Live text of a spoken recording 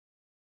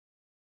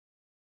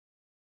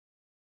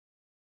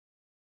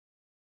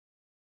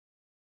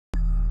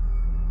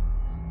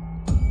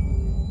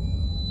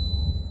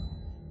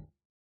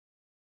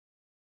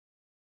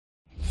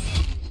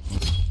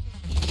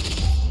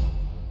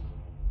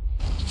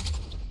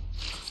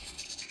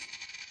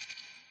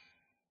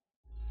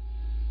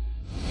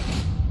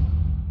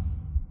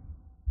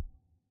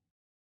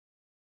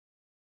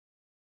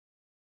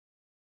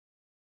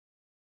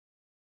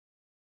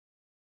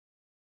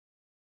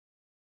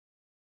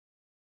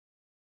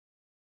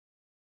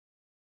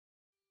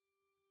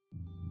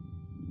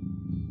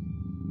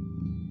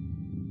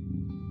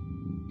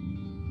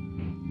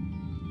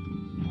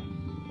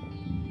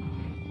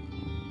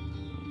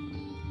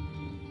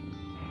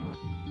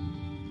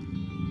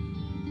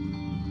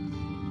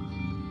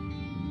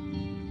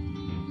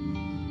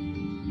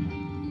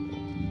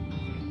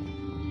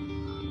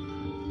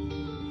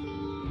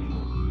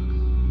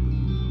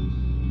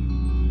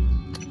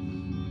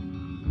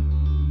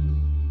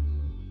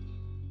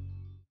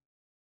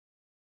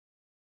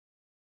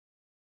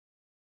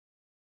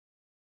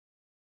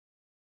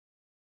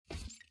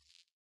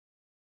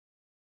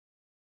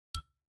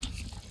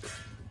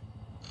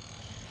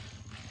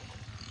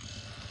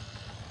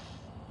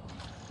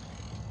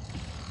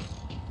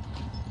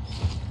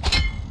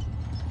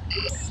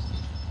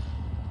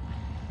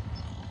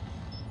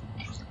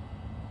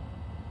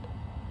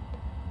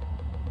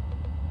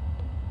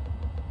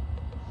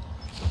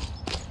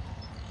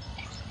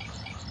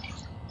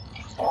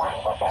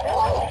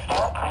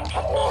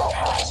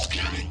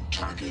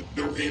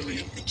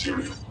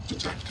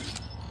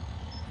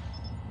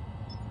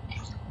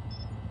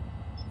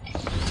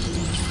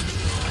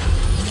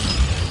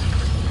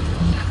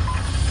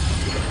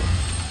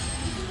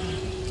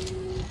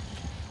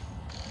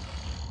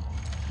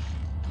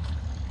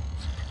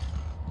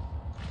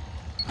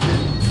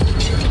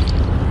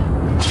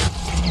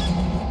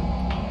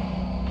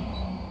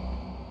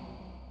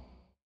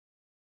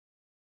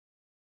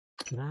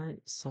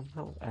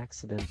somehow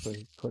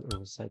accidentally put a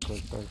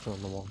recycling charge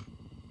on the wall.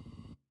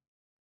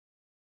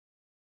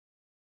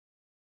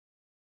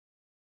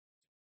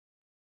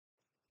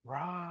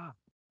 Rah!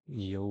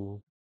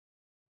 Yo.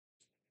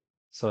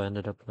 So I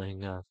ended up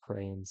playing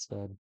Prey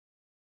instead.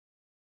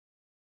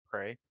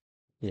 Pray.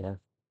 Yeah.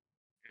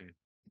 Hmm.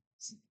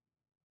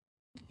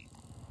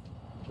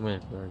 I'm gonna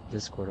have our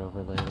Discord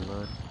overlay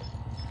tomorrow.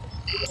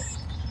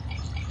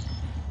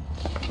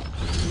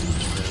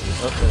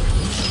 Okay.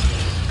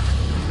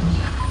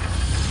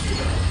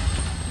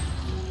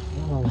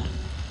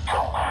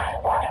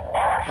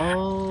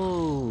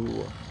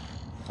 Oh.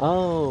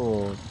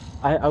 Oh.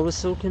 I was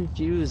so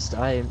confused.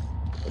 I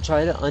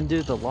tried to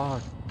undo the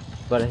lock,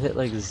 but I hit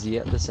like Z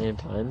at the same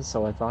time,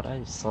 so I thought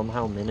I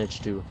somehow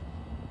managed to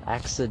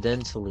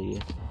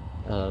accidentally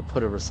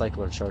put a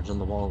recycler charge on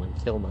the wall and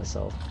kill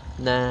myself.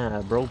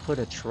 Nah, bro put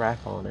a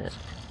trap on it.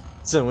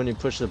 So when you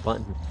push the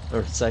button,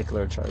 a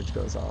recycler charge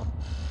goes off.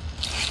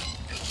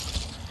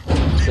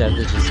 So you have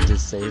to just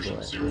disable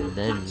it, and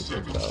then you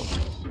can go.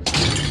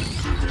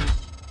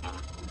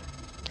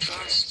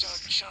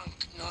 Can't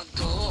chunk not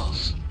go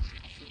off.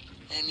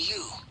 And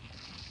you.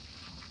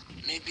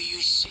 Maybe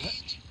you see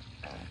it?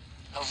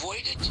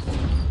 Avoid it?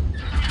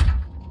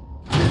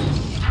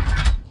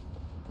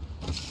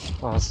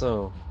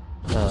 Also,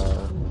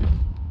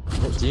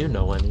 do you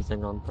know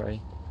anything on Prey?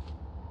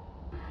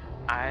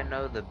 I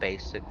know the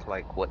basic,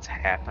 like, what's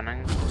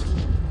happening.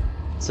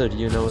 So do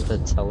you know what the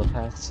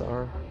telepaths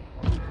are?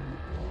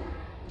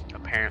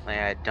 Apparently,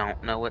 I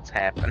don't know what's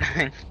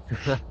happening.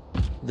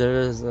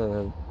 There's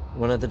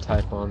one of the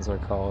Typhons are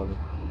called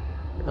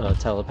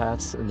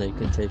telepaths, and they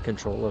can take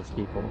control of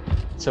people.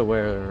 So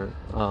where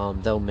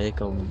they'll make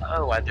them.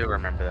 Oh, I do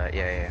remember that.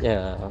 Yeah.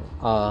 Yeah.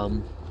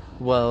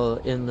 Well,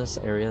 in this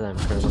area that I'm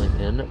currently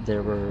in,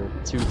 there were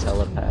 2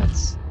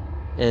 telepaths,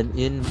 and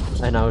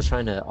I was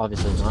trying to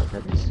obviously not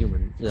get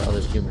the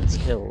other humans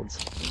killed,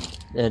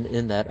 and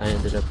in that I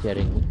ended up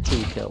getting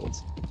 2 killed,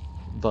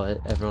 but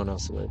everyone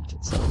else lived.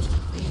 So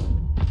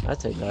I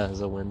take that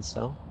as a win.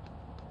 So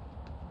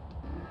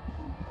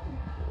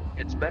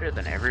It's better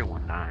than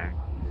everyone dying.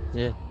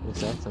 yeah,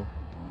 exactly.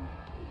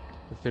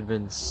 It could have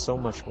been so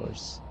much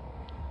worse.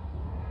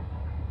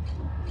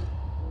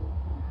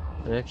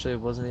 It actually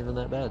wasn't even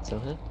that bad, so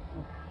huh?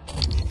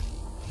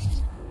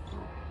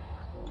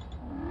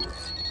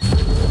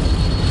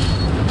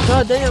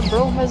 God damn,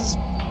 bro has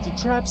the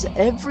traps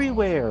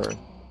everywhere!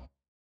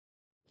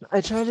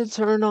 I tried to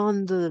turn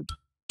on the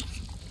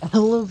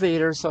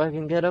elevator so I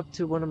can get up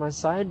to one of my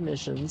side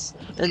missions,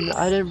 and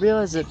I didn't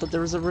realize it, but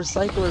there was a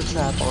recycler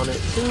trap on it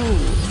too!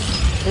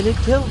 And it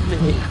killed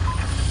me!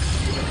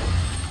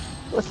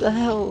 What the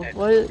hell?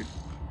 What?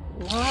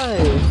 Why?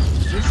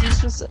 This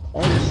is just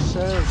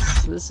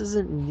excess. This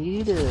isn't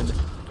needed.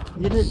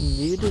 You didn't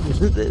need to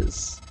do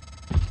this.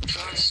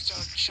 Can't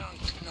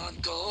chunk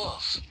not go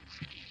off.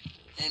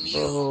 And you.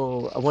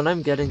 Oh, when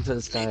I'm getting to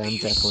this guy, Maybe I'm you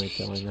definitely see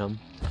killing it. him.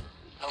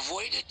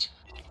 Avoid it?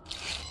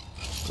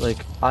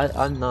 Like,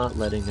 I'm not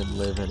letting him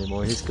live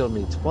anymore. He's killed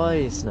me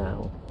twice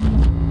now.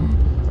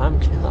 I'm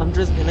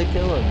just gonna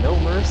kill him. No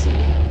mercy.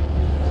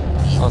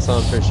 Also,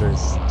 I'm pretty sure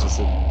he's just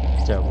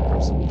a terrible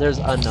person. There's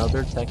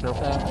another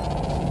technopath.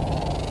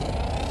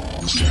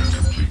 Scan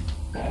complete.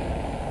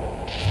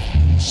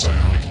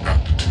 Psionic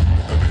aptitude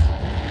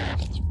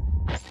available.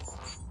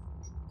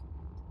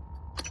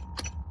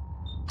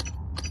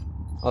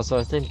 Also,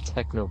 I think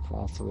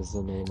Technopath was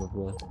the name of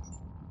the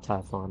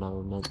Typhon I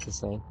meant to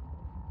say.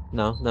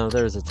 No,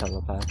 there's a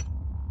telepath.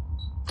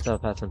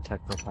 Telepath and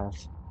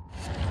Technopath.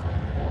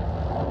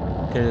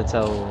 Can you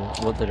tell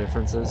what the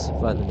difference is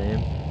by the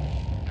name?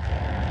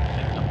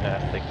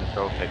 Technopath, they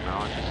control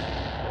technology.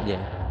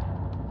 Yeah.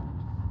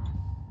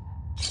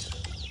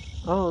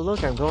 Oh,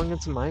 look, I'm going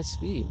into my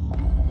speed.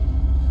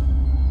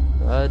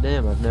 God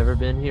damn, I've never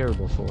been here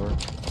before.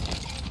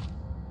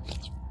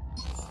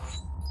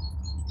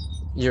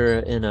 You're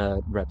in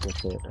a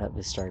replicate at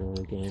the start of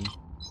the game.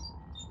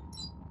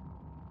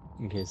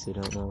 In case you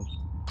don't know.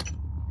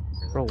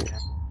 Bro,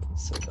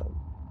 so dumb.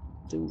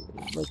 Dude,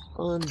 like,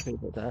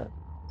 unfavorite that.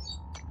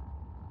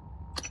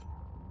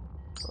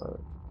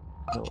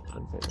 No,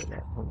 unfavorite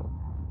that. Hold on.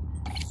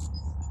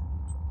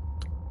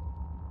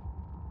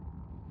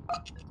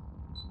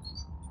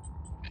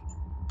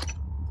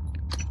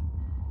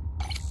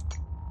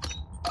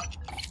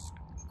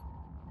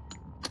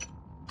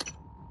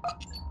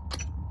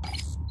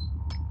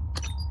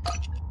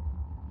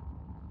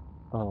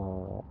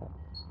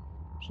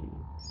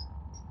 Jeez.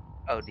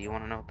 Oh, do you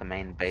want to know what the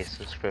main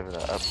basis for the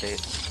update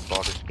of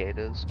Baldur's Gate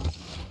is?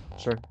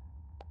 Sure.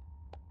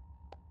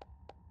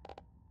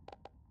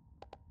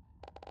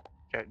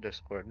 Check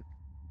Discord.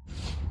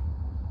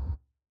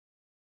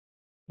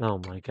 Oh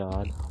my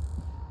god. Is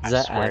I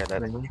that swear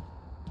that actually?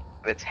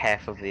 it's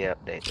half of the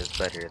update is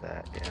better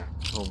that, yeah.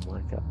 Oh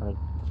my god.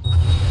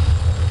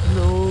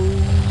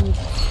 No.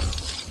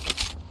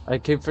 I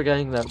keep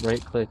forgetting that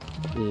right click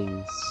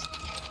is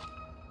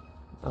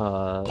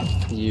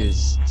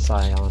use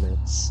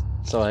psionics.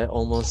 So I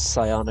almost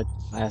psionic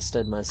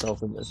blasted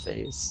myself in the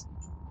face.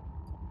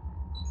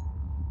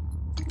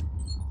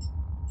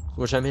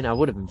 Which, I mean, I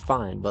would have been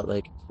fine, but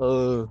like,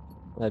 oh,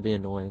 that'd be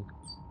annoying.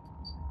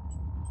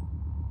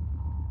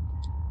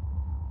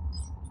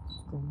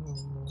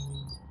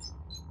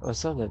 Oh, I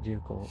saw that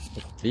vehicle.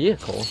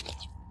 Vehicle?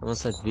 I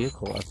almost said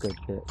vehicle upgrade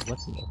kit.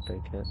 What's an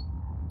upgrade kit?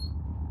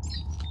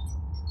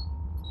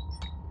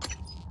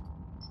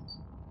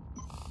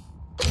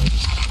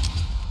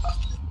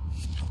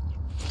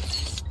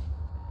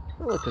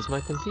 Oh, look, it's my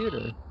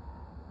computer.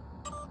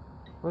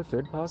 What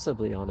could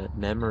possibly on it?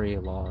 Memory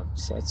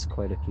logs. That's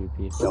quite a few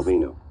people.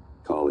 Calvino,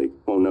 colleague,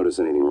 won't notice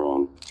anything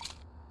wrong.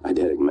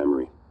 Eidetic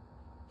memory.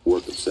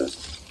 Work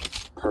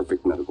obsessed.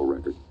 Perfect medical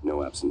record.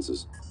 No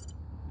absences.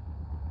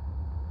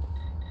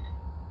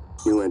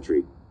 New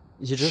entry.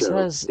 He just Cheryl,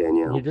 has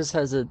Danielle, he just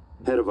has a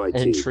head of IT.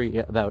 entry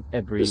about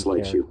every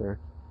Dislikes you. character.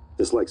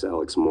 Dislikes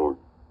Alex more.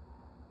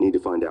 Need to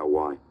find out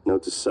why.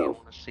 Note to You self.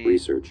 want to see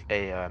Research.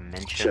 a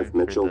mention Chef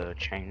Mitchell for the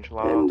change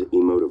log And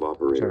emotive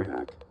operator Sure.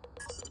 hack.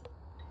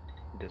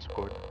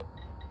 Discord?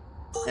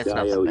 It's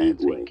Dio nothing bad,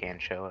 so you Igwe. can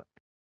show it.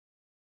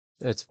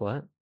 It's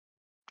what?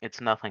 It's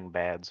nothing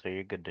bad, so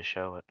you're good to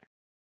show it.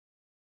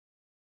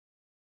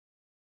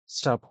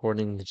 Stop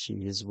hoarding the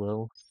cheese,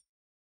 Will.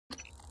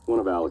 One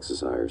of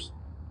Alex's hires.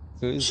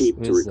 Who's Cheap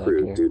to who's that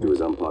recruit due to character?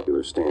 his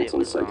unpopular stance It on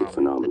was, psychic the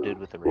phenomena. dude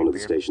with the One of the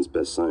rapier. station's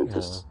best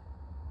scientists.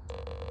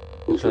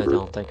 Which I Introvert.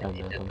 don't think I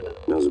He met did him. the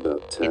Knows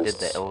about he did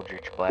tests. the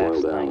Eldritch Blast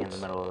Wild thing in Alex.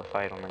 the middle of the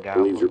fight on the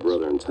Believes your goblins.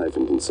 brother and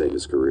Typhon can save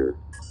his career.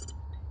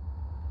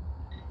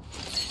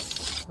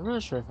 I'm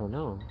not sure if I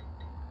know him.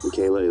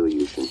 Michaela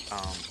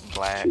Ilyushin,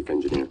 Black. chief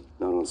engineer.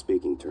 Not on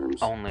speaking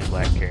terms. Only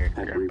black character,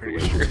 Had I'm brief pretty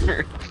relations sure.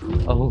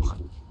 with- Oh.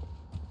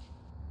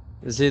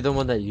 Is he the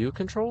one that you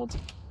controlled?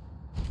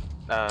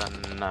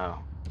 No.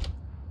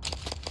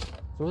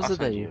 Who was I'll it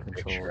that send you you a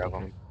picture controlled?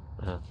 of him.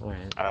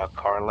 Alright.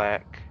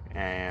 Karlak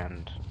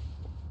and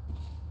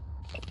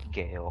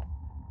Gale.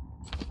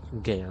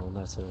 Gale,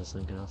 that's what I was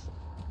thinking of.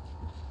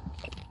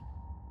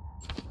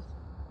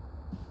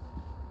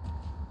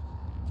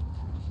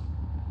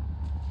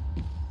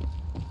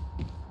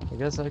 I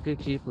guess I could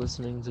keep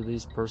listening to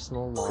these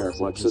personal logs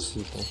of these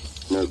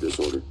Paraplexus. people. Nerve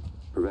disorder.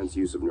 Prevents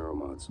use of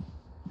neuromods.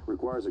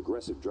 Requires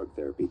aggressive drug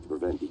therapy to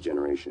prevent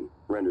degeneration.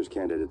 Renders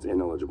candidates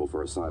ineligible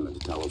for assignment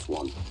to Talos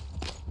 1.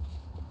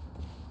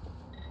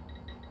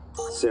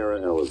 Sarah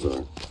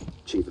Elazar,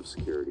 chief of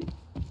security.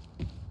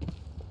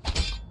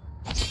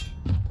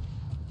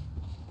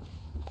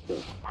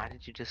 Why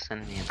did you just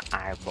send me an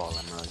eyeball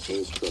emoji?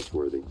 Is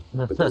trustworthy,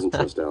 but doesn't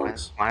trust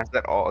Alex. Why is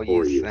that all Or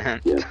you you.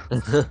 sent? Yeah.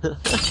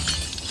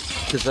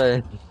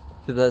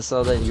 Cause I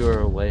saw that you were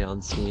away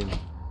on Steam.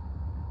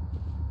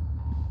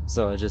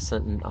 So I just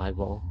sent an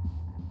eyeball.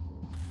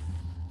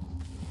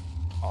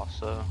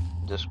 Also,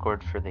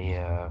 Discord for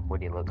the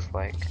what he looks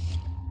like.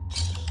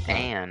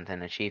 And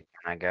an achievement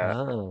I got.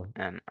 Oh.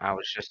 And I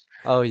was just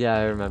Oh yeah,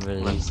 I remember you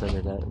Look. sent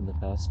it out in the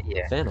past.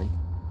 Yeah. Phantom.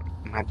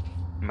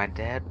 my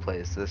dad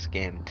plays this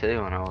game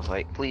too, and I was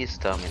like, please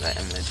tell me that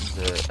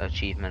the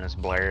achievement is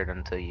blurred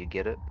until you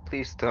get it.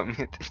 Please tell me.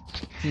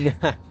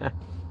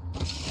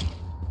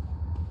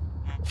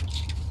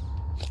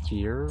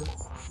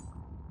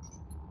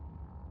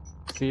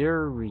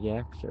 Fear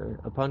reactor.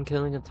 Upon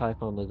killing a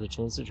Typhon, there's a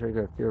chance to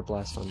trigger a fear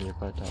blast on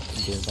nearby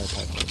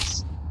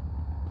Typhons.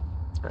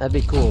 That'd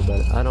be cool,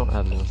 but I don't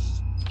have enough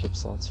chip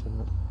slots for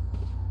that.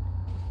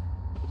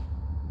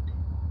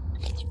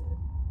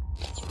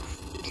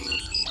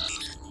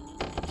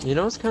 You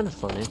know what's kind of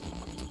funny?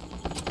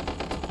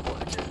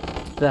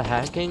 The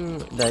hacking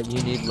that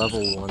you need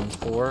level 1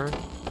 for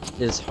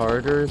is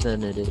harder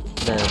than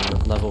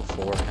level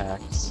 4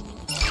 hacks.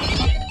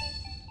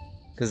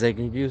 Because they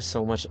give you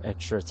so much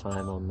extra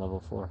time on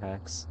level 4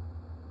 hacks.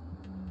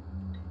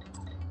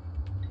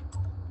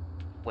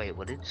 Wait,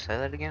 what did you say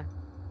that again?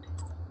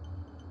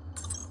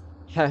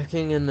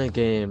 Hacking in the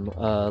game,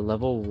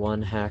 level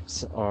 1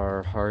 hacks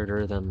are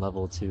harder than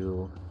level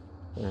 2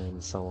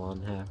 and so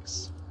on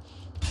hacks.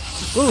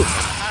 Ooh!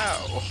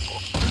 Ow!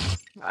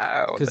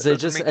 Ow! Because they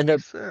just end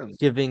up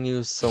giving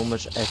you so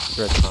much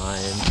extra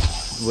time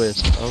with...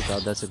 Oh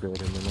god, that's a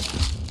great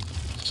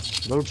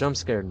minute. No jump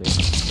scared me.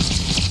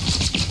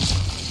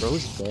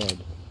 Bro's dead.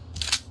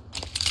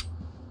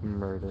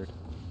 Murdered.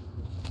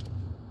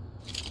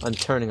 I'm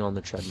turning on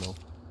the treadmill.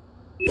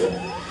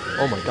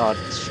 Oh my god,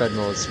 this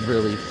treadmill is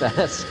really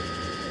fast.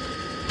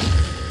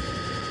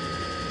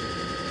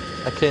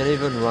 I can't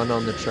even run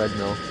on the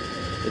treadmill.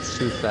 It's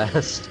too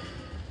fast.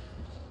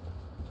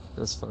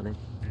 That's funny.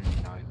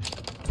 Nice.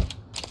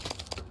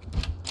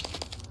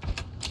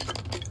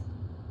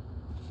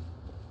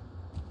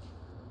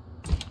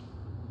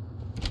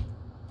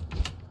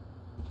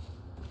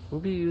 We'll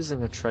be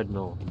using a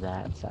treadmill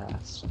that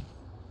fast.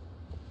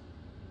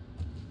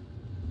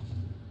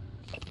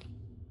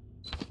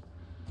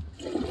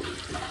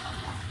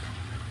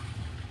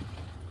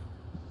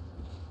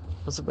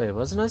 Wait,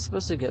 wasn't I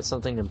supposed to get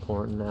something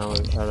important now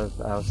out of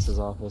Alex's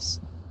office?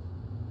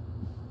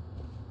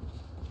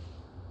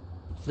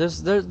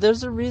 There's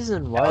a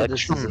reason why Alex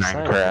this from is a side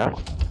Minecraft.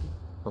 mission.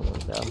 Oh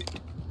my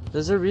god.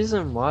 There's a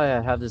reason why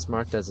I have this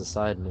marked as a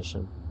side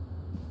mission.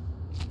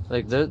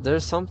 Like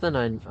there's something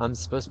I'm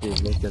supposed to be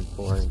looking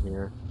for in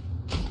here.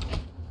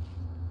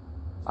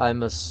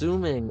 I'm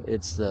assuming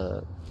it's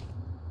the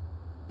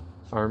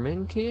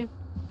arming key?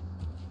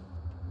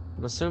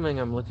 I'm assuming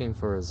I'm looking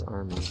for his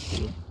arming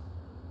key.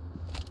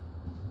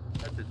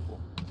 That'd be cool.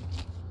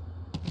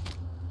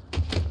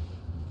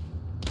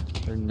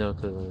 I have no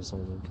clue where his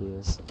arming key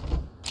is.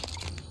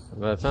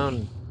 But I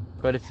found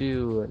quite a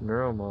few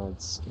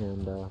neuromods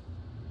and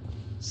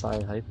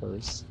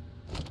psi-hypos.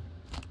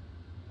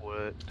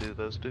 What do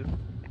those do?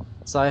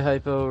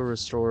 Psi-hypo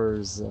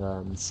restores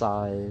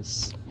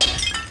psi's,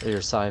 or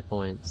your psi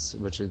points,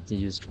 which is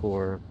used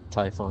for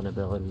Typhon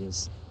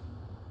abilities.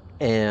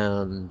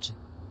 And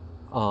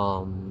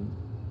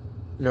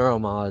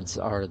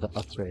neuromods are the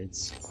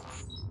upgrades.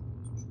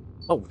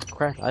 Oh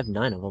crap, I have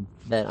 9 of them.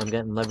 Bet I'm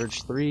getting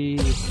leverage 3.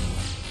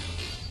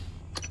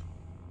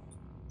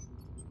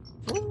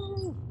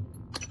 Woo!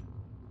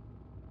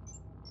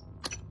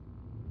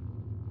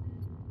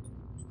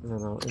 And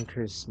then I'll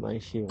increase my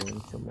healing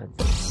from my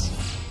face.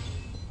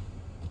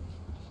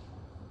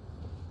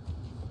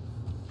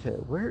 Okay,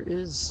 where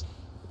is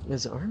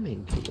his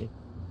arming key?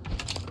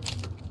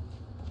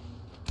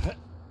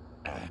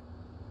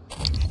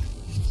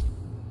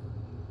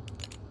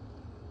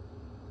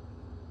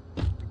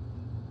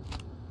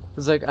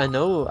 It's like I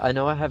know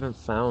I haven't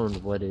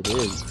found what it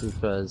is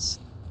because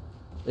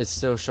it's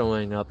still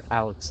showing up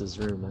Alex's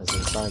room as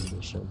a side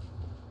mission.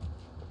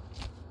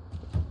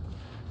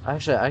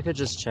 Actually, I could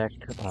just check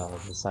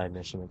the side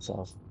mission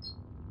itself.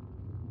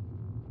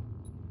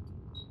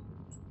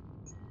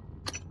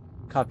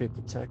 Copy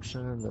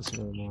protection, that's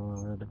no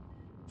mod.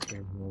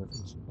 Remote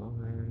is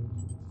fine.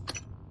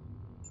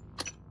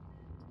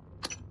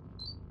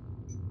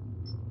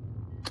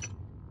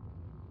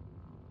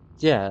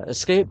 Yeah,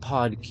 escape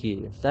pod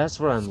key. That's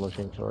what I'm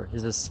looking for.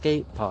 His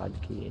escape pod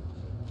key.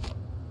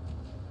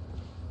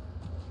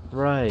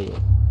 Right.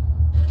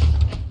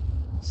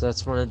 So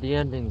that's one of the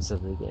endings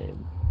of the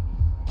game.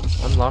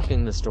 I'm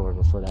locking this door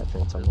before that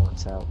phantom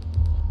walks out.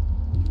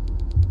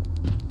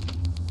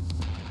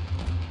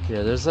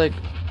 Yeah, there's like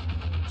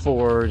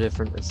 4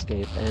 different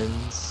escape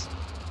ends.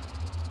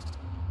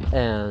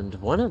 And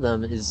one of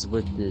them is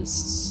with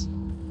this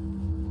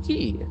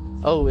key.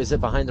 Oh, is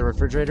it behind the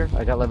refrigerator?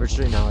 I got leverage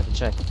 3 now, I can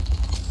check.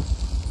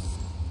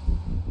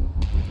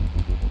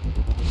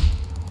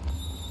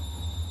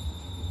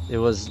 It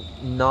was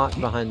not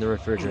behind the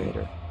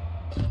refrigerator.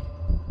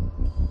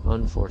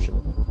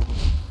 Unfortunate.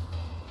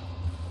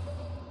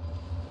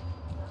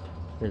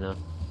 You know,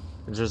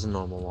 it's just a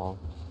normal wall.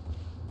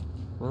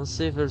 Well, let's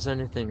see if there's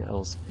anything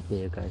else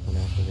big I can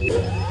activate.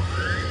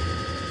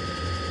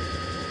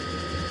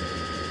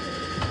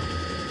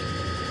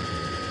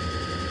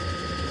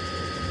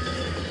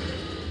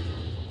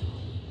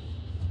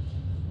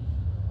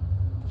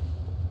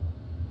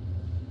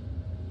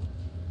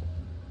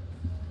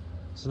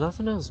 There's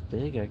nothing else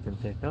big I can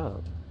pick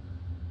up.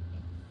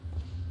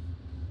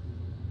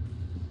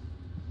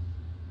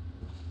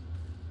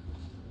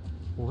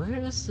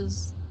 Where is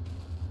this?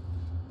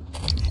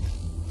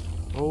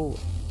 Oh,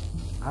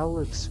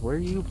 Alex, where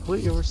you put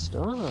your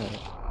stuff?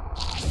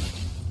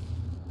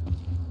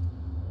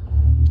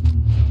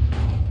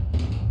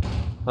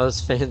 Oh,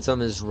 this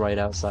phantom is right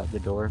outside the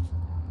door.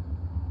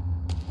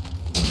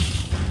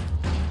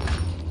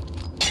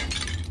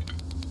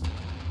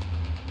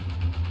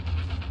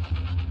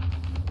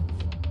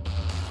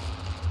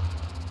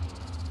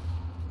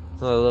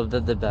 I love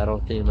that the battle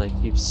theme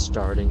like keeps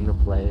starting to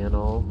play and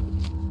all.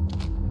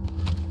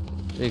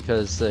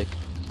 Because like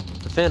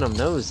the Phantom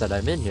knows that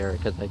I'm in here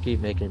because I keep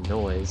making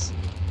noise.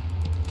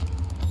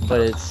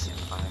 But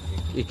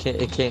it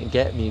can't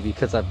get me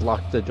because I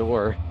blocked the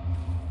door.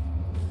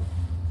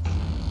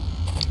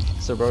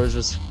 So bro's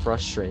just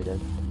frustrated.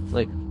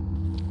 Like,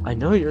 I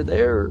know you're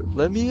there,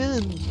 let me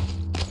in.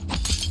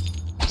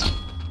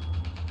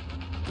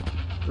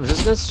 I'm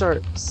just gonna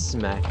start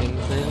smacking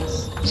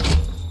things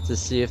to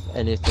see if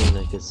anything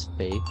like is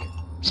fake.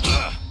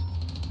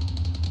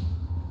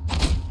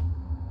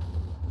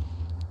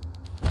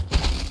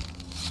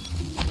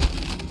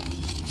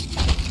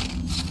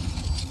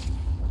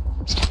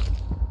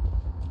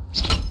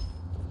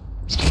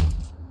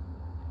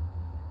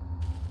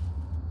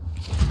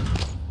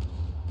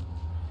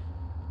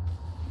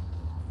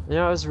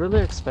 Yeah, I was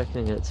really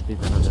expecting it to be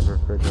behind the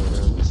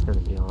refrigerator, I'm just gonna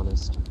be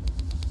honest.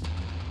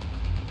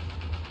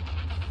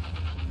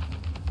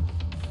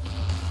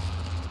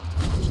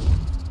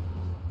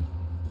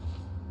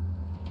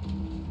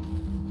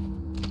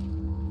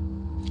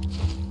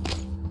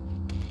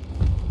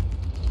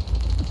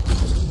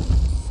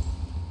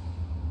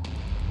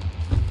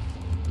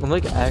 I'm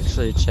like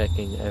actually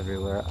checking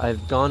everywhere.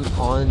 I've gone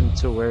on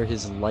to where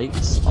his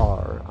lights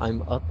are.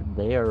 I'm up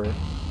there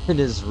in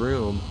his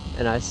room,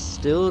 and I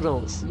still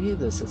don't see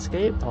this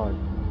escape pod.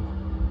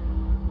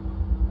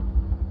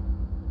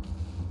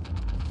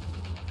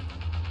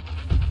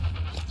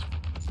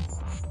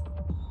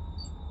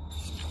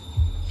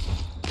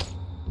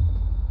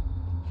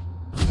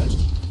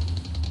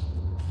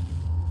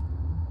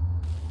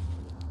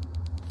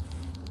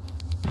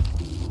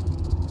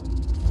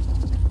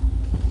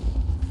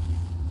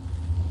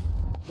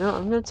 No,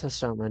 I'm gonna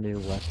test out my new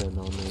weapon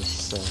on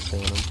this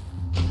Phantom.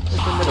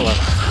 Like the middle of.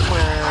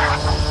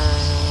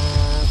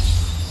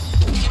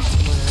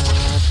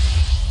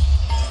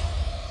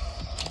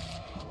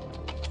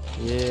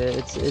 Yeah,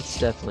 it's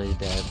definitely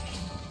dead.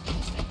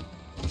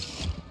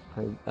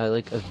 I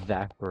like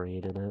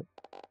evaporated it.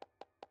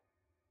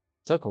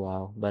 Took a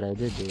while, but I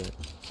did do it.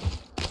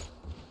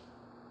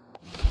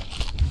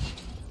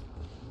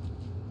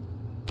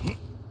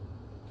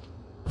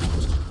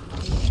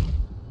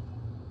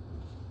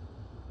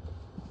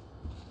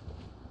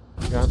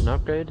 Got an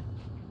upgrade?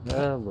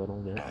 A little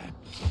bit.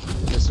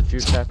 Just a few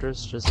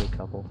chapters, just a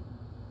couple.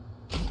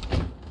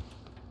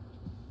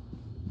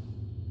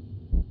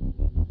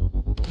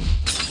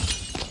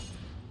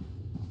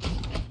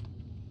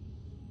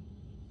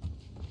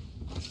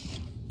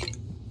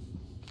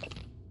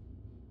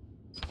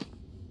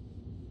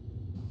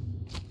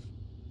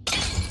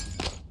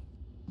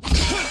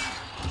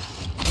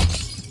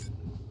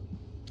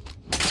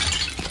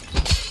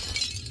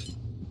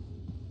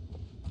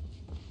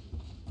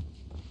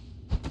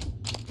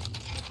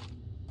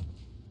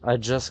 I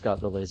just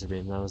got the laser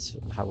beam. That was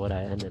what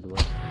I ended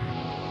with.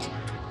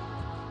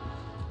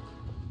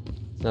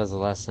 That was the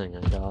last thing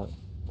I got.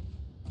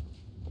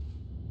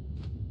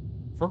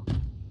 Huh?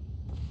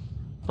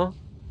 Huh?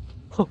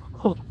 Huh?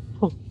 Huh?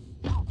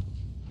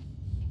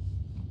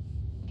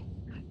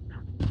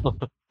 Huh?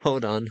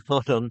 Hold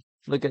on.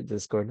 Look at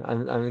Discord.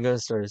 I'm gonna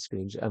start a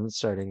screen. I'm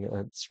starting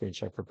a screen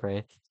share for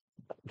Prey.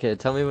 Okay,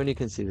 tell me when you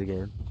can see the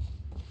game.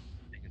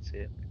 I can see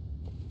it.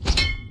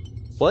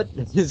 What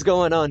is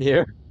going on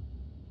here?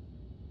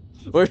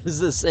 Where is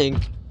the sync?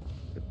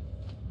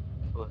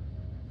 What?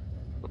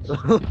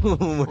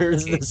 Where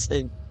is the Okay.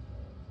 sync?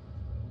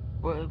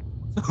 Well,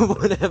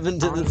 What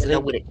happened I to don't the even know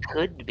sync? what it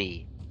could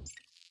be.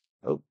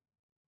 Oh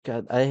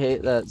God, I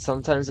hate that.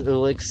 Sometimes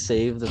it'll like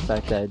save the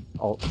fact that I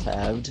alt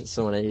tabbed,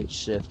 so when I hit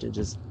shift, it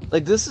just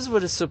like this is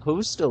what it's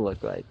supposed to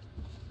look like.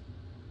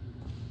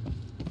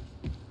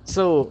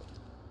 So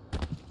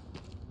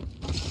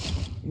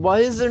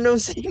why is there no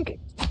sync?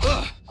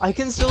 I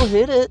can still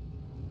hit it.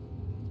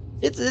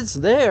 It's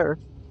there,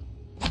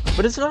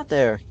 but it's not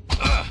there.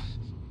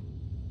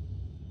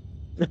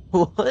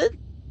 What?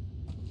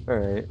 All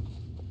right.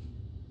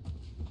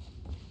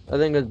 I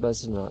think it's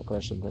best to not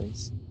question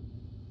things.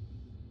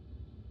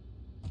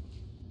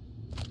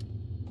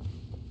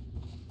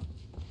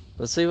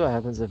 Let's see what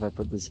happens if I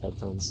put these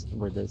headphones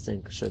where the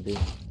sync should be.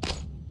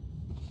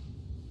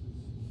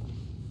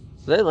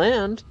 They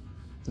land.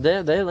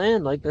 They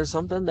land like there's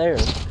something there.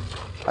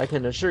 I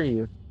can assure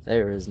you,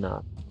 there is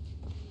not.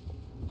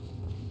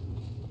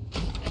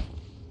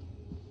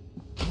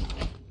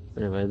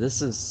 Anyway,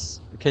 this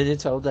is... Can you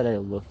tell that I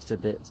looked a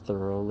bit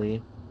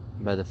thoroughly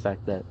by the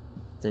fact that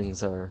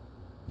things are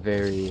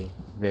very,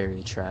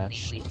 very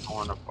trash? Completely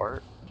torn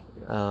apart.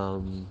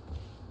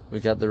 We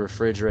got the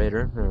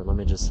refrigerator. Here, let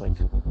me just like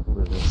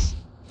move this.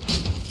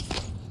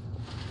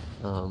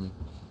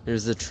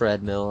 Here's the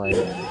treadmill. I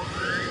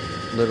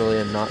literally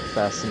am not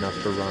fast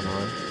enough to run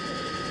on.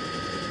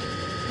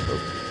 Oh.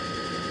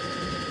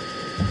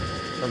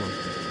 Come on.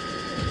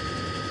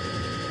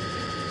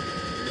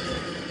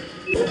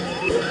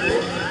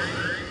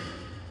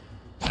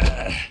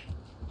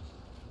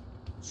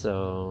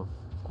 So,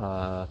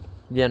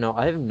 yeah, no,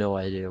 I have no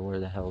idea where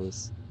the hell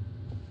this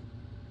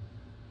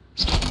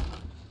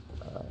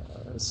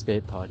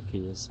escape pod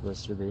key is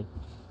supposed to be.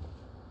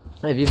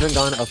 I've even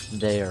gone up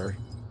there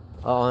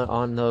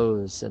on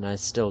those, and I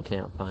still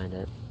can't find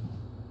it.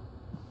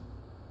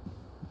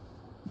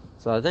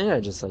 So I think I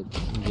just like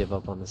give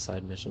up on the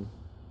side mission.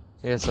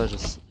 I guess I'll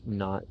just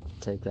not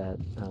take that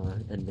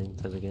ending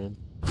to the game.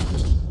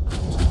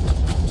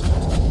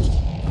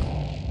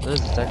 There's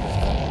a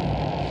technical.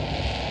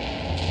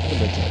 A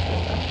bit technical.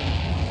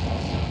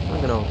 I'm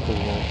gonna cool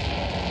that.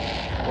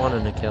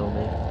 Wanting to kill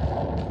me.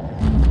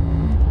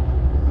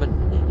 But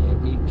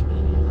you can't.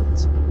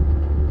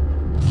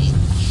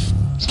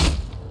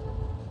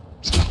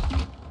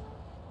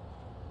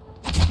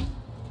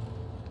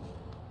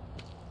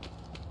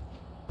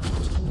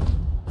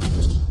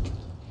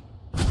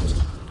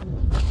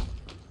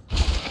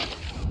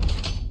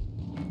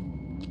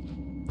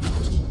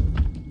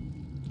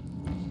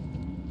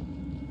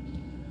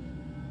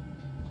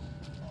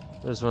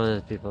 There's one of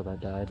the people that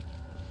died.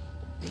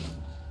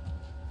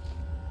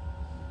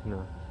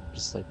 No,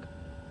 just like...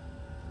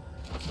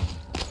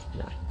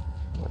 Nah,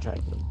 I'll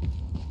drag them.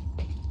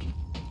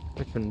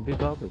 I couldn't be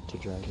bothered to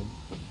drag him.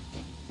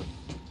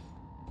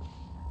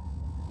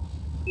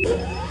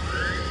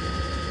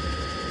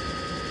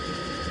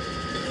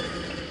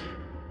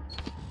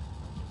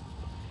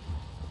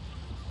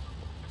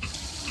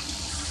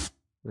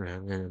 Right,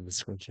 I'm gonna end the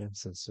screen share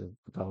since you're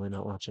probably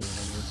not watching it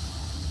anymore.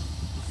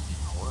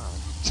 What?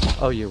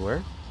 Oh, you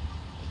were?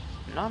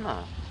 No.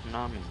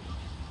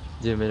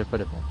 Do you want me to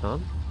put it back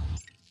on?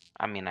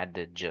 I mean, I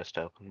did just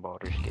open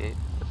Baldur's Gate.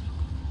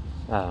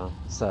 Oh,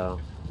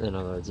 so, in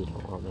other words, you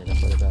don't want me to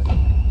put it back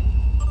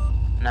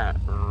on? Not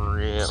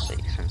really,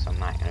 since I'm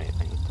not gonna get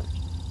anything.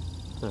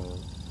 Oh.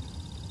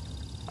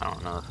 I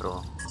don't know if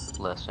it'll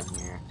lessen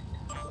your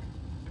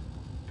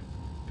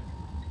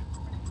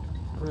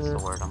What's the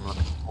word I'm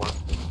looking for?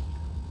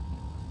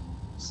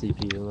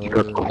 CPU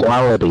Your loader.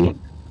 quality.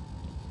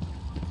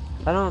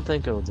 I don't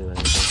think it'll do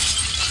anything.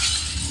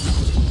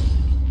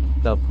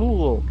 The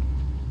pool.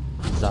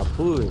 The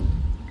pool.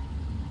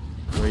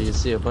 Where you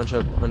see a bunch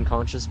of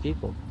unconscious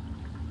people.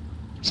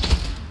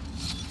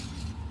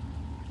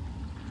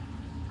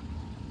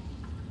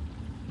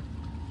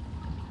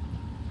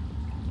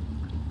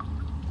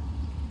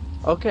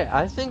 Okay,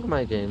 I think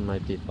my game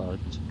might be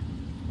bugged.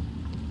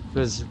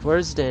 Because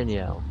where's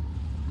Danielle?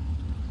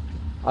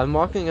 I'm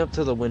walking up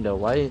to the window.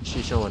 Why ain't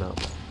she showing up?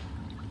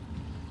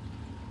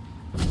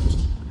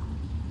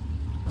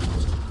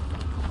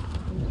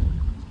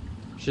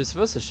 She's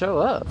supposed to show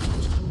up.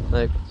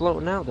 Like,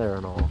 floating out there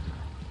and all.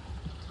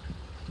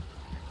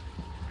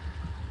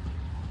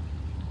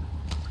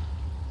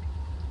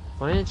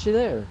 Why ain't she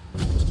there?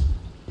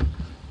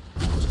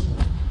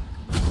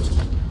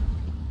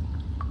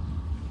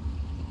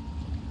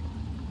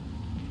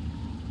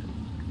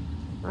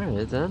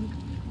 Alright then.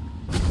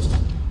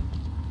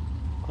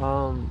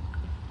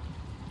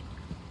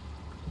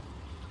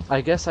 I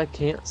guess I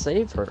can't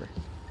save her.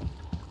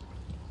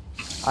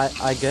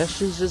 I guess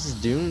she's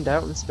just doomed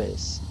out in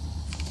space.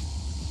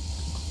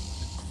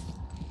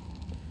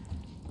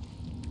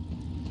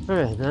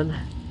 Alright then.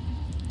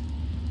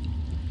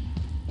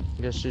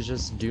 I guess she's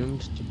just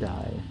doomed to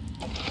die.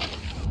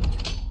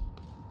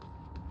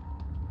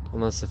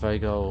 Unless if I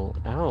go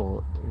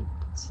out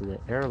to the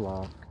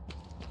airlock.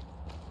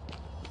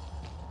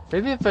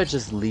 Maybe if I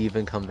just leave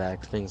and come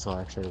back, things will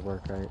actually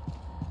work, right?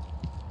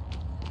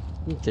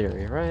 In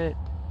theory, right?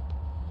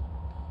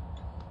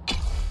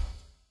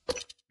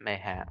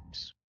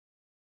 Mayhaps.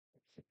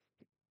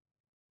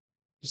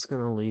 Just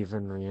gonna leave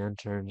and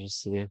re-enter and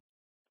just see.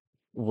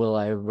 Will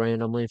I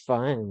randomly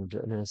find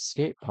an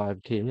escape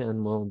pod key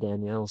and will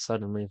Danielle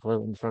suddenly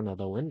float in front of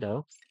the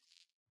window?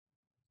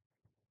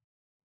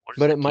 What does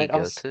But the it key might go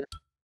also.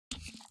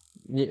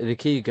 to? The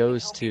key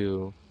goes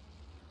to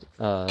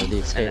the An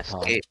escape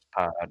pod. escape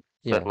pod.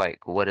 Yeah, But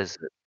like, what is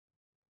it?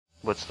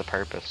 What's the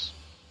purpose?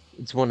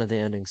 it's one of the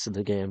endings of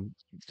the game.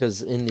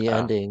 Because in the Oh,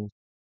 ending,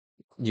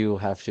 you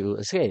have to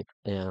escape,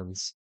 and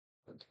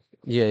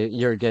yeah,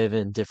 you're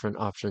given different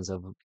options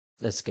of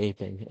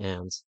escaping,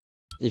 and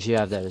if you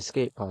have that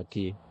escape pod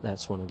key,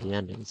 that's one of the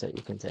endings that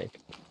you can take.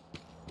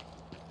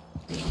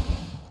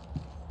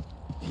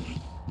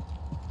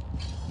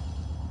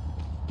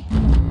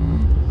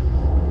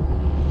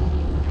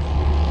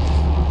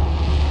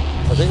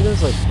 I think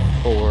there's like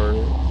 4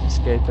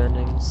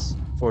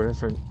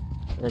 different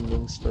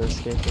endings for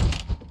escaping,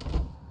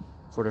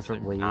 4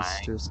 different ways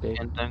to escape.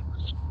 ending.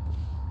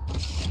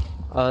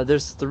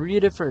 There's 3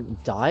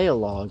 different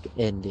dialogue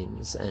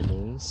endings,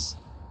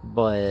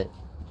 but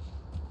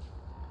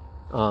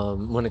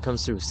when it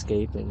comes to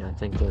escaping, I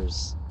think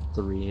there's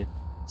 3.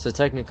 So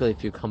technically,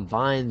 if you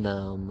combine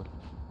them,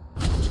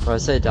 or I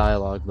say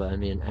dialogue, but I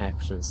mean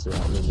actions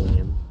throughout the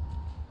game.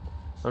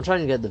 I'm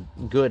trying to get the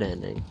good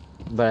ending,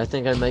 but I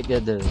think I might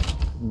get the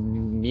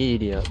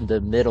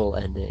middle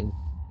ending,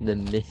 the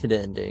mid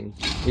ending,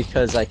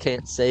 because I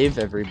can't save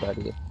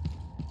everybody.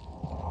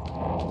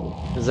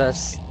 Because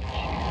that's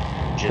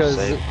Just because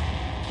say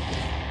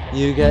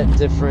you get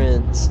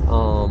different.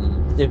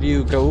 If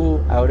you go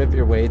out of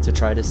your way to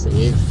try to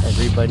save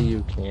everybody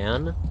you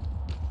can,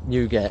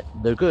 you get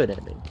the good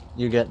ending.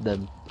 You get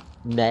the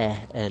meh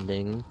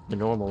ending, the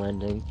normal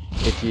ending.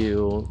 If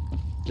you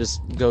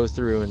just go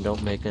through and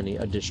don't make any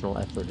additional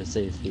effort to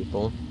save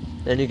people,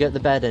 then you get the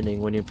bad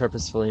ending when you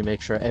purposefully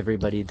make sure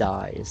everybody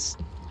dies.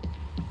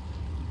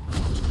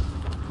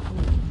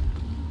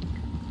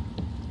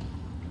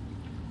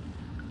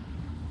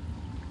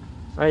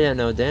 Oh yeah,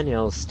 no,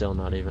 Danielle's still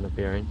not even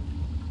appearing.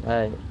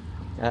 I,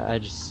 I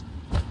just,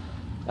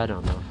 I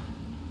don't know.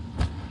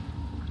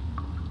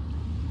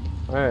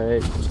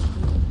 Alright.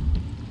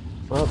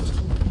 Well,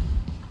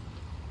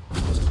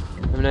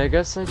 I mean, I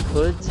guess I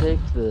could take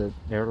the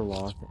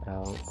airlock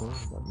out.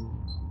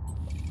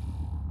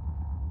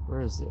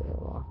 Where is the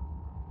airlock?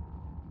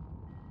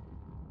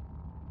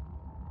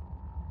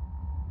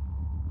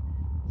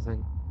 I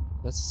think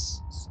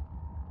that's.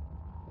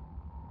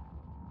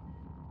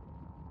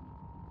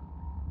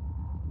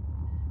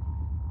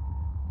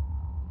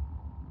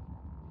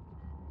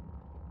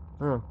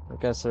 Oh, I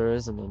guess there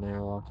isn't an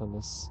airlock on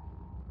this.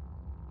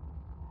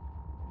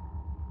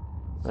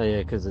 Oh yeah,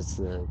 because it's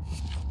the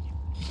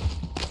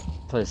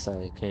place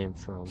I came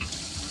from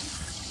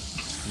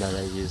that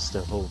I used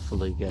to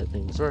hopefully get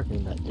things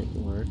working. That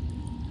didn't work.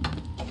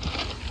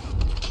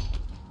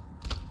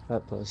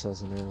 That place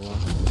has an airlock.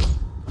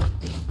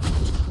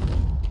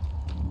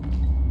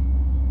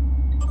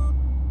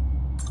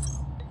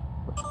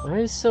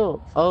 I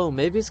still. Oh,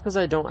 maybe it's because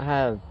I don't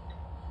have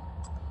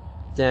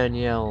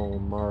Danielle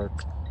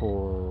marked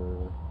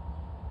for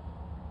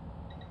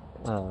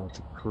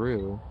the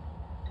crew.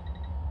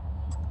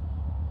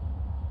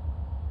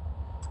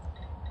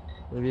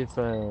 Maybe if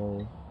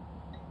I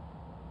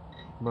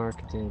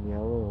mark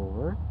Danielle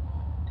over.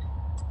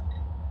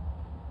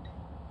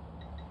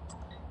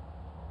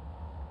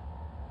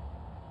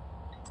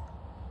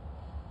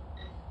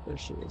 There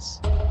she is.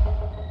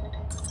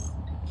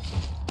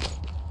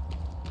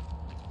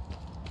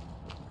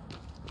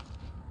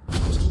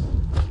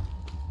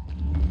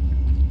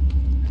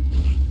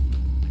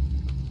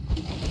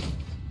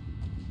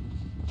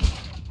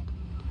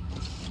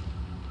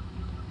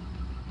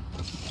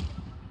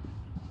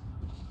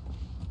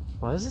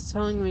 Why is it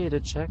telling me to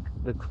check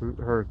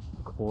her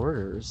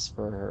quarters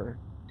for her?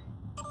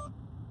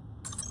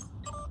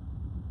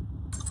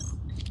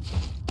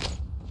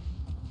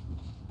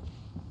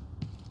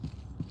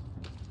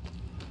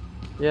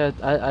 Yeah,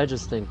 I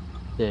just think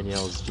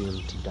Danielle's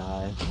doomed to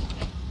die.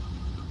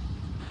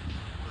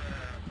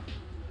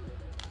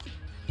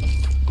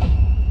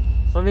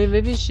 I mean,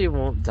 maybe she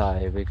won't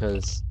die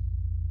because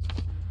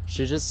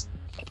she's just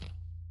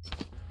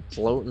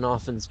floating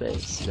off in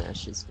space. Nah,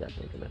 she's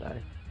definitely gonna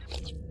die.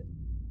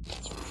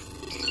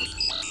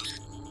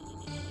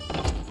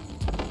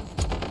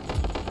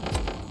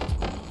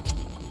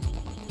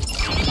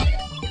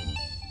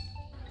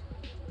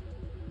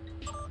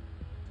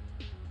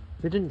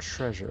 Hidden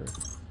treasure.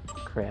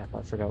 Crap,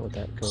 I forgot what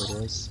that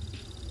code is.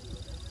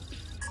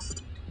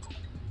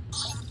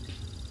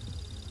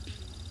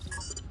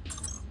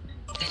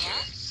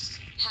 Yeah?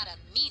 Had a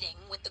meeting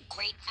with the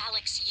great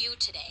Alex Yu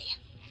today.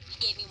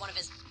 He gave me one of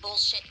his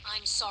bullshit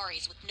I'm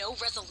sorries with no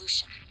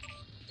resolution.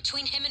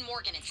 Between him and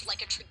Morgan, it's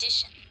like a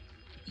tradition.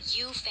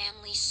 Yu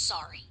family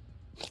sorry.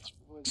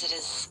 Is it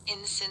as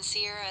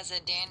insincere as a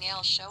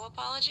Danielle show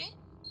apology?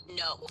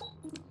 No.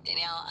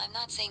 Danielle, I'm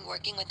not saying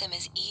working with him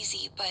is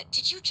easy, but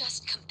Did you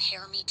just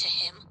compare me to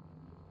him?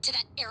 To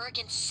that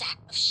arrogant sack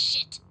of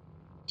shit?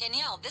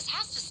 Danielle, this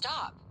has to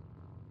stop.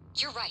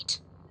 You're right.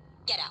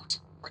 Get out.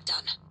 We're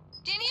done.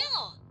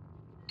 Danielle!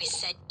 I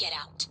said get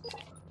out.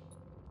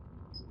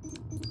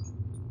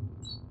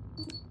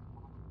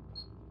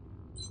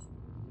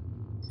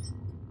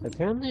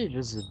 Apparently, I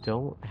just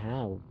don't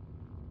have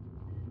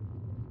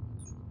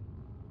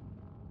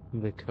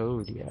the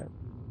code yet.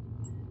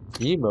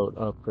 Emote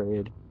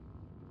upgrade.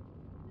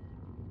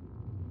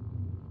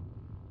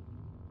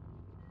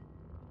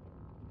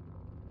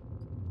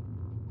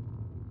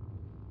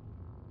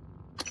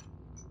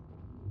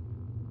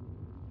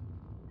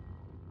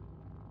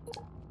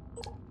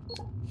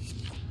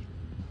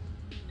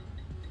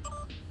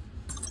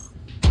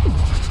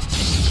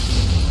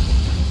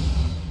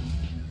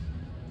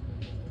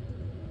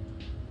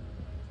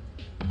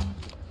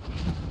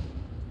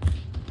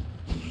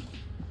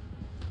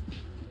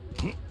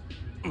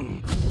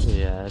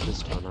 Yeah, I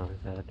just don't know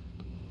that.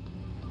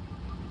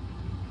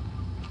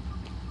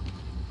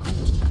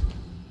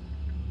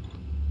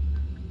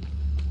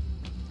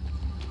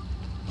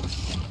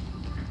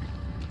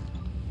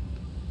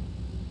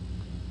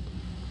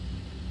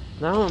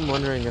 Now I'm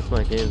wondering if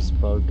my game's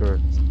bugged or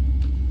if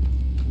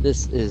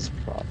this is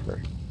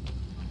proper.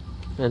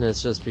 And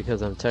it's just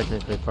because I'm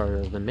technically part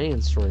of the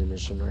main story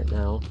mission right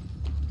now,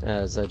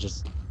 as I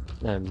just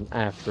am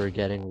after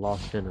getting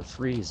locked in a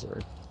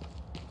freezer.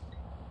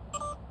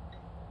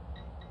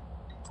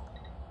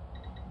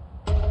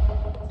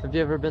 Have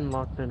you ever been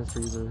locked in a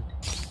freezer?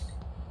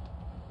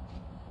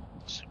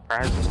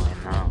 Surprisingly,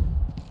 no.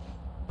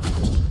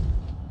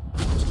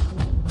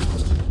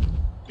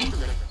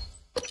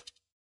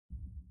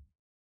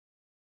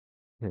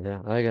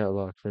 Yeah, I got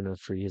locked in a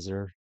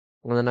freezer.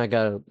 And then I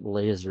got a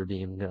laser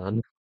beam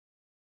gun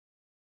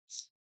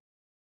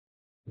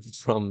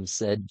from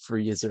said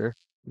freezer.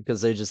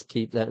 Because they just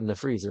keep that in the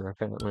freezer,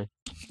 apparently.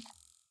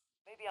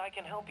 Maybe I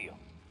can help you.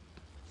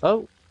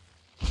 Oh!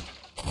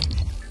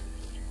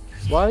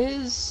 Why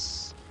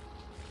is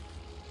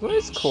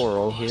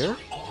Coral here?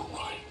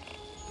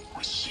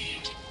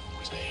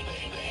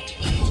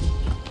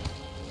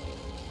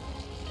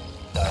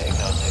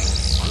 Diagnosing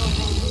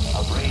bruising,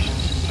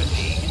 abrasions,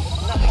 fatigue,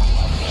 nothing.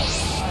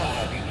 I'll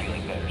have you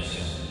feeling better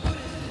soon.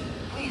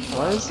 Please fill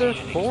Why out is the there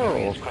patient Coral?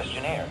 experience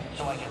questionnaire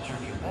so I can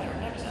serve you better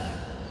next time.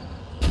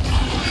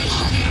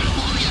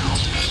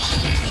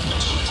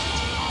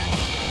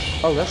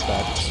 Oh, that's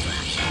bad.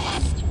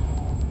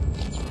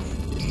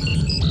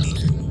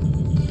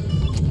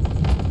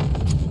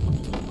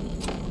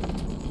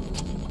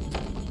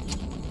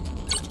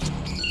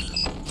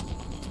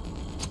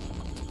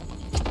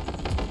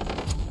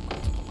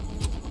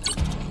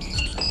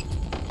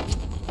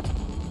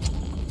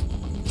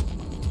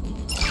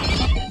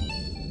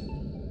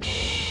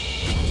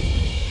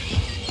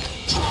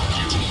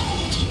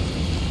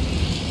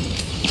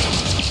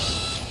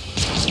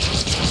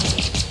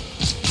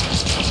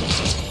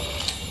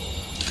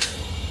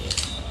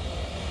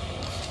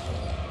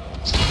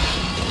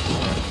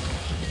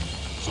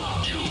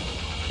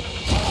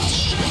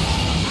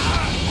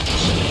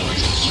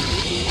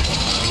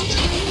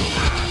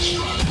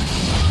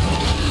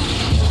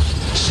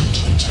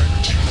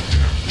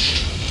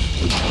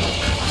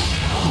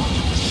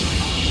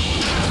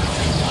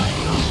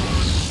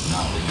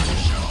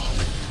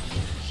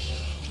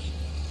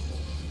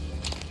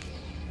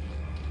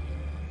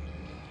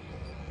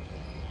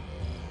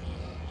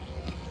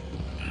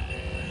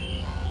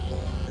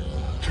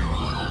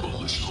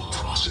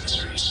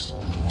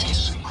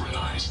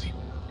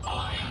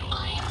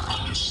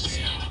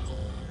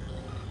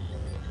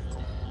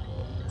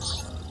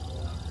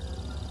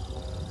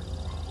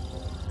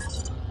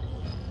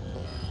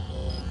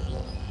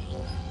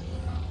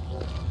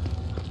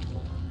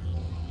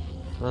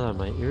 Oh,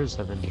 my ears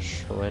have been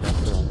destroyed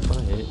after that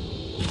fight.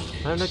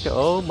 Time to go.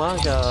 Oh my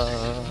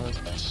god.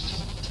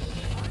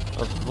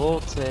 A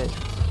Voltaic.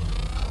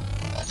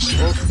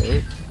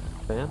 Voltaic?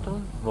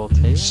 Phantom?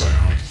 Voltaic? Is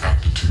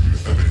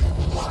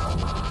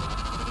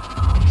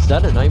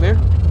that a nightmare?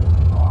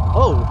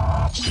 Oh!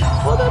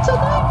 Well, that's a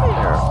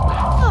nightmare!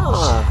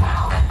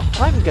 Ah!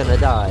 I'm gonna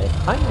die.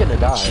 I'm gonna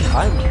die.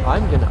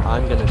 I'm gonna die.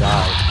 I'm gonna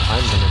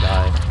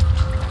die.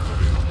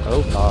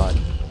 Oh god.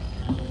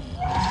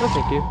 No,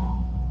 thank you.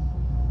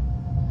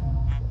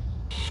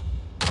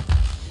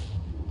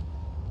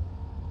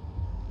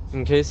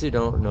 In case you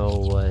don't know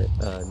what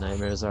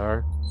nightmares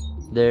are,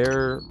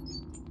 they're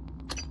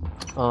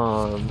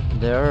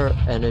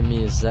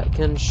enemies that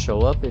can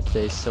show up if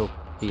they so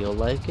feel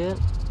like it,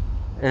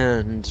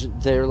 and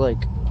they're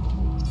like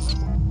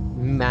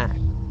max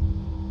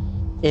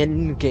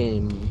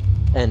in-game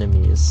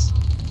enemies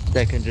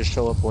that can just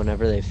show up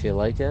whenever they feel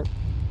like it.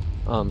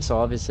 So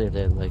obviously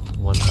they like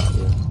one-shot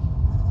you.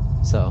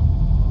 So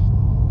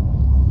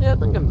yeah, I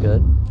think I'm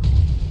good.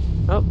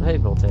 Oh, hey,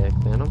 Voltaic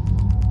Phantom.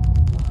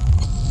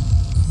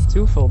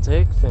 2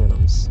 Voltaic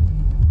Phantoms.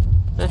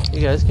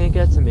 You guys can't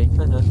get to me.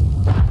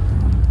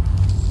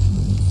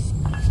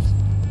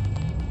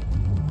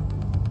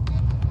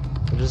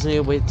 I just need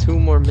to wait 2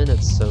 more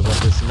minutes so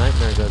that this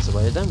nightmare goes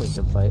away, then we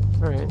can fight.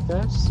 Alright,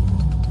 guys.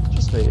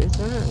 Just wait,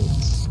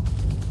 alright.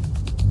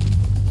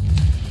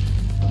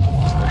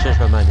 I changed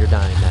my mind, you're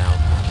dying now.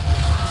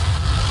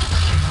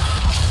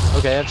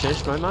 Okay, I've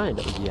changed my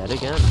mind yet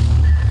again.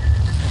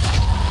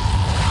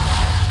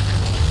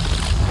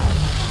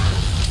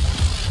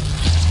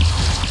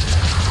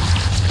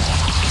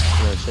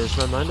 I changed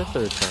my mind a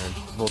 3rd time.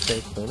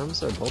 Voltaic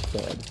Phantoms are both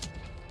dead.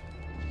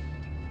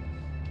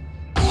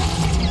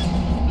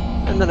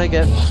 And then I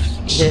get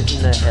hit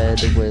in the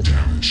head with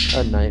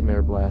a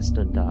Nightmare Blast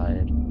and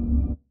died.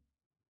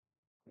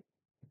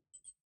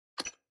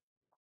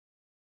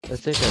 I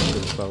think I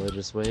should have probably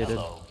just waited.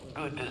 Hello.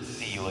 Good to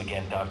see you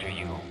again, Dr.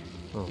 Yu.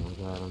 Oh my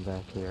god, I'm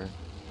back here.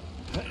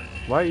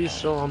 Why are you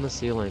still on the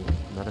ceiling?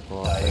 Medical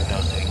officer.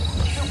 Diagnosing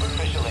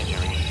superficial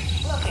injury.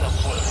 Nothing of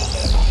portable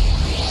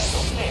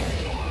medical kit. There.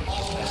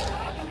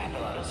 And a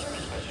lot of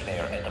service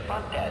questionnaire at the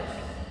front desk.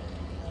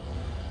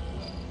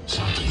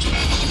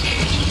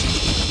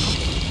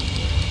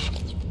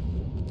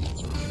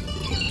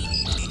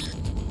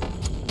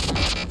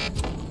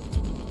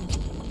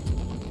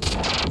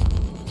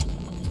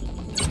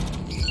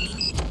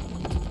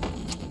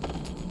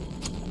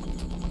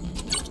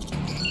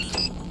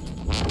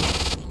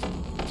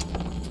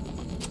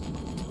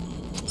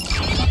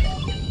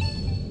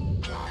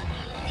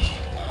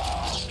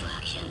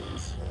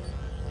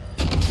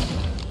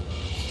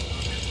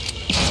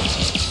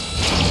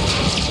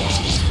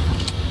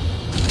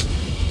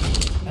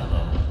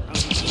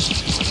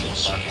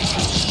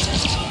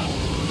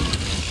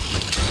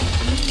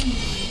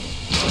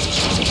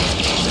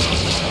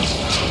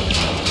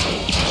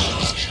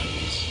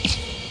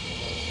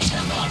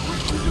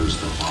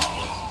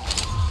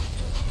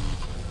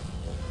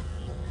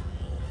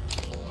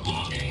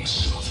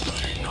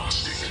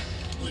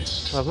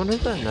 I wonder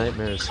if that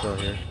nightmare is still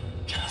here.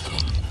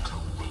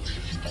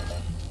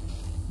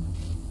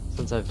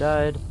 Since I've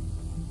died,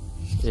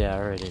 yeah, I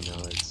already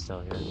know it's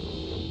still here.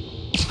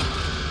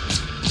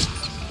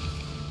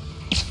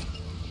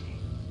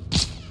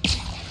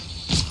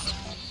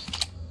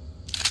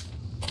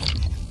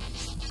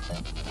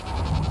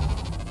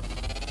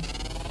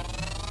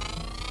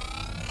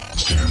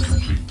 Scan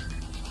complete.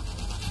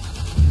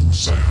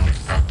 Psionic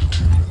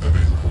aptitude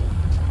available.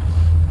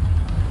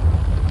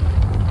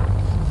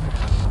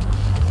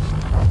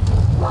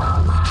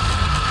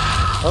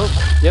 Oh,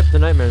 yep, the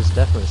nightmare is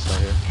definitely still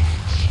here.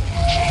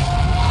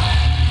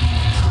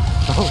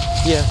 Oh,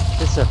 yeah,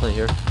 it's definitely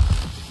here.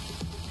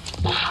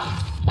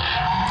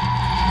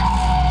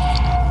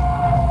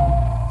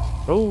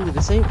 Oh,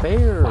 this ain't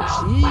fair.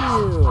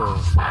 Chill.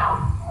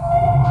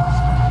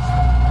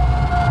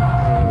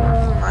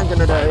 I'm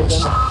gonna die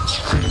again.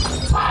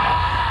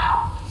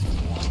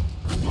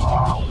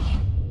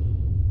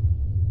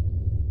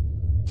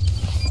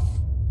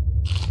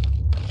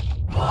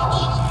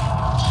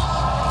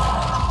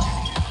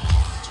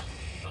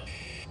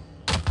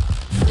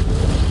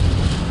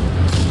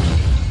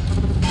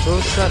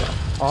 Shut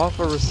off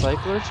a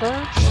recycler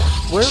charge?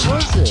 Where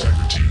was it? I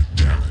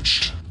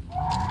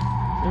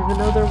didn't even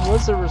know there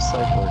was a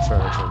recycler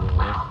charge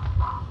anywhere.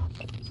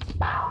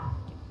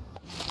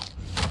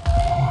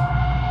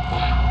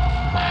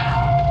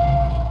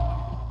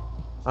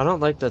 I don't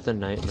like that the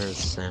nightmare's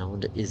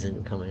sound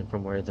isn't coming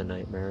from where the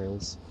nightmare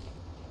is.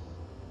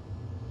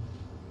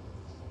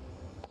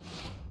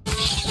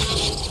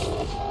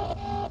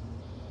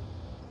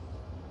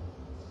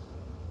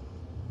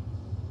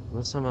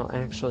 This time I'll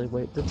actually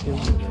wait the 2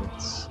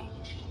 minutes.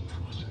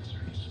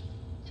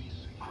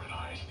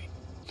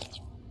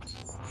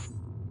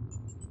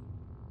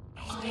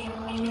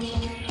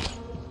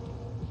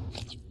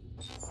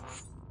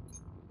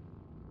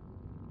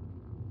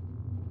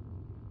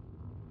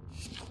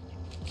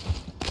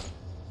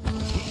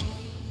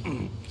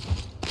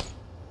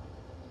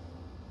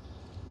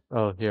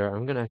 Oh, here,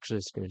 I'm gonna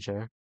actually screen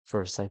share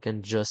for a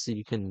second, just so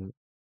you can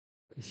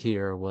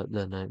hear what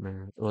the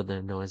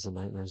noise the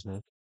nightmares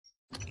make.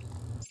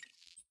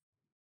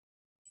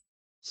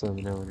 So let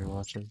me know when you're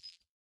watching.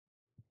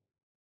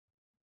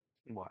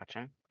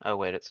 Watching. Oh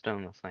wait, it's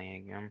doing the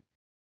thing again.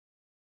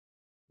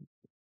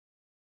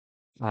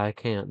 I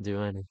can't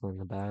do anything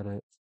about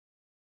it.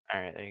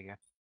 Alright, there you go.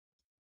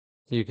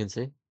 You can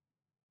see?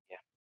 Yeah.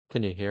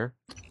 Can you hear?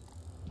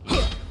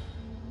 Yeah.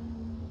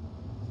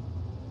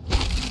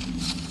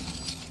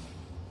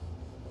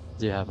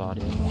 Do you have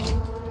audio?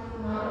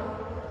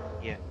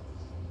 Yeah.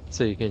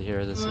 So you can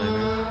hear this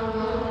nightmare?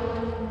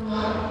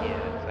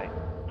 Yeah, it's like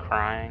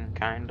crying,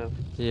 kind of.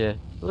 Yeah,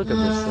 look at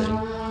this thing.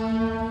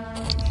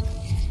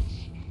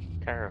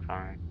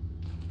 Terrifying.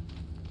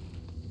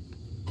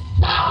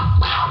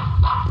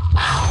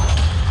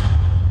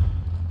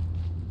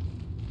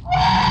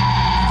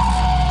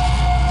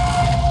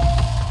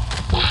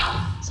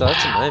 So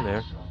that's a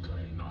nightmare.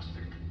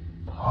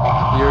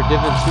 You're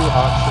given two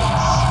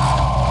options.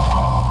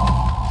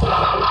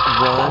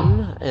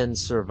 Run and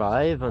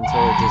survive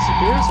until it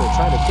disappears, or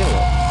try to kill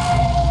it.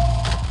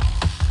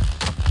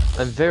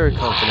 I'm very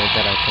confident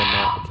that I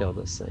cannot kill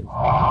this thing.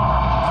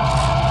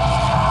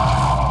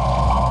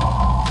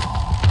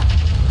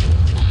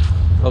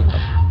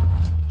 Okay.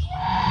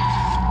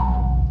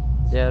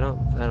 Yeah, I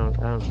don't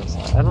trust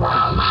that. I don't think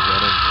we can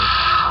get in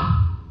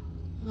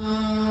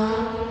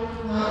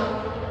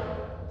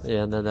here.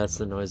 Yeah, and then that's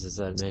the noises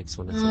that it makes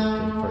when it's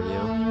looking for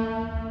you.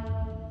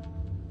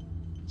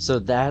 So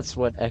that's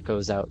what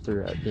echoes out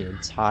throughout the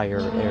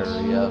entire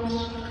area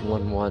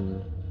when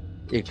one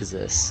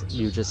exists.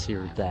 You just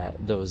hear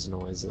those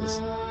noises.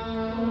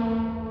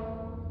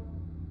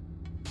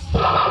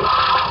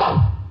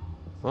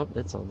 Oh,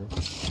 it's on there.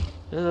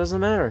 It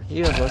doesn't matter.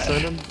 You have less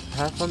than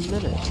half a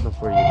minute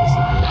before you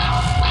disappear.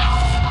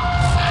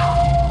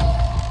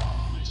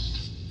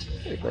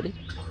 Hey, buddy. Hey,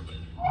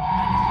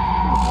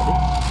 buddy.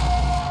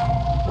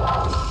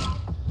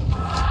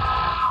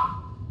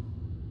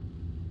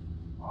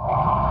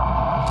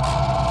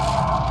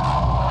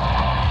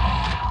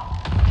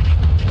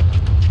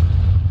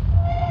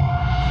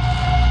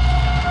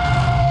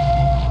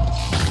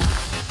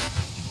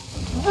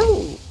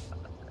 Oh,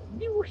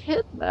 you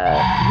hit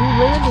that. You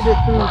landed it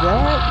through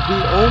that. The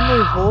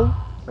only hole.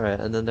 Alright,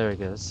 and then there it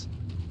goes.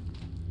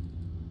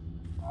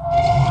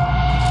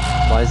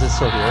 Why is it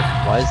still here?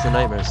 Why is the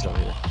nightmare still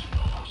here?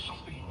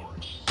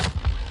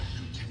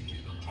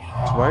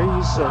 Why are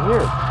you still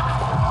here?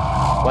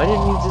 Why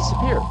didn't you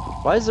disappear?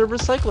 Why is there a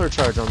recycler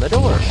charge on the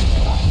door?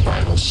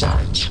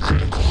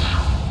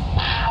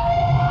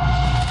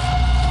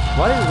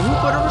 Who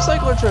put a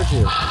recycler charge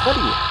here?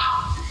 Buddy.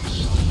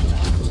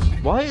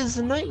 Why is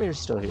the nightmare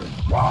still here?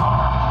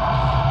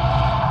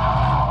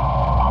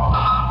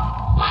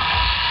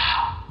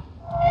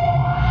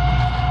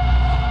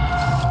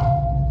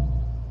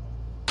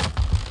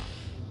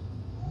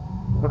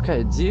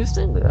 Okay, do you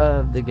think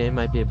the game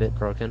might be a bit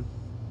broken?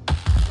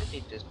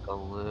 Maybe just a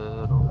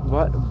little.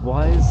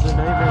 Why is the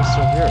nightmare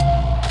still here?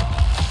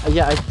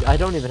 Yeah, I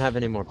don't even have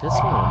any more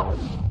pistol ammo.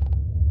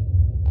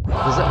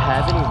 Does it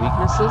have any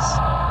weaknesses?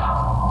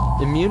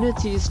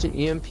 Immunities to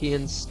EMP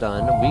and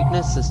stun,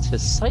 weaknesses to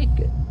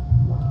psychic.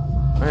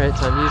 Alright,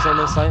 time to use all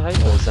my psi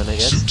hypos then, I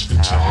guess.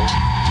 Ow.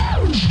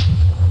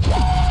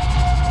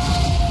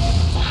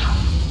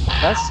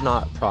 That's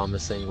not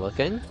promising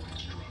looking.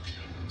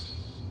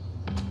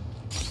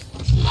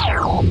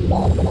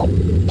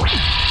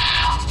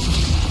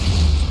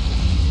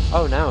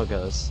 Oh, now it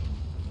goes.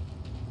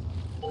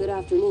 Good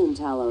afternoon,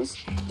 Talos.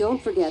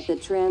 Don't forget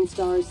that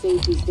TranStar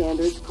safety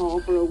standards call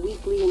for a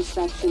weekly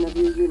inspection of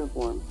your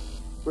uniform.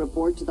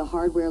 Report to the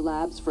hardware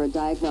labs for a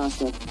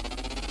diagnostic.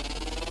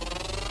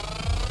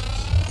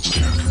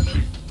 Scan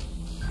complete.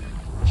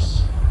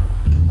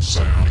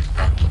 Psionic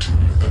aptitude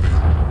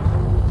evident.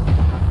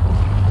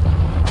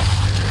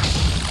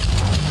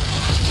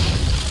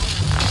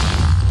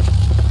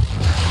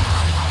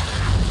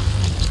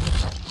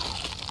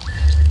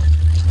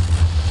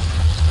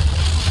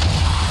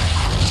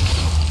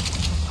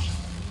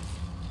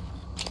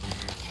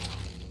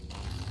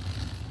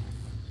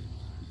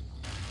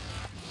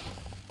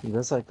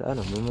 Just like that,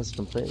 I'm almost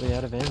completely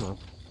out of ammo.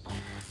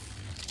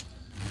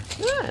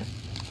 Yeah!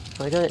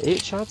 I got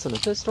 8 shots on a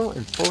pistol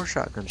and 4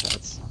 shotgun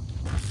shots.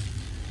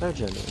 How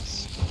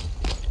generous.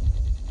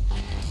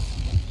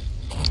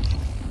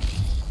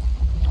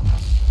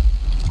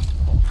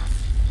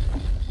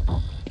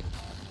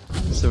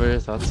 So what are your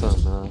thoughts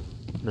on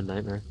the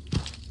nightmare?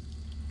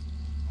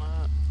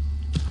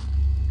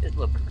 It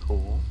looked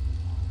cool.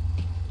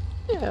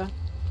 Yeah.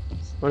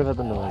 What about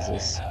the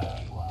noises?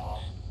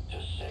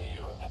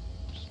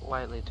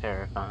 Slightly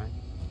terrifying.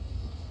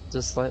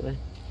 Just slightly?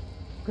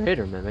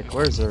 Greater Mimic.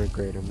 Where's our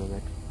Greater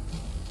Mimic?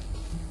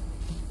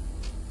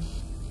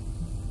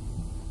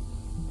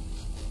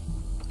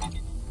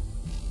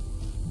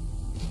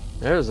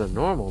 There's a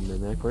normal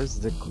Mimic. Where's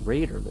the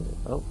Greater Mimic?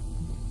 Oh.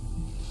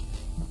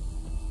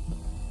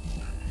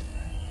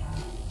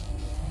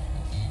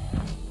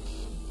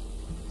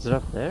 Is it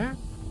up there?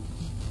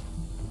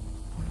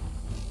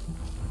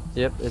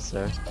 Yep, it's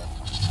there.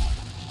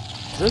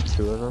 Is there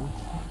two of them?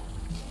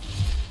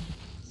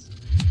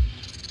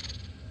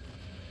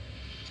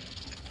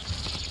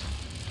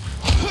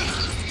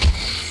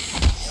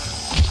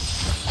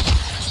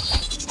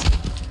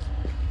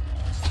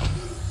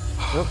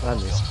 Nope, I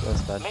missed.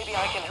 That's bad. Maybe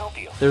I can help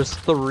you. There's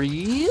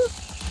three?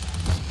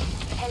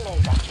 Hello,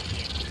 Dr.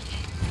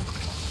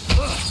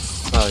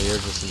 Oh, you're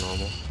just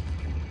normal.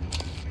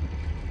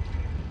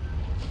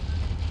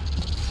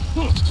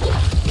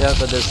 Yeah,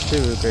 but there's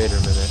two greater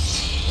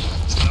mimics.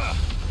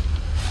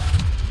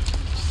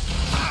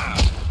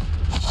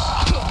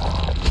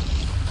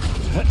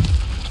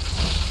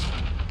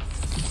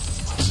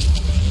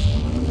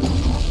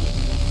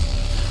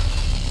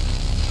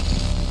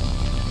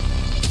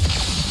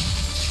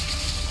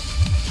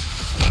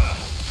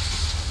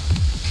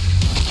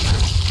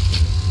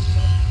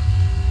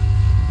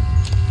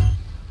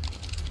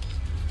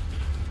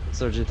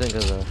 So what'd you think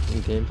of the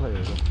gameplay?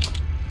 Or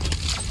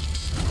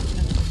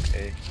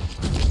Okay.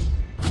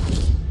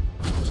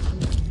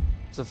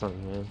 it's a fun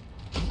game.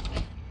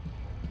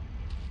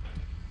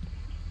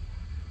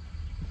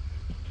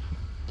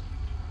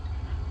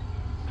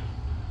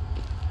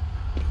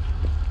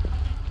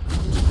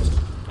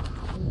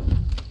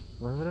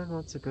 Why would I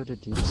want to go to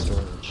deep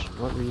storage?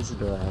 What reason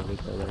do I have to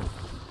go there?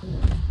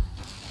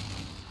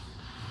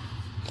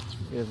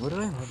 Yeah, what do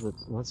I have that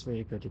wants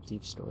me to go to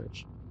deep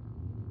storage?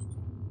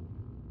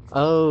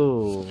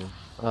 Oh,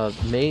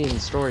 main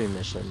story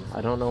mission.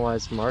 I don't know why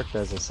it's marked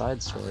as a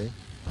side story.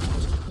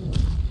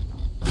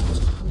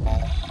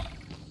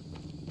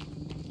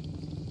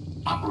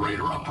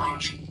 Operator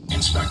approach.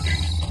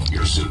 Inspecting.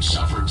 Your suit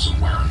suffered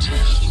some wear and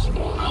tear.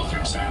 I'll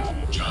fix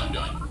that. John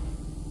done.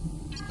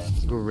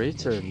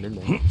 Greater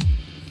mimic.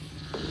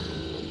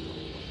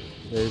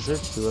 Is there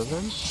two of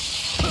them?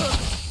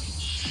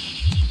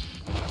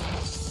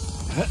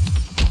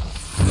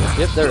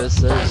 Yep, there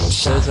is.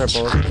 Those are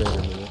both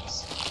greater mimics.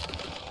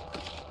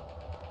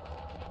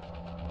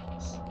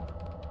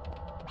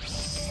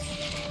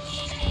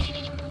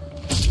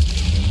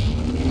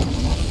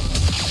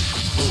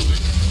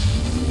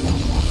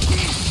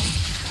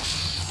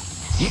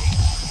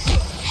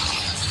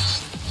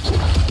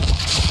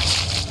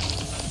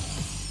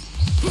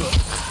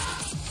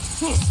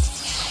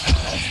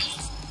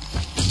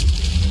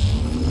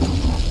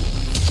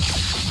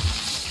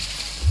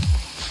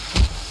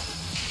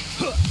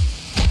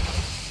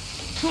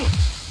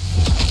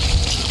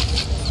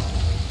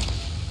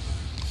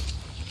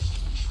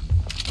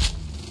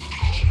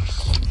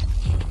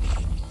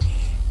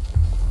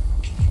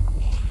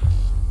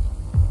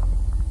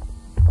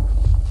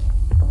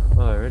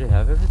 Oh, I already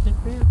have everything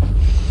for you?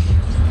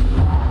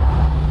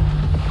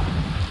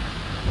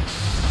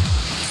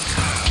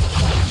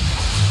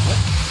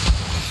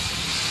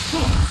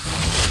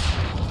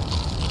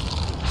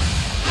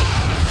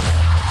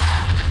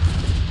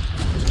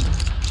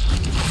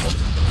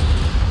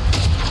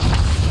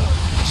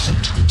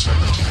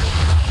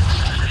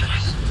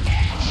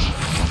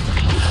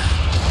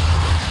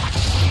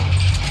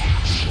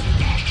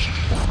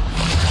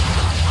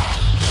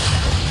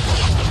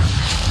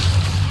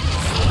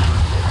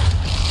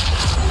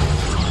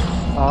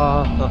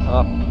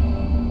 I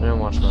didn't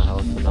watch my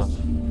health enough.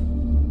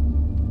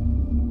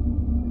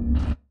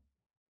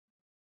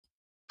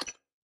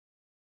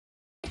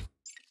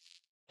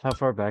 How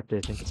far back do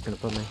you think it's gonna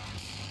put me?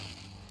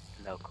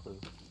 No clue.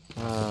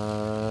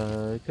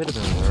 It could have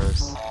been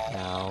worse.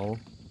 Ow.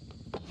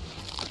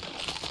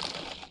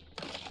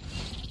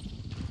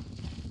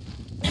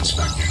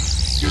 Inspecting.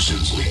 Your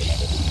suit's leaking.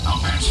 I'll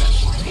patch that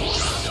for you.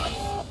 Job done.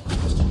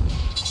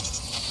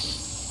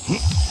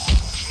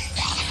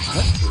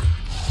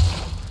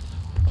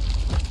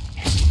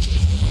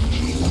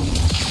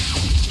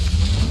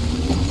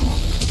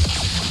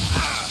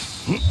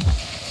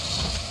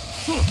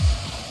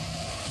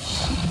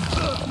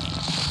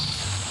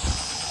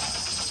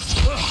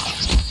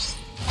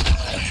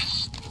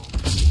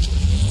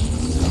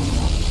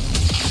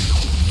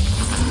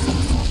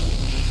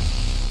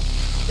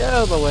 Get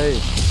out of the way!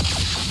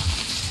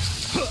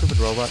 Stupid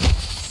robot.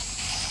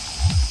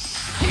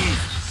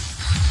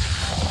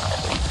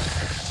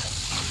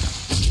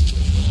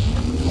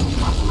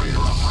 Operator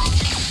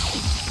approach.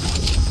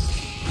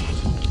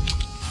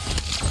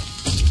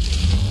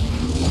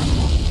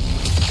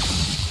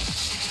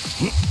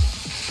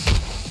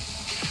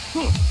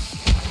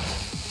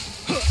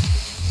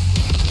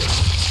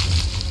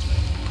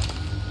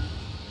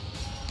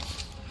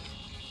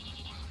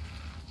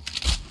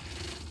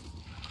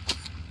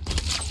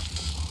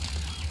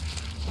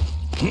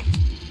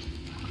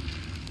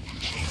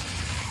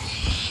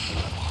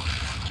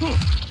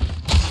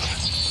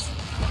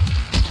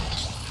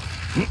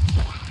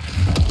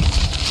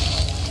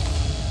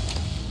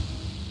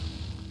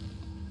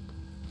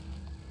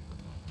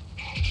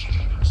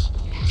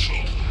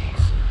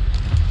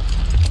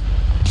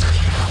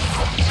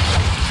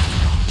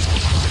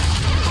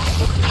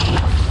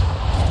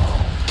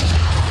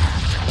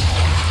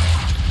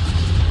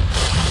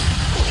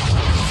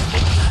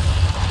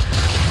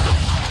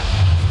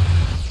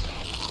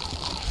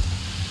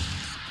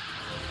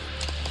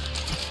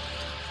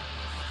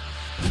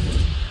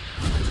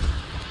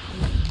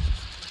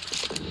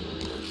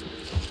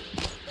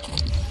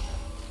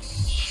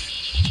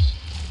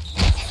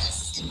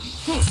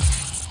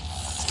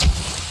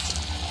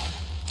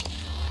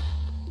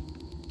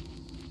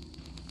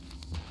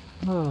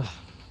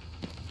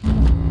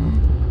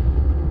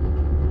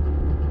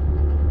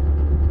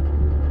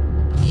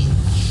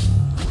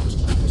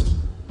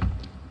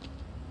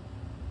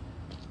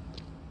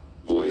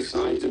 Voice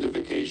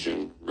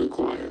identification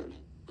required.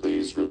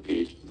 Please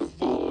repeat the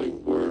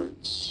following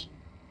words.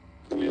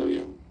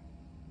 Chameleon,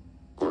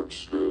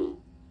 corkscrew,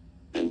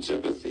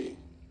 antipathy,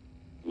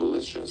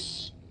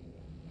 malicious.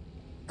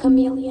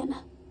 Chameleon,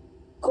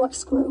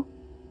 corkscrew,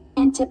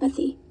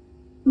 antipathy,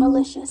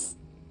 malicious.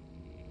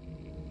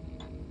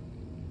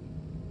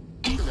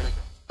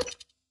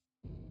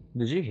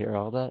 Did you hear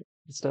all that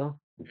still?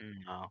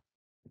 No.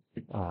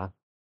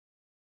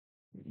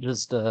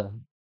 Just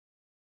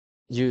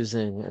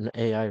using an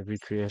AI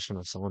recreation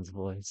of someone's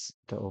voice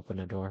to open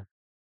a door.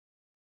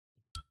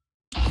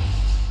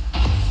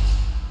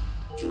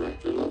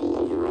 Director level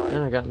override.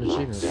 And I got an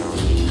achievement for it.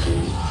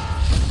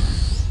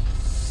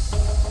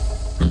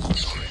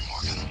 Sorry,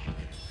 Morgan,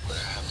 but I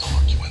have to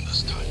lock you in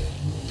this time.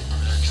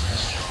 I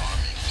traced your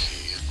army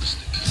key. It was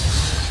the key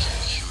to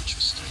a huge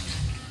mistake.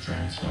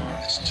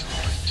 It's too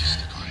late to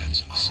stick our heads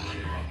in the sand.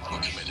 We're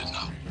committed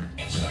now.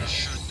 It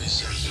should be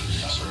safe.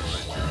 So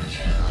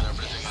when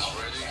everything is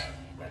ready,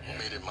 we'll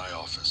meet in my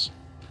office.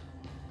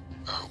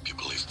 I hope you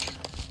believe me.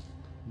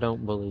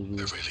 Don't believe you.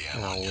 I really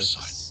am on your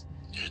side.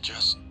 You're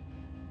just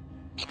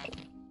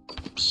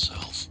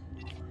self.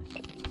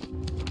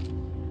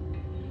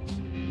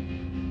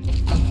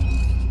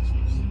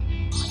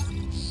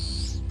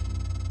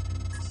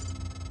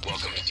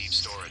 Welcome to deep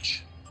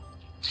storage.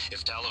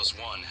 If Talos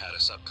 1 had a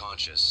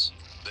subconscious,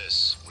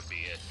 this would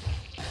be it.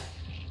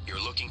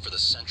 You're looking for the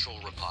central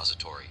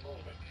repository.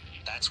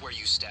 That's where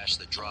you stash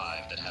the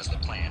drive that has the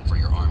plan for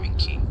your arming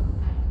key.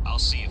 I'll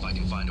see if I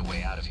can find a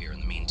way out of here in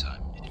the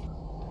meantime.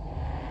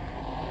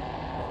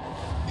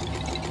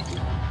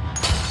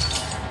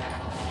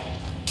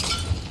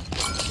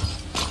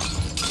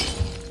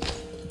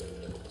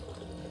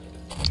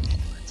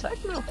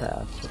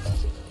 Technopath.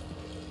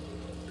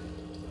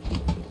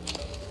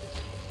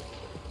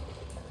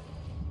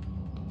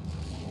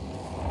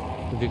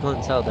 If you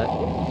couldn't tell, that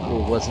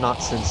was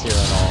not sincere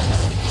at all.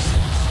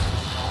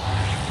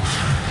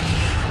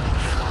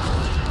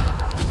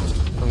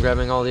 I'm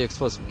grabbing all the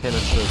explosive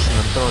canisters and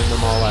I'm throwing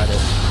them all at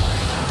it.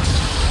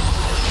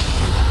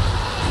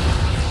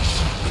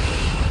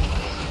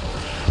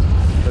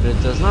 But it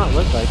does not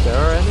look like there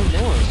are any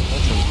more.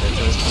 That's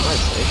unfortunate for my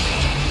sake.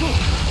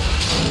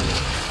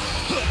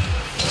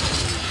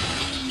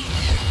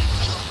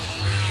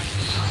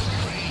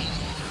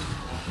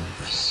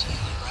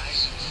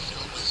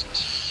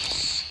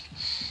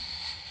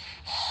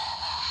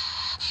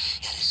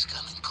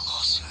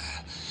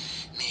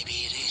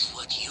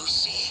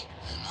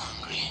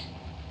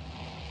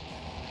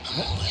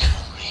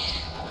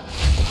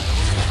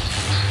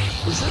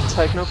 Is it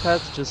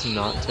Technopath just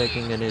not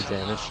taking any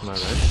damage to my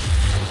wrench?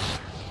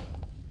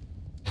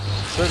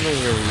 Certainly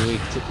you're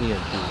weak to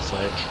EMPs,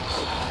 right?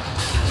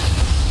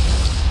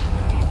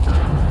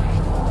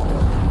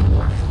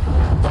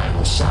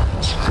 Vital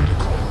signs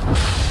critical.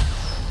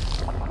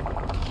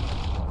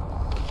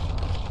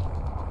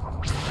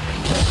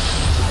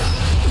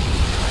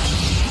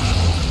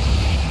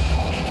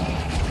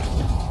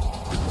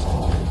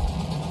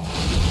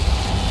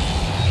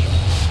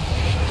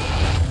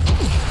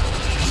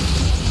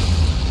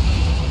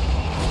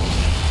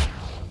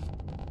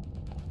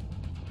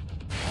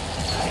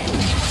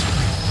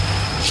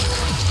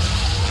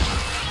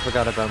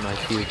 Forgot about my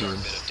Q Every bit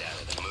beams. of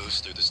data that moves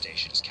through the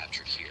station is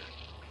captured here.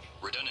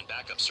 Redundant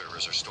backup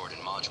servers are stored in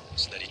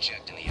modules that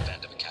eject in the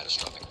event of a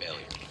catastrophic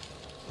failure.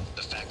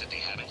 The fact that they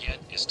haven't yet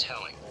is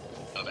telling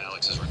of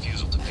Alex's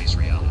refusal to face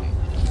reality.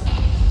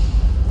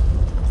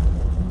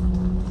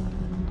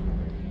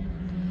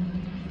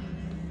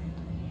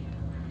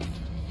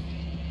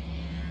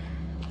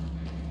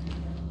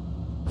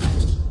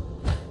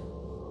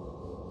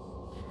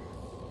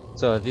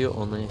 So have you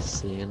only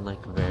seen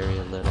like very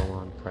little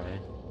on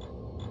Prey?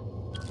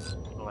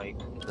 Like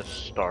the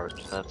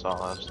start, that's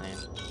all I've seen.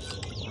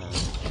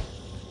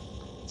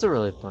 It's a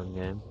really fun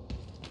game.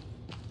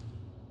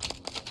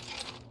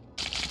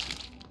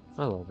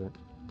 I love it.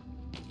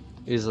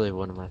 Easily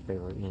one of my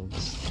favorite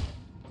games.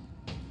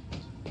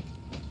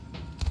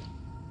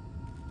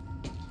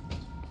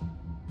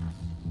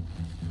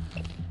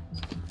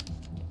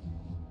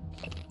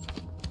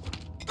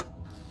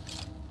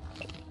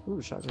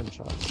 Ooh, shotgun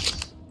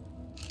shots.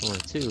 Only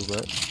two,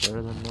 but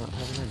better than not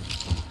having any.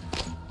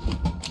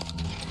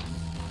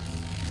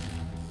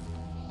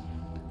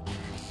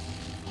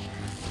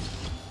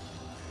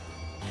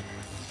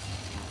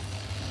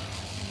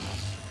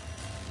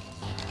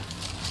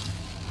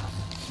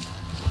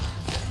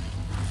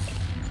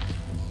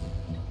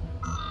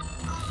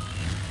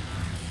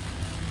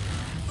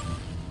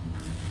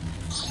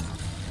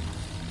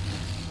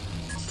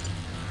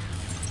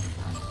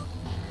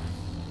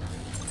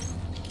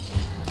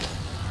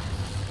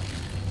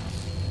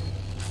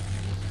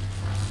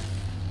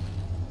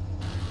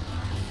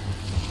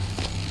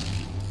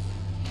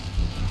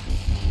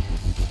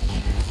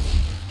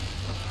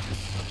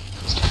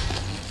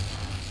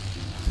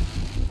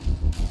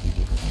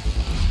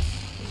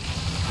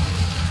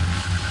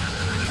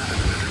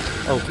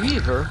 A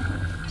weaver?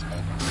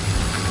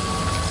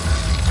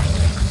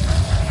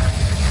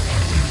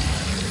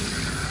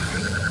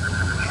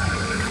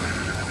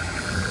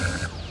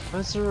 Why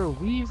is there a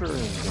weaver in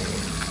there?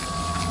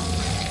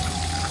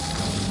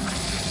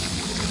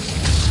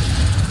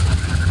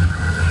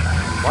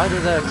 Why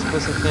did that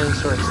explosive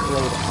canister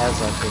explode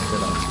as I picked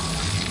it up?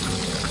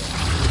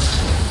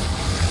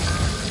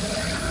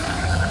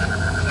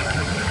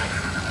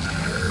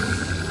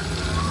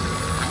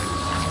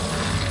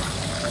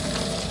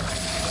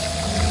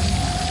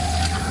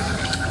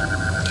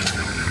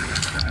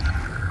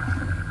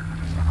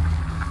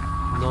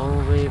 Null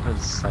wave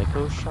and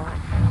psycho shock?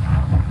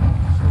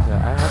 Okay,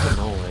 I have a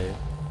null wave.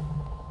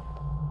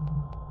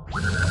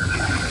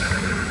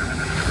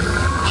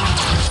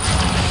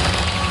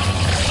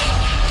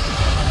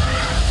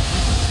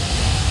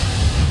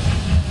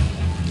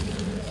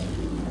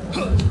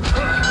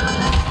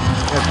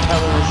 What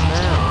color is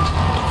now?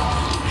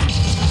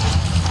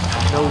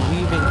 No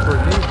weaving for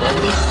you,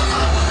 buddy.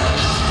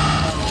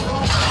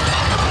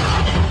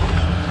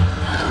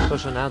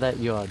 Especially now that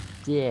you're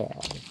dead.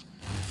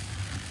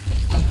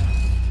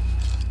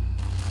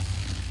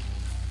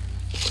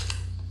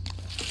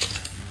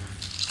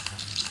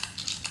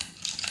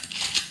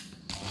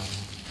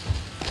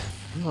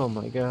 Oh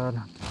my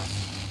god.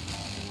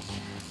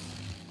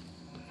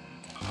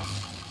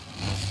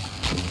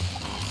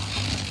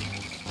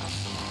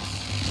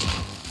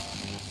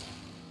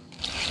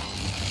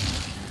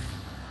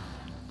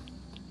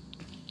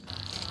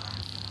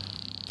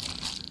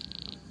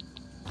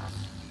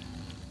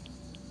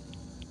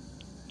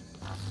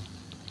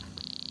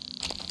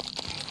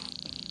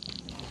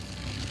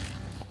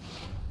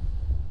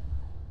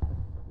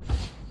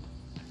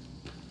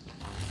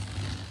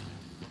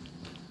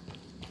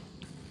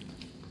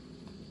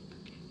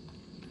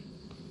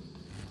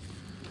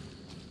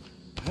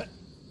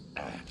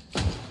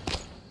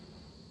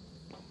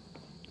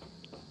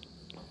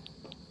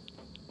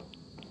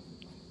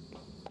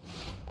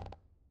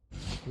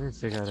 Let me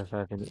figure out if I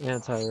have any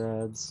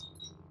anti-rads.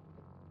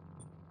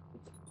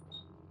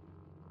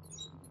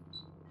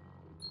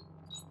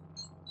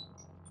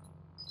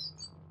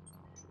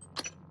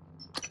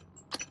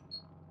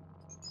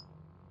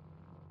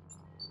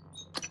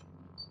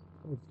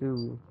 I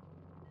do.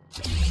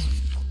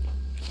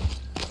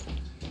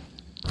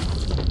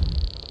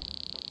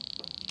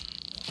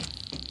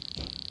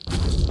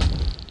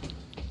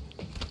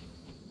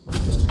 Okay,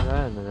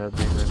 that ended up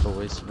being like a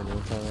waste of an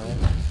anti-rad.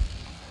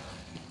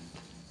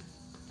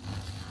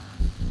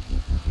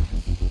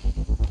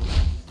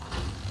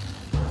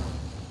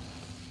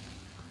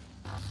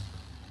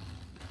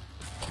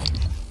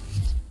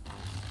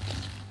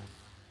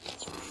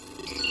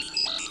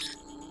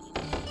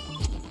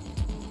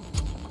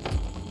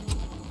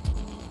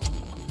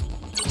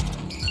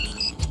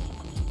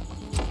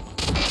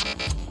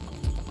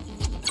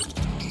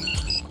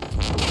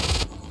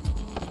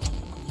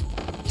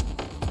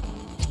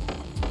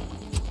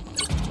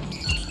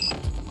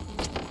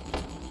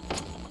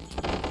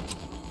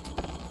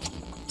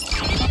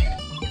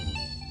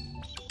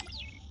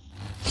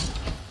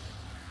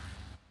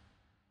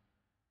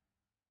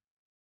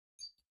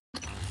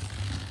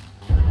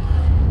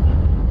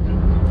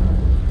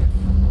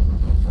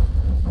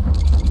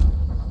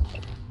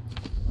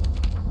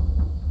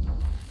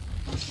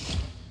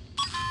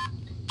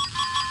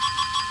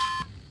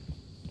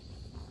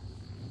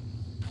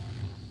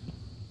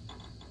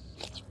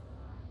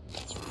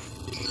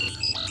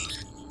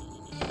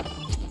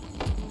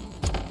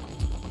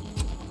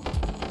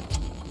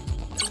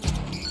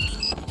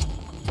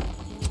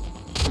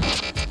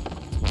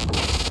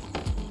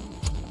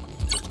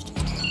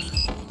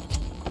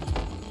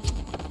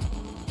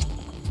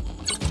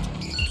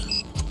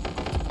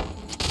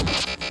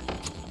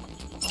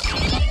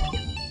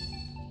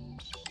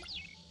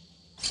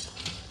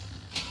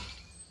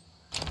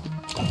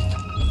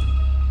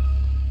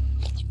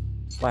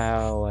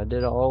 Wow, I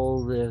did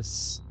all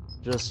this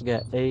just to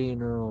get a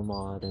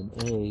neuromod and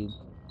a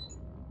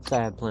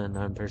fab plan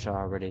I'm pretty sure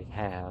I already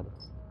had.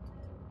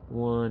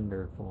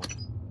 Wonderful.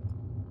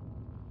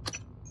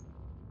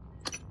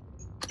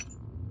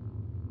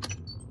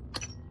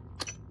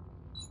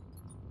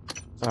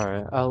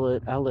 Alright,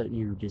 I'll let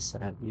you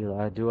decide.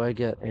 Eli, do I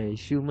get a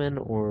human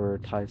or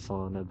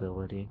Typhon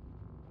ability?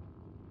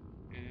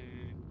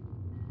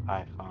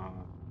 iPhone.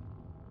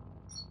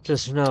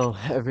 Just know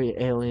every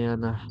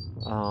alien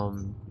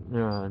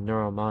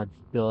neuromod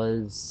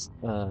does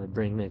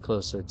bring me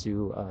closer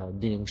to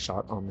being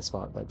shot on the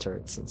spot by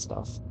turrets and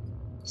stuff.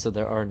 So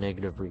there are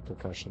negative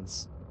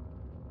repercussions.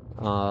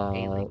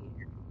 Alien.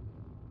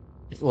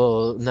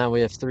 Well, now we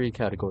have three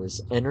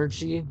categories: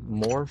 energy,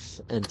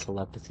 morph, and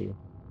telepathy.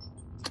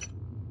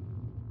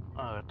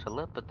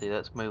 Telepathy,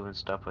 that's moving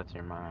stuff with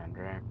your mind,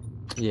 right?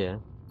 Yeah.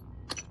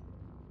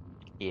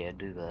 Yeah,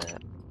 do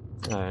that.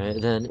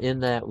 Alright, then in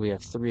that we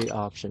have three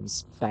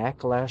options.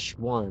 Backlash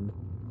 1,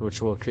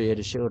 which will create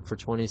a shield for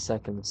 20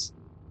 seconds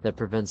that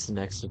prevents the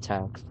next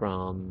attack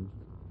from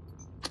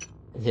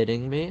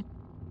hitting me.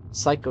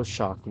 Psycho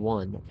Shock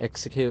 1,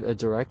 execute a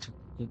direct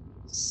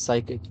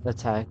psychic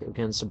attack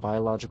against a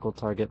biological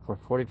target for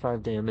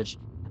 45 damage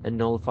and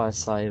nullify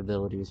psi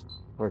abilities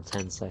for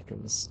 10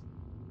 seconds.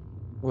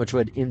 Which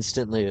would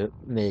instantly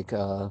make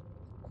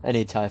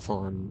any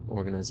Typhon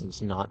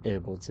organisms not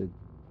able to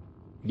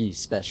be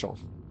special.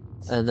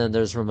 And then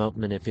there's remote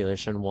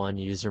manipulation 1,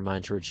 use your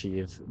mind to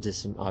retrieve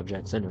distant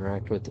objects,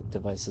 interact with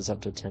devices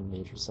up to 10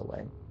 meters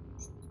away.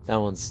 That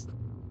one's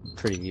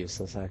pretty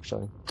useless,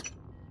 actually.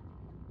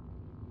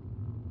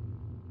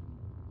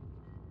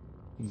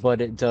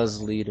 But it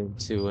does lead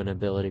into an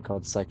ability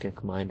called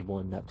Psychic Mind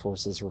 1 that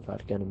forces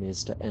robotic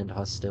enemies to end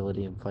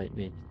hostility and fight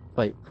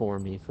for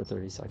me for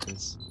 30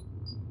 seconds.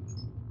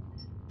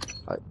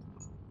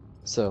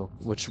 So,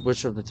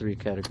 which of the 3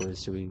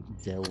 categories do we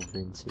delve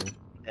into?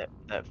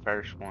 That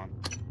first one.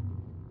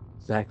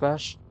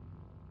 Backlash?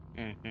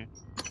 Mm-hmm.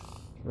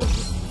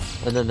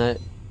 And then that...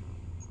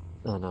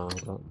 Oh no,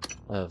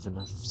 I have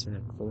enough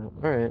for that.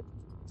 Alright.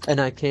 And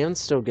I can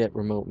still get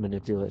remote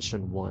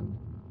manipulation 1.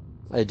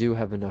 I do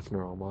have enough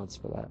neural mods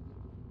for that.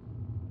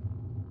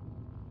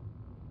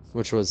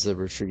 Which was the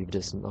retrieve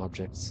distant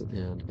objects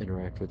and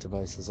interact with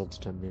devices up to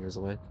 10 meters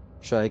away.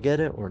 Should I get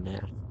it or nah?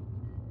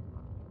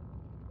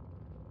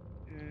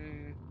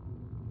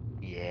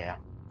 Yeah.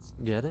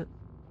 Get it?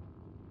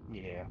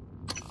 Yeah.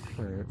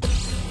 Alright.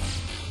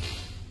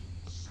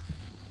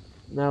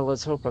 Now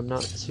let's hope I'm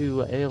not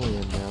too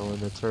alien now and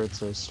the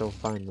turrets are still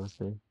fine with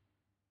me.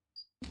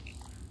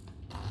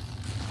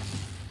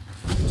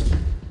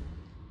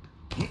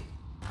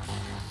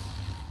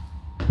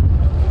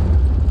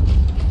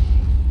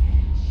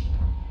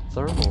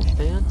 Thermal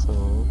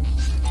Phantom?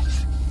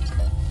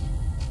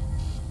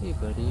 Hey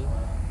buddy,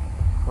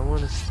 I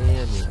wanna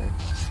stand here.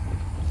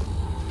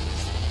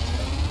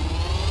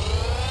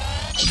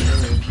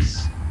 Scan complete.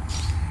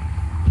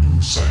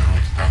 New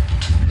psionic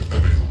aptitude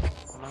available.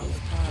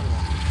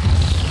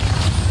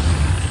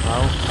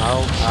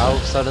 Ow,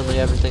 suddenly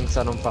everything's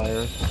set on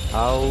fire.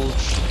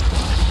 Ouch.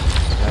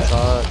 I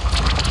saw it.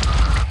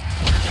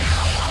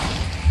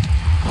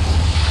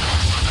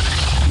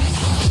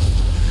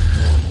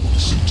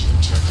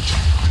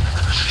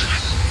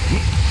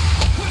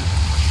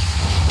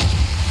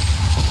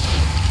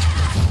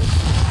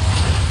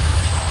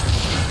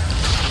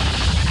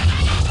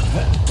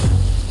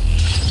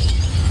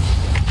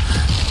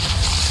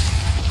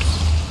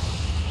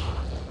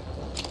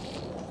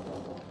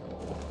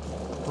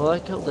 Well, I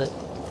killed it.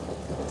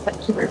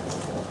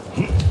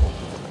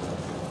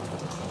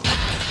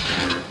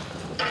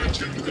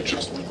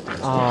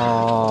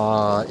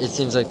 Aww, it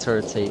seems like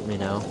turrets hate me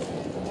now.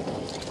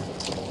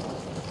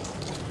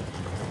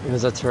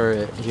 Because a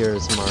turret here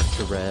is marked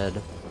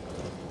red.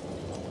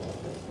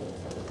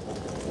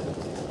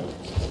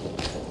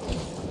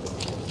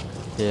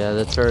 Yeah,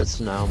 the turret's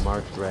now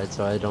marked red,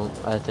 so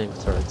I think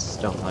turrets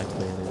don't like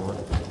me anymore.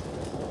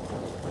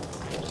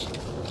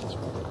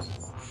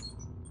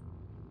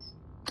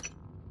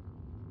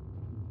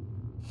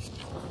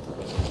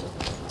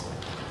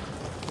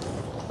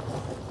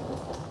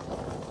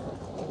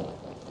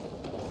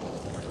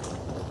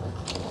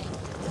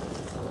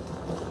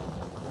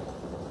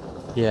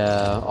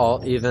 Yeah,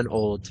 even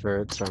old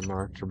turrets are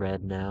marked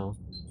red now.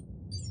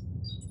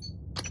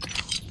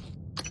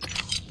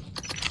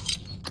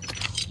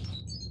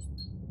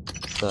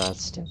 So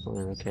that's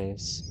definitely the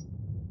case.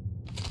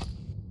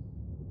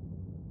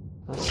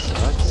 That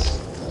sucks.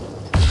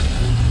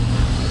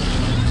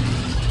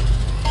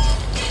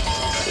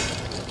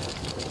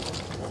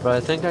 But I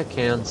think I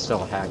can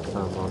still hack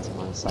them onto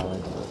my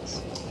side.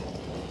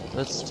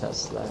 Let's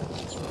test that.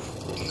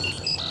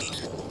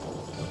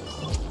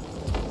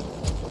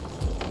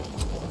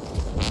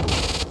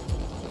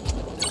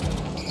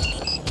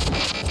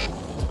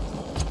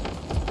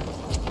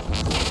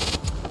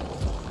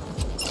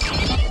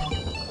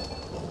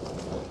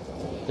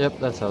 Yep,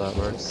 that's how that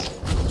works.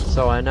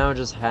 So I now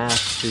just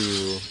have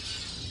to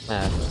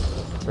hack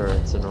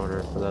turrets in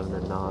order for them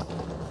to not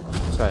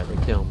try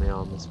to kill me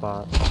on the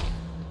spot.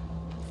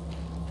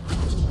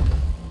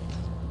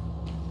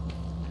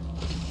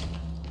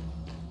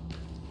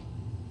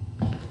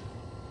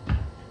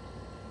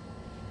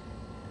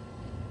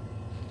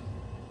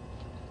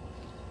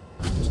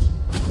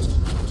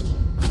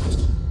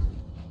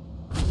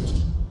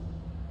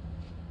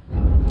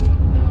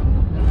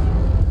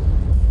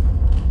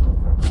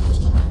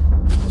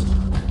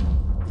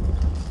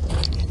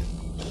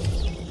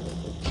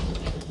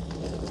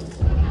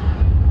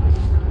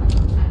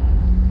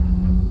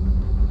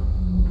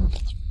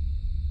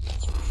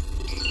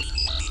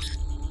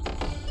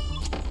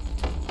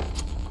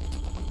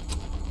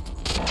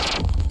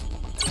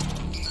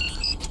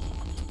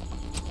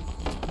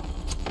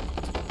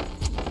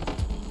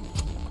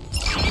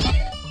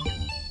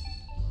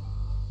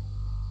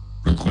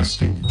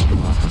 Requesting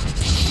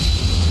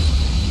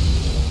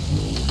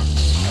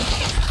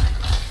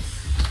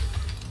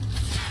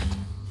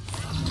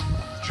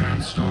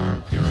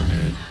TranStar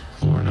Pyramid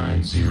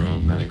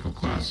 490 medical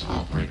class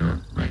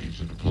operator ready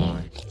to deploy.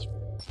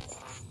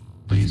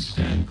 Please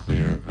stand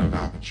clear of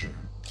aperture.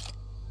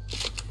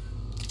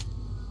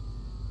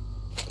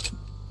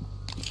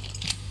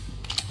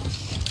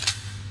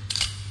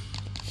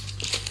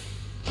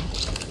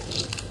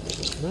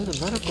 Where'd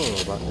the medical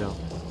robot go?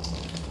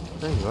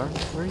 There you are.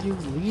 Where are you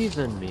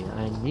leaving me?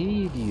 I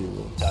need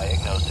you.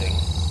 Diagnosing.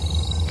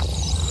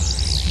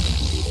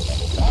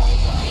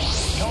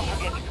 Don't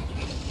forget to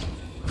complete.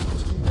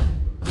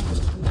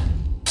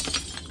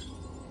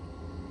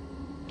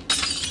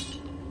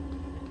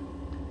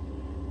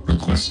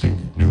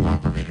 Requesting new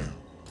operator.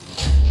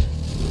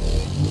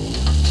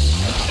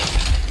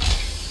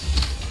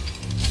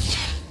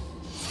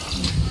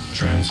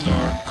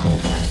 TranStar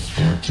Cobalt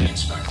 14.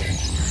 Inspecting.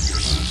 Your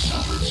suit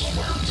suffered some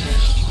wear and tear.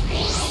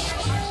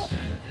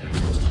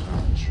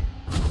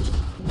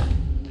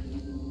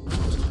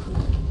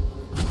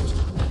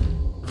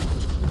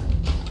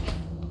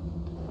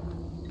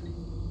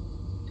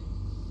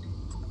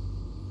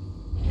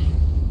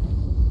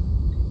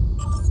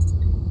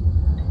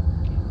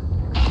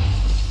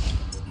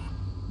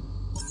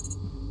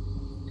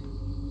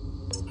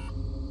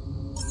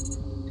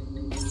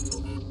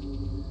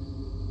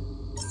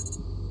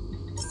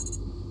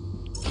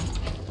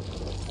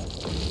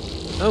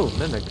 Oh,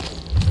 Mimic.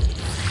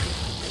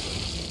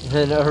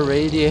 And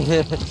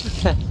irradiated.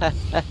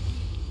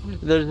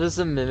 There's just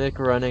a Mimic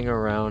running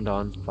around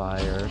on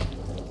fire.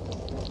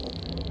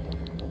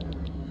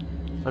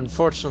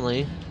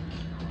 Unfortunately,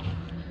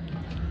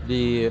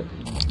 the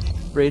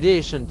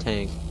radiation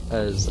tank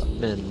has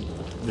been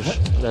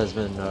ripped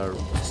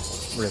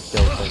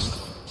open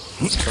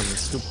from the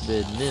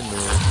stupid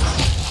Mimic.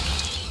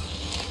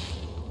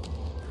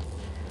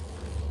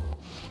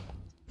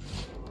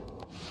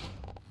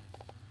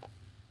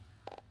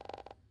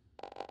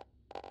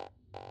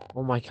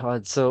 Oh my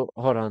god, so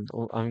hold on,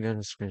 I'm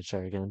gonna screen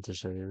share again to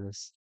show you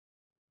this.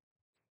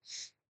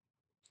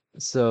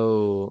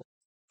 So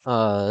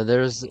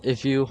there's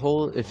if you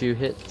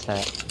hit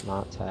tab,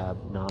 not tab,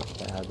 I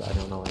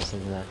don't know why I'm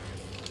saying that.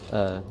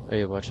 Are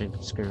you watching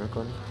screen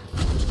recording?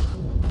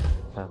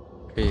 Oh,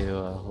 are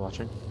you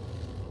watching?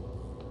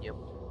 Yep.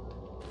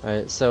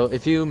 Alright, so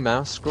if you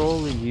mouse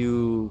scroll,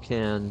 you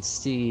can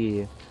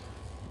see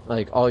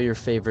like all your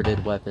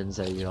favorited weapons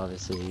that you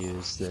obviously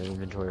use the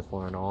inventory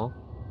for and all.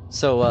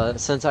 So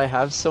since I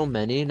have so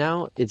many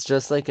now, it's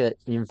just like an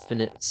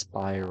infinite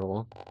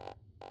spiral.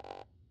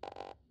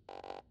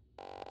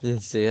 You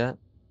see it?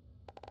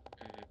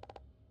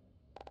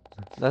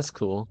 That's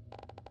cool.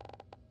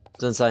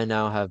 Since I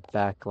now have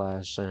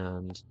backlash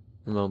and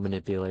remote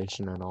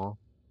manipulation and all.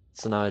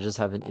 So now I just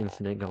have an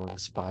infinite going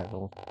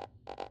spiral.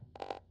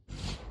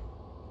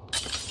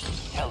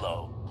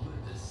 Hello.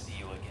 Good to see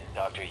you again,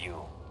 Dr. Yu.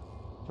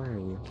 Where are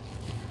you?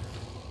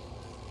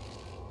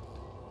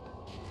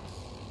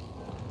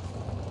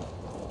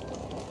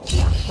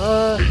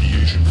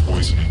 Radiation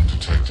poisoning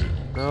detected.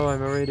 No,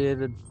 I'm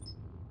irradiated.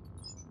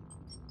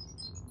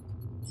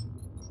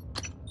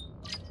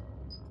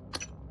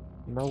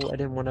 No, I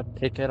didn't want to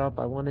pick it up.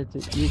 I wanted to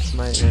eat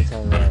my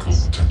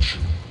anti-res.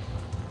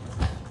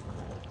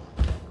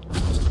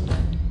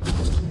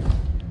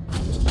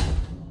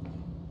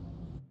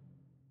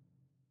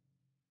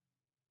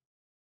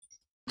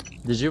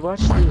 Did you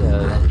watch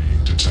the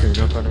screen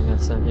recording I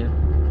sent you?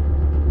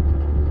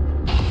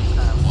 I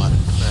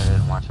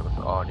didn't watch it with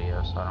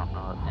audio, so I don't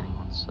know what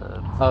anyone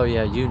said. Oh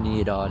yeah, you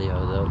need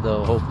audio.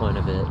 The whole point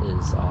of it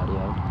is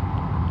audio.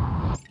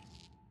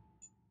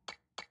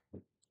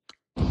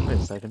 Wait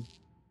a second.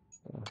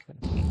 Okay.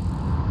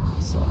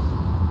 So.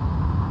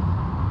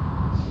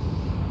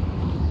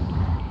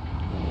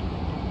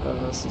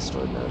 Let's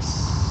destroy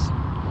this.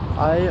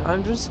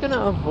 I'm just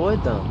gonna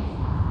avoid them.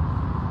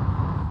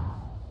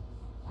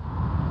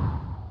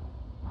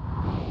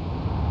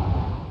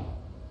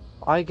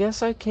 I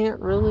guess I can't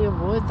really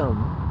avoid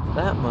them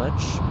that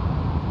much.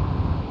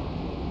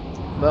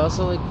 But I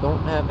also like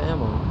don't have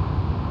ammo.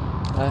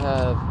 I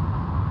have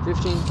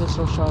 15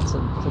 pistol shots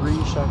and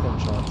 3 shotgun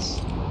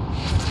shots.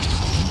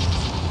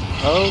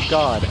 Oh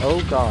god, oh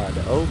god,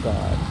 oh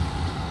god.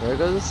 There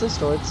go the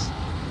cystoids.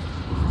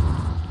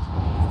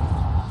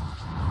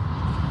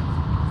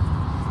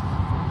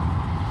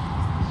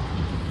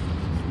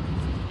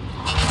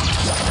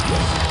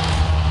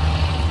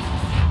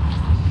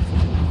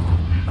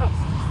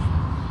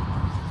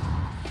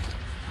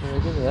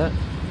 Give me that.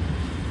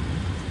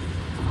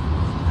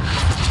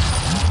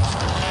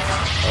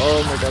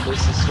 Oh my god, there's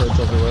cystoids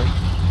everywhere.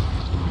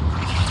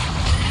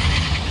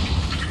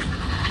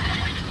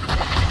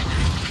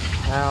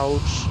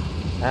 Ouch.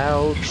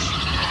 Ouch.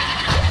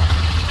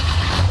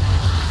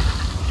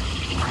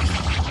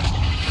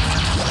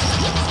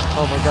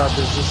 Oh my god,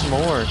 there's just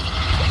more.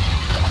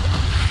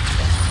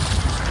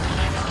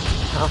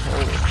 Ow.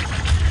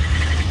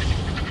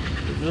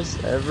 They're just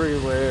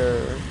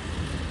everywhere.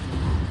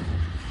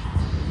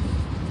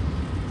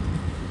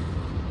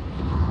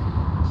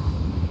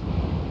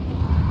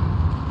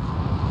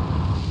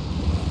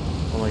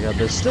 Oh my god,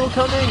 they're still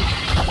coming!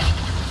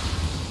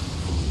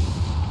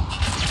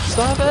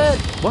 Stop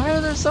it! Why are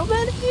there so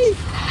many?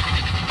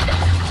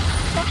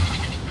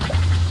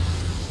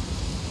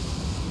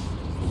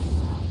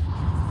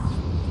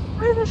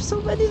 Why are there so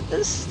many?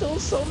 There's still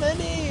so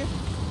many!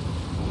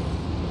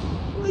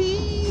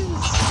 Please!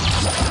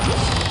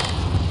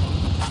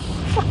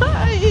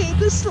 Why?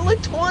 There's still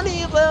like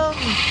 20 of them!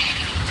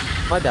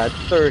 My bad,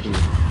 30.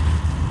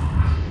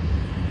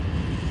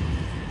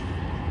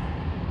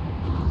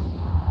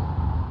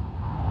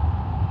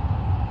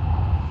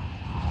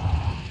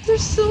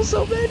 There's still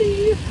so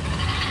many!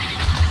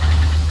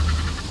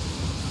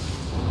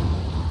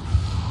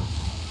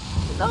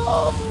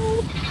 No!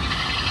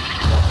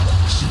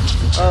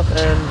 Oh,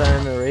 and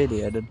I'm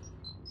irradiated.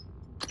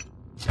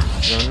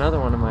 Another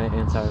one of my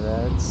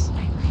anti-rads.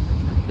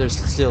 There's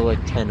still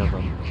like 10 of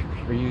them.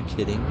 Are you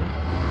kidding me?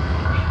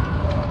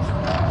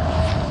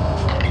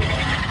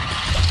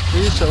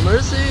 Please show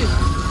mercy!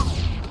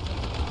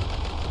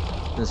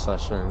 This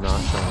flashlight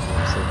not showing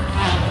mercy.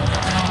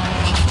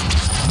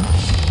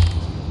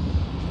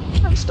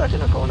 I'm stuck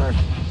in a corner.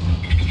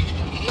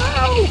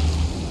 No!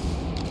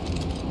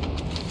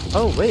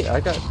 Oh wait, I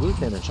got glue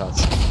cannon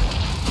shots.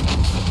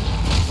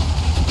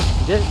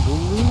 Get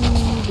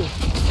glued!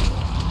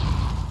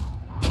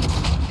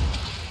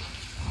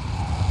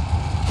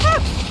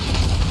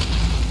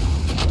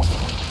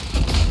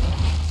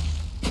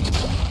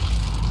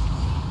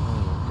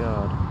 Oh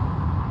god.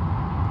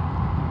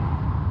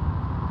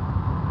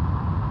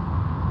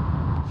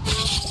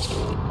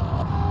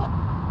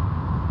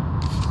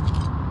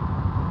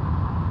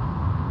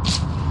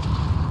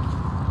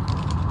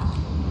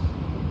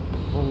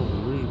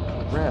 Holy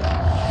crap.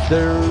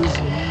 There's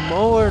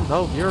more.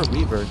 No, you're a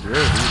Weaver. You're a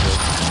Weaver.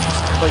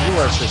 But you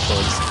are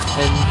Cistoids.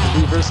 And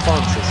Weavers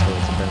spawn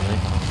Cistoids, apparently.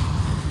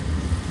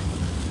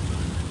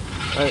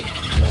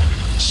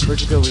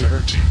 Where'd you go, Weaver?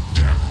 Where'd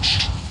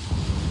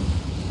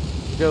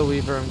you go,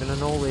 Weaver? I'm gonna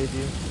null wave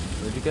you.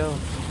 Where'd you go?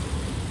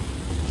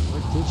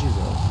 Where did you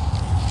go?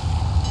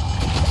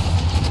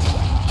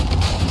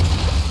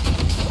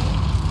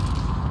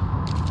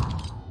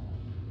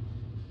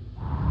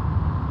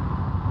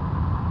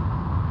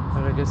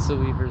 But I guess the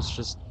Weaver's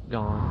just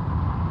gone.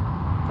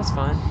 That's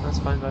fine. That's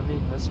fine by me.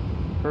 That's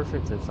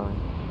perfectly fine.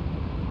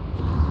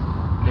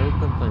 No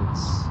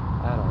complaints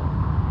at all.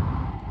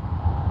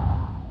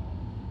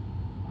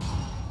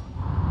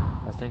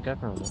 I think I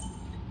found it.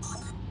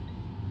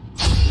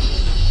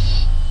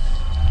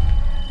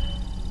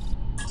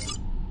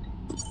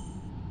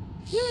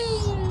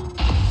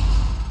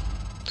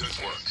 Good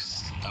work.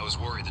 I was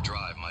worried the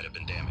drive might have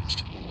been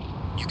damaged.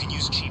 You can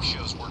use Chief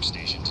Show's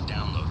workstation to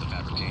download the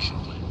fabrication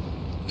plan.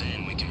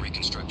 Then we can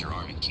reconstruct your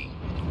arming key.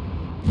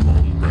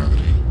 Normal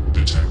gravity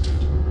detected.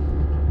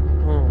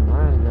 Oh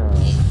my god.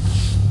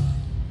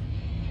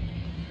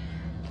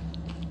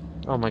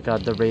 Oh my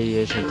god, the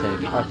radiation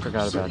tank. I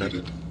forgot about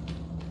it.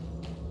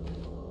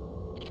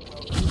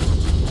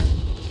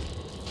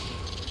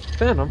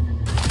 Phantom.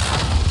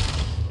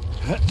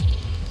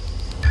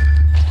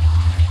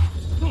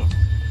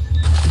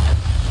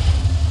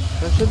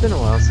 It's actually been a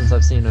while since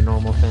I've seen a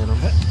normal Phantom.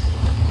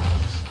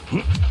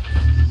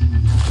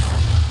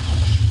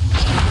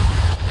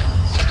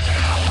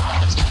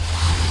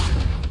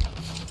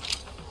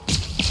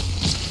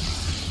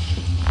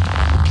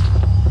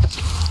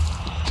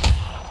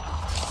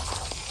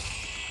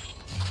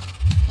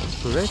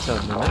 Great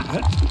up,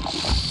 man.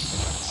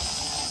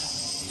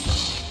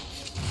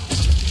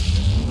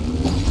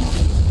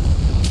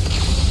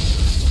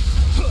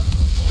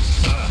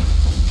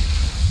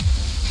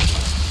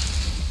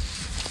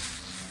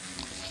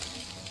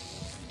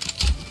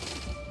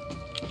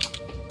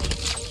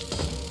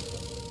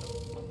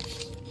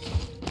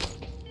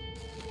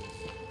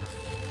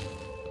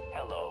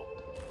 Hello.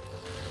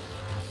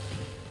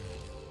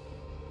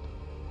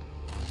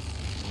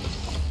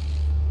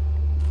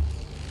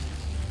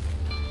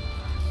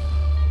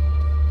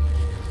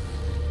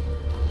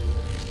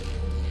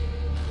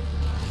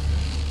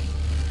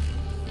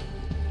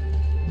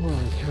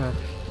 Holy crap.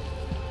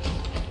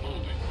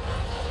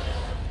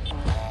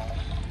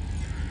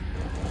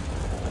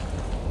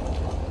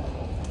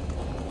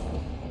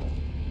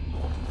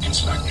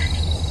 Inspecting.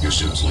 Your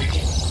suit's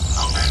leaking.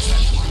 I'll patch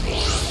that for you.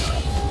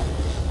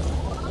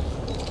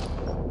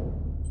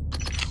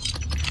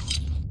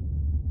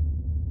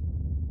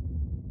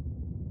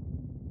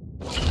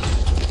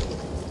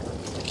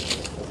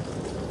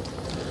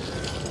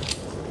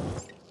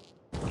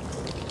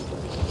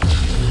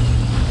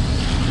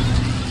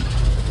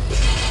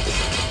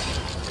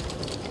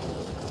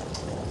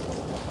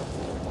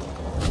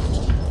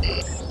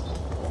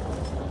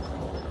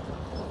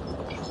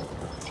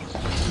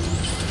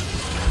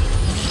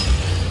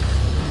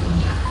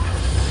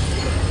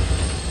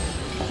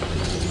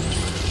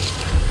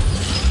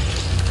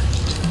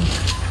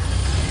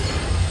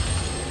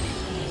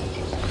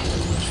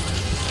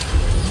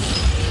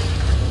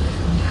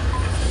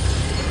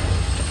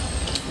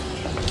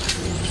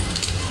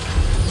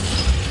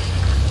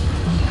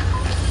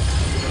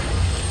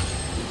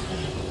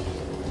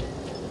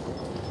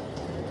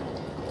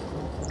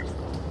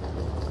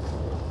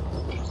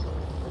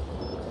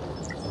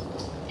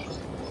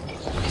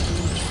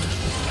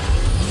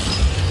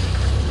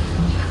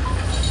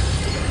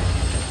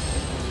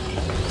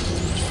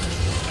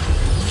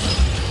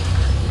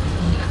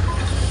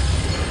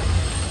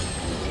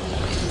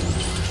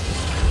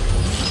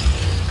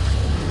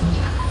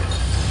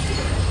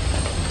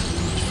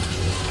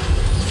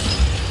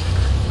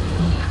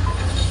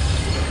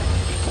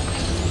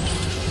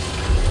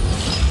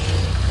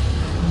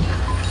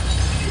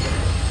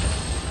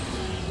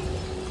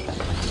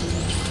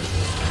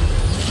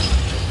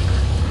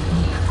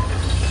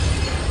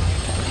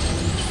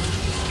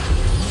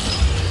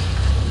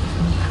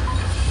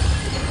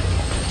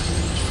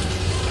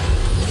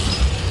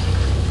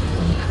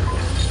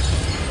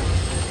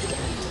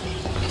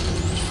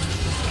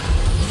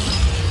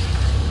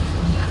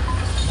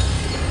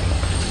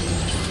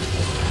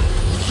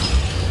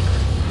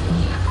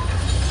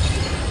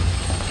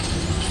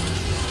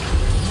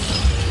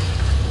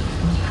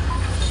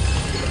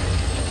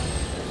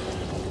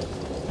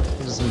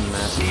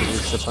 mass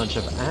produce a bunch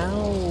of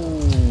ow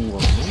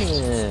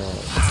man.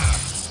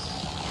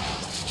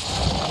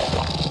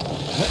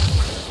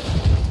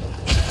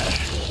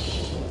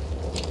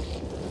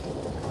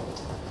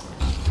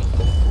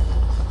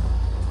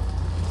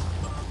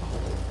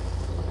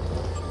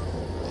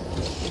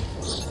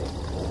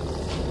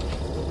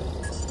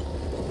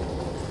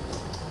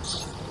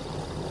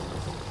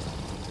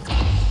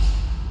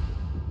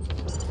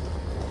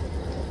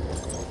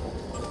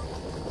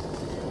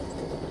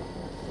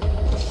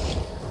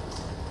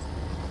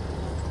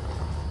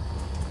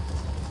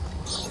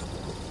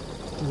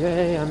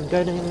 Yay, I'm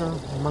getting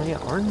my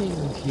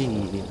arming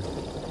key.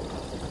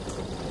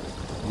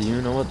 Do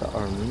you know what the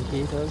arming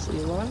key does,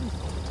 Eli?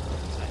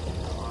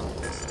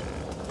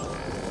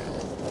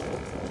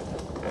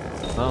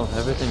 Oh,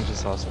 everything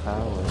just lost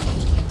power.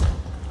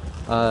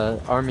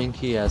 Arming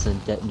key as in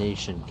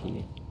detonation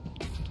key.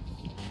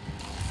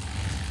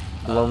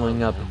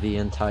 Blowing up the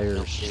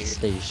entire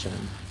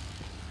station.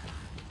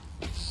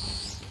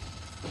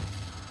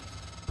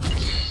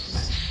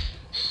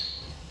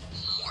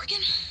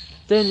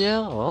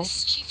 Danielle,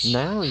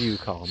 now you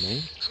call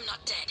me. I'm not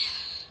dead.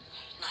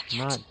 Not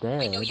yet. Not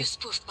dead. I know you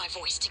spoofed my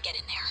voice to get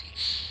in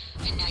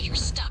there. And now you're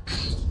stuck.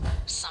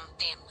 Some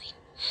family.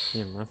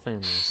 Yeah, my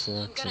family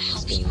sucks in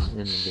this game,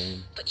 in the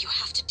game. But you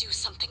have to do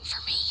something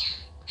for me.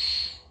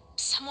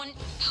 Someone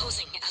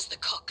posing as the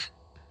cook.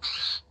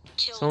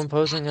 Someone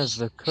posing as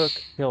the cook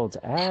killed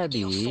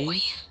Abby.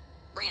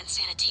 Ran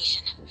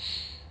sanitation.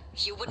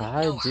 You wouldn't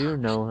I do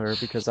know her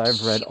because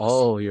I've read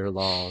all your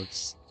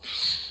logs.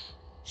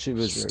 She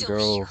was your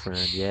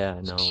girlfriend. Yeah,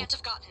 I know. Can't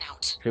have gotten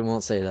out. She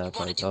won't say that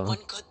part though. One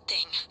good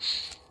thing.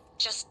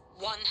 Just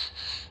one.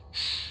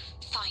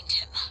 Find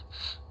him.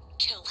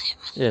 Kill him.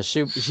 Yeah,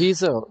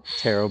 she's a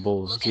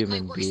terrible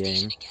human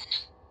being.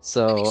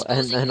 So,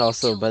 and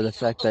also by the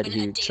fact that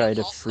he tried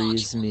to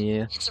freeze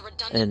me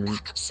and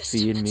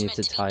feed me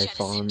to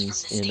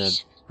Typhons in a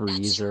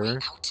freezer.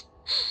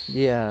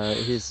 Yeah,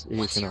 you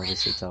can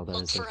obviously tell that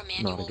he's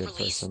not a good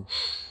person.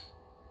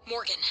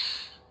 Morgan,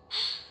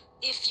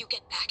 if you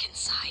get back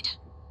inside,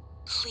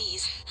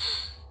 please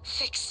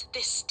fix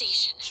this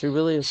station. She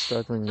really is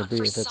struggling to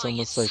breathe. It's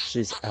almost like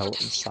she's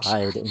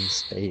outside in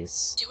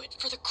space. Do it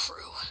for the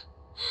crew.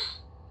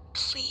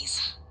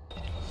 Please.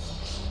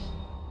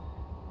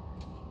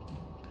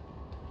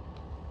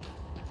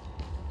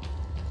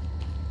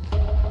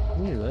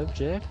 New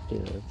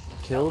objective.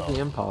 Kill the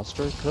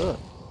imposter cook.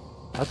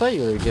 I thought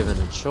you were given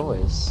a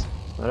choice.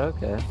 But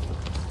okay.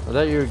 I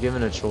thought you were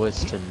given a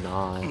choice to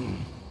not.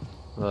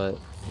 But,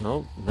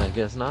 nope, I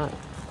guess not.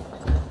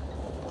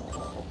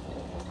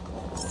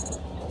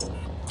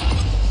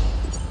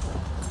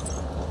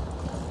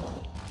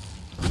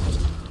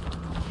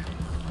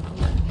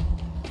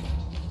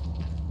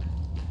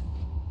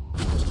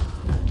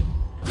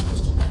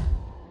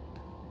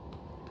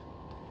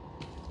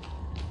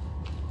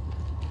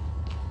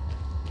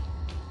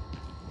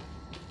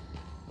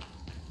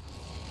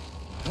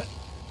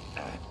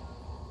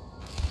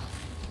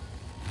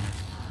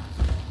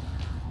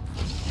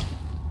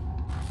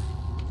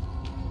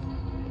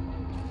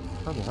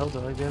 How the hell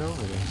did I get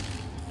over there?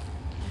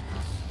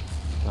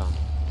 Oh.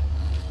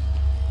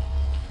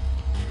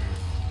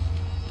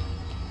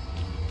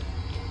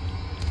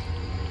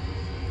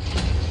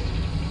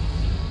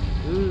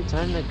 Ooh,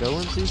 time to go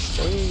into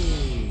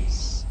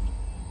space!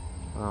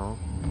 Oh,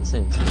 this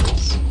ain't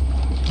space.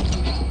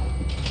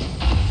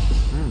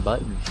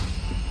 Button.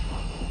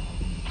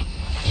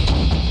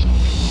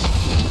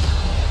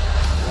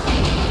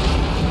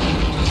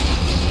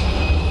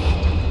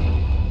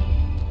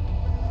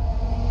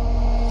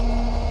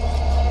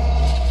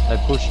 I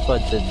push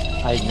button.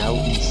 I'm now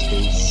in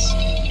space.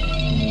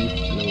 Me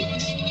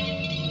float.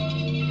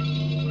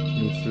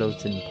 Me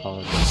floating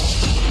pod.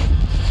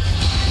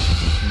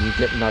 You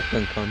get knocked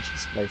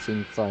unconscious by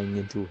thing flying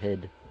into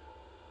head.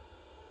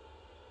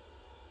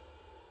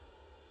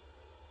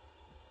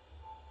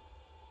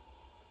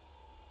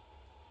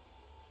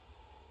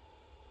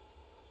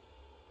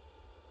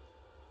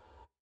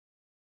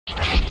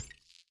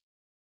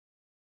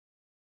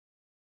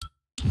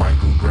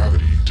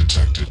 Microgravity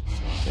detected.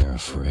 They're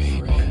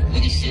afraid. Ooh,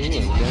 I'm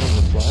getting a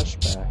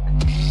flashback.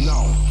 No.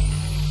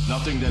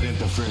 Nothing that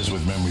interferes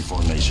with memory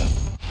formation.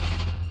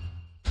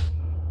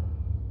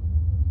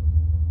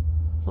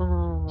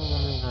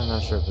 I'm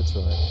not sure if it's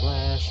really a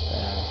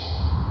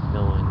flashback,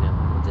 knowing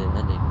the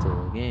ending to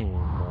the game,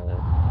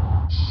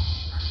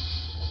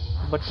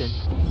 but then.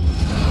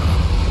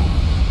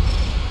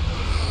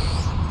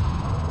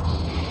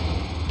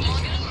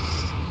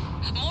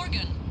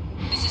 Morgan,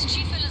 this is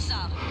Chief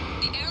Elazar.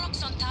 The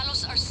airlocks on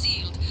Talos are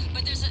sealed,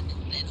 but there's an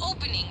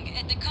opening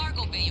at the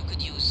cargo bay you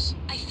could use.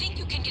 I think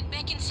you can get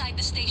back inside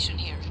the station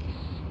here.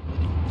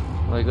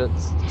 Like,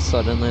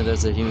 suddenly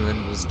there's a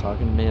human who's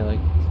talking to me like,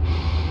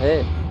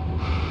 hey,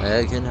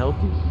 I can help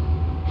you.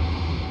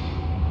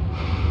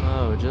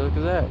 Oh, would you look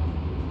at that?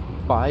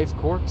 5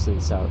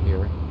 corpses out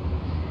here.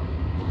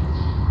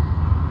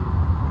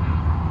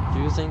 Do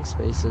you think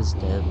space is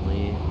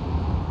deadly?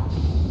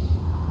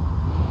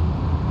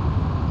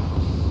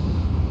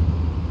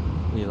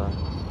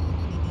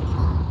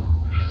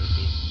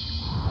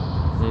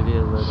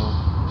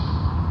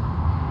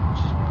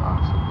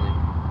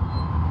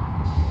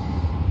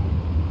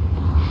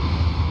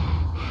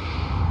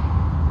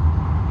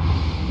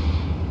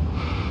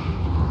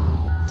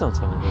 Don't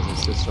tell me those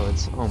are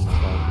cystoids. Oh my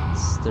god,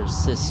 they're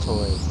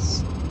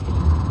cystoids.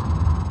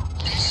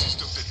 This is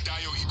Dr.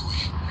 Dio Igwe.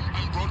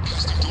 I'm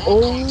broadcasting to all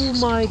Oh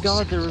contacts my in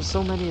god, there were proximity.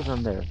 so many of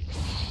them there.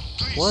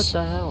 What Please,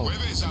 the hell?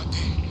 whoever is out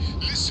there,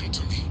 listen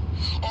to me.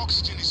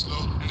 Oxygen is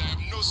low and I have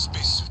no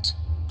spacesuit.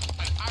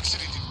 An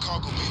accident in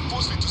cargo bay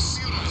forced me to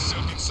seal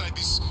myself inside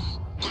this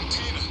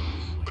container,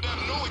 but I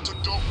have no way to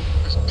dock.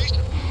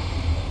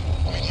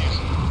 Come in here.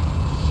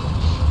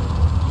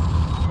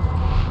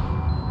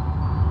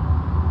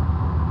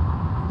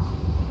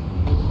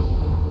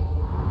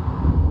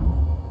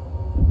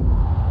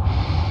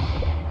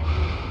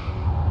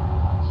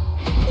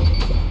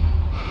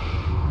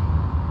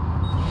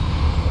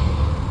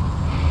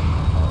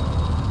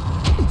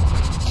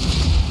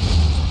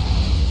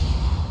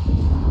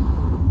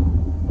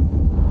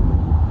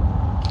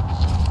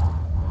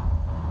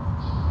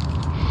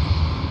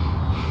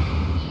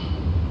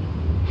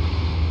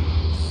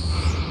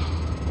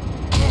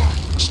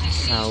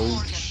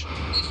 Ouch.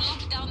 We've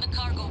locked down the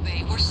cargo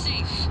bay. We're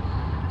safe.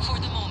 For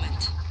the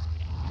moment.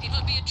 It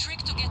will be a trick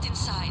to get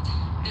inside.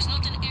 There's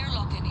not an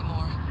airlock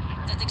anymore.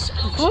 That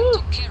explosion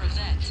took care of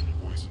that.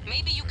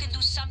 Maybe you can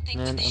do something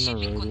to Man, the I'm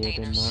shipping irradiated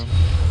containers.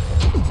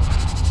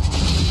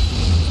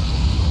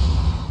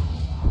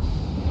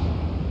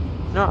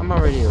 now. No, I'm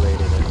already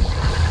irradiated.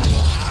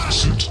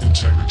 Suit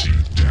integrity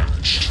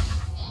damaged.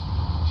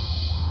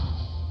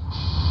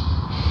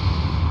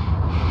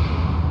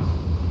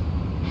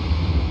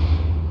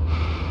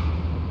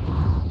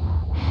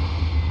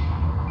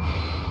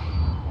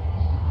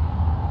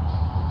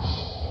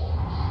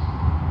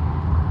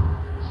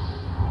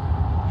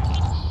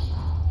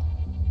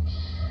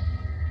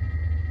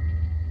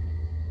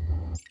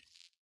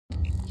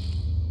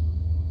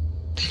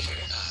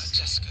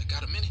 Jessica,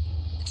 got a minute?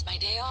 It's my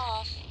day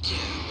off. Yeah,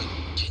 but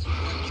can you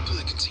run me through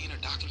the container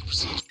docking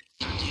procedure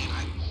again?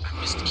 I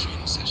missed the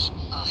training session.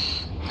 Ugh,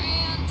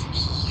 Grant.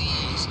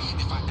 Please,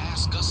 if I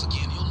ask Gus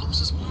again, he'll lose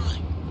his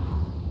mind.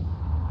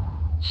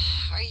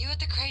 Are you at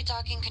the crate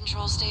docking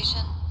control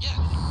station? Yeah.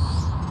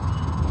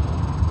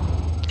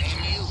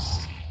 Damn you.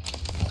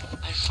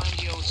 I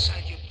find you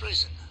outside your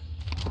prison.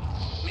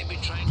 Maybe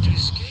trying to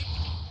escape?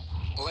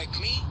 Like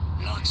me?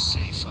 Not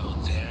safe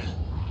out there.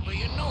 But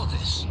you know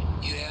this.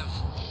 You have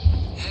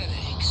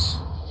headaches.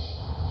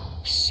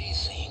 See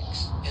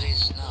things. It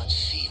is not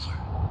fever.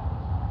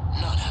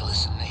 Not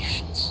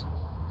hallucinations.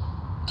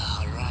 A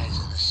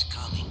horizon is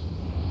coming.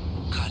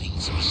 Cutting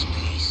through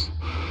space.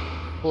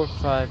 4,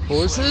 5, 4,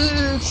 Before I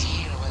still 6.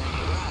 hear when it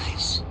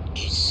arrives,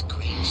 it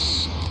screams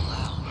so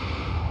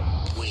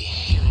loud. We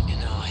hear it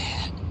in our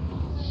head.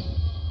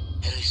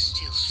 It is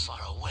still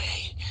far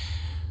away,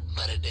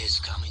 but it is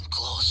coming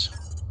closer.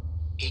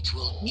 It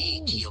will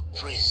eat your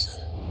prison.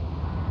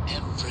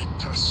 Every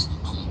person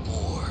on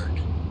board.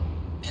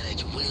 And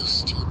it will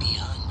still be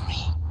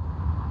hungry.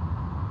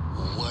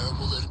 Where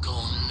will it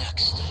go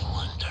next, I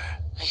wonder?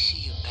 I see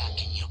you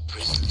back in your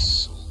prison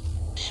soon.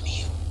 Damn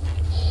you.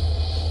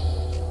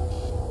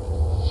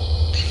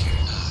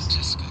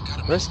 Jessica, got a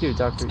minute? Rescue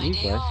Dr. My day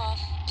Igwe. off.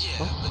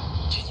 Yeah, but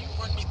can you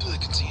run me through the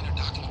container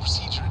docking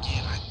procedure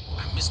again?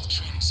 I missed the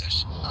training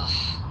session. Ugh,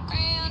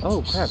 Grant.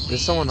 Oh crap,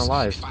 there's someone Please,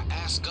 alive. if I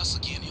ask Gus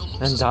again, he'll lose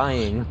And his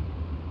mind. dying.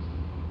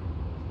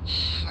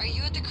 Are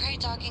you at the crate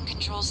docking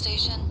control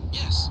station?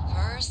 Yes.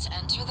 First,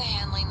 enter the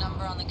handling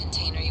number on the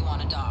container you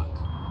want to dock.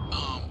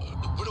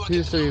 Where do I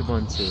get the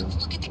number?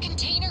 2312. Look at the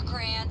container,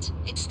 Grant.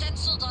 It's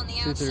stenciled on the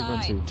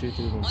outside. 2312.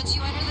 2312. Once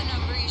you enter the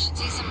number, you should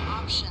see some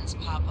options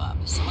pop up.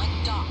 Select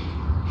dock.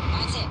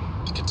 That's it.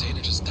 The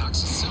container just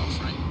docks itself,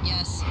 right?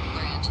 Yes,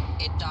 Grant.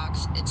 It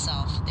docks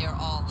itself. They are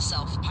all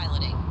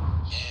self-piloting.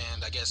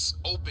 And I guess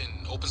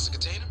opens the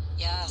container?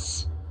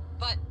 Yes.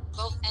 But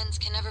both ends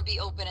can never be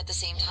open at the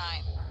same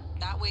time.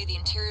 That way the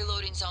interior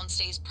loading zone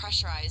stays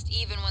pressurized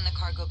even when the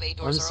cargo bay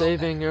I'm doors are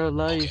saving open. your Okay,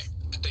 life.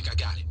 I think I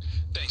got it.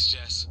 Thanks,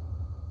 Jess.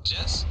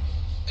 Jess?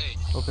 Hey.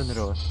 Open the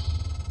door.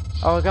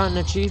 Oh, I got an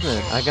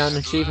achievement. I got an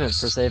achievement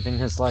for saving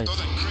his life. Thought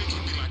that crate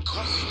would be my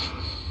coffin.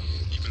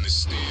 Even the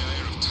stale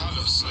air of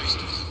Talos laced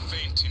with a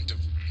faint hint of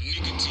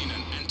nicotine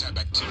and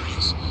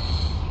antibacterials.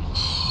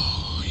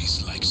 Oh,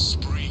 it's like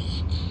spring.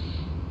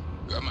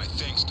 My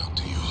thanks,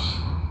 Dr. Yu.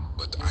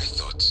 But I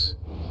thought...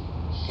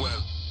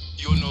 Well,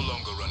 you're no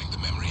longer running the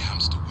memory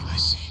hamster wheel, I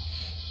see.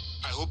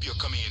 I hope you're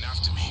coming in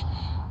after me.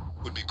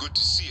 Would be good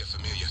to see a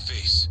familiar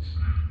face.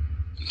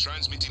 I'm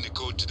transmitting the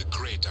code to the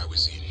crate I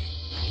was in.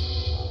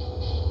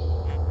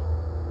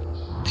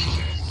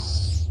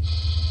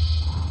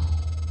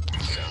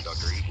 Found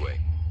Dr. Igwe.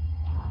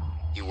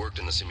 He worked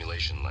in the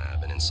simulation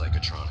lab and in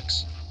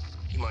psychotronics.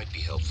 He might be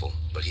helpful,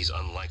 but he's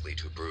unlikely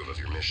to approve of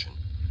your mission,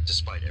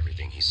 despite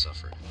everything he's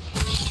suffered.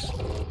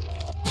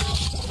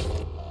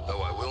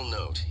 Though I will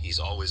note, he's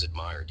always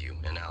admired you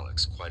and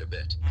Alex quite a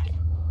bit.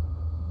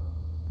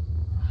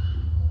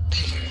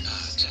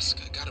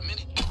 Jessica, got a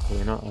minute?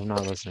 I'm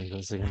not listening to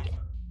this again.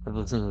 I've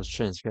listened to this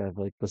transcript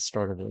like the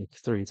start of it like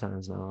 3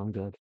 times now. I'm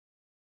good.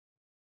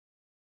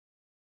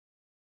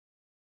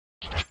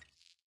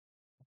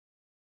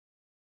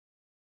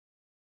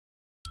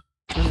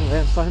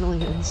 I'm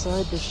finally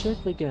inside the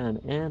ship again,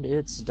 and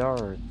it's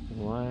dark.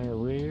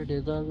 Where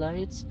did the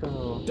lights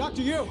go?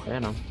 Dr. Yu!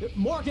 Phantom.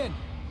 Morgan!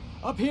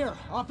 Up here,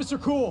 Officer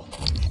Cool.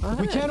 All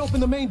We right. can't open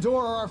the main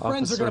door or our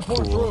friends are gonna pour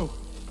Cool. through.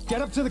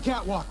 Get up to the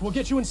catwalk, we'll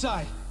get you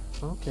inside.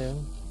 Okay.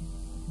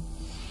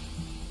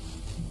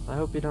 I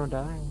hope you don't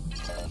die.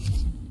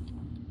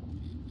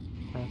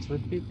 That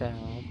would be bad.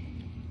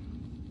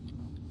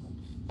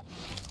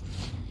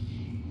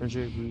 Would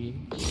you agree?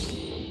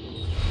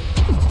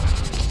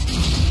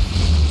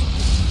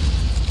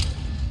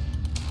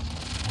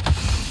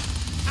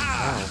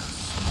 Wow.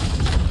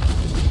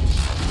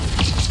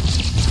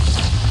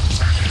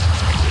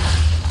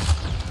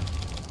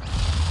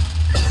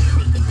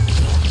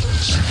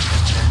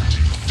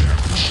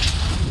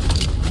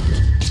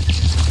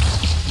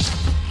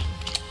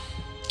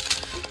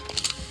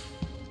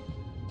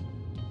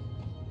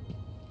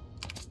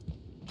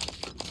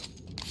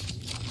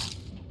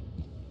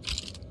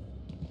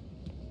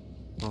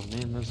 Oh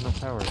man, there's no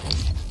power here.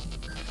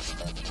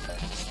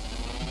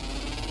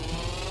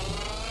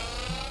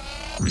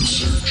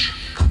 Research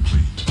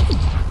complete.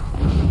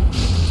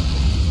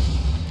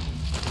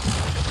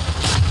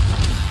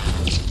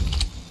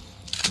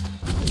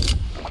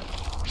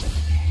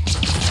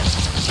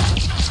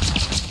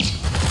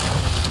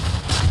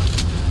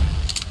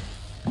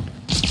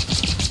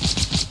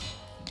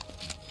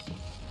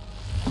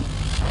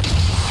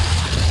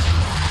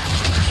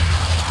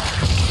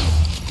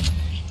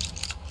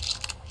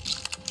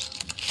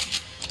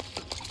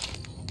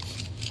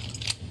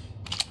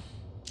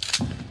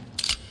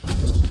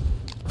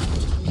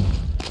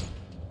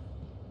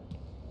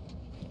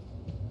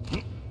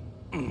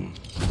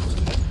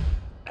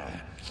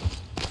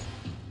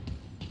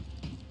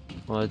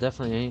 Well, I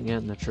definitely ain't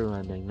getting the true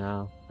ending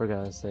now.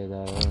 Forgot to say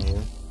that earlier.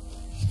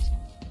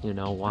 You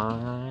know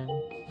why?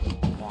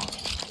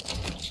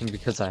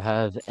 Because I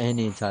have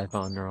any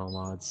Typhon neural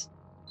mods.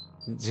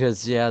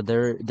 Because yeah,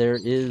 there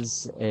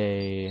is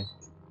a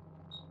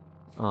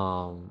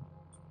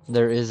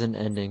there is an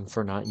ending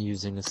for not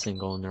using a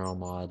single neural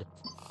mod,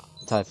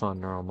 Typhon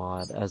neural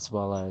mod, as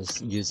well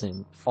as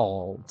using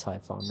all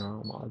Typhon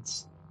neural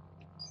mods.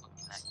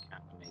 That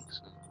kind of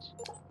makes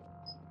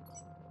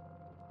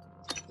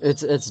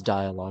sense. It's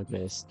dialogue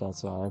based,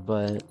 that's why,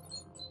 but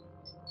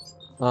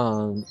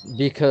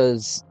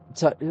because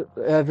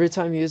every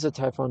time you use a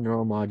Typhon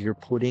neural mod, you're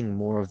putting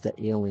more of the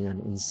alien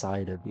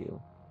inside of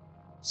you.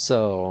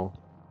 So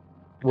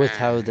with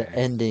how the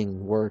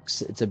ending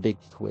works, it's a big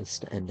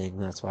twist ending.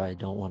 That's why I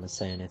don't want to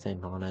say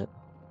anything on it.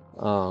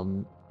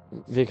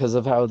 Because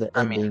of how the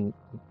ending.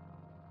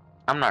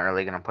 I'm not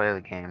really gonna play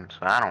the game, so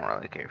I don't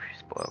really care if you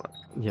spoil it.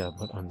 Yeah,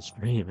 but I'm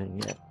streaming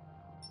it.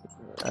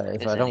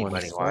 If Is I don't want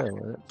to anybody spoil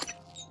watching? it,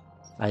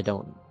 I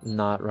don't.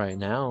 Not right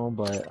now,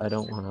 but I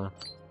don't want to.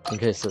 In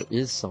case there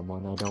is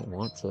someone, I don't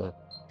want to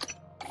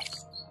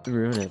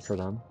ruin it for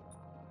them.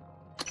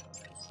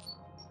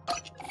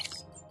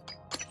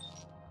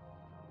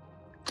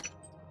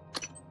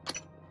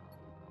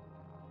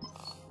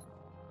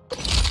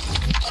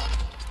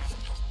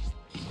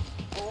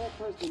 All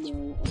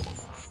personnel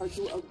are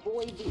to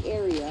avoid the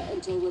area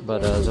until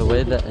But repairs the have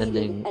way been the completed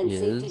ending and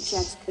safety is,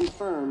 checks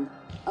confirmed.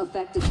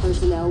 Affected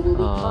personnel will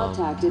be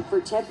contacted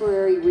for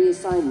temporary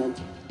reassignment.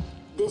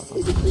 This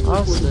is a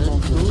pre-recorded Austin,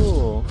 message.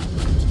 cool.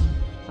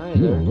 Hi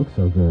You there. don't look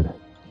so good.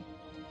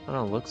 I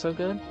don't look so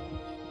good?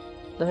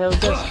 The hell is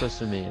that supposed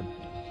to mean?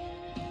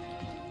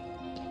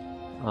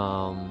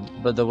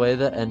 But the way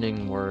the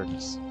ending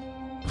works,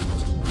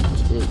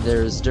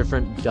 there's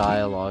different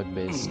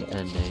dialogue-based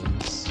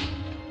endings.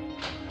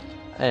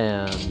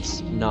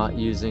 And not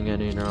using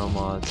any neural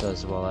mods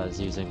as well as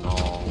using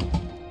all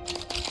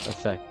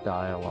effect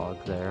dialogue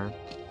there.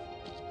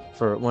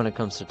 For when it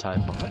comes to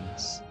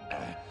Typhons.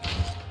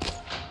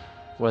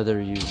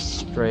 Whether you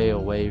stray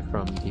away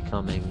from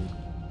becoming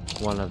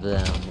one of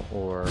them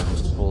or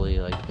fully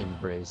like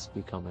embrace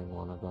becoming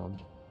one of them.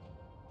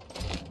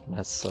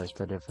 That's like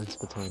the difference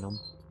between them.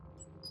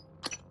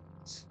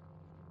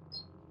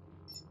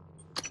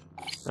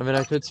 I mean,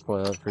 I could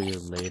spoil it for you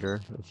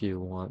later if you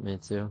want me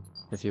to,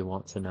 if you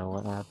want to know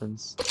what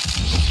happens.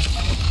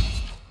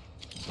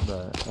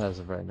 But as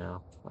of right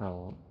now, I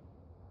won't.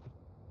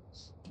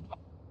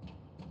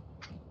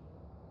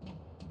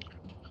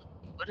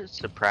 Would it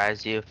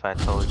surprise you if I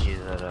told you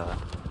that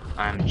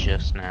I'm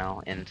just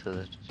now into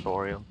the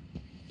tutorial?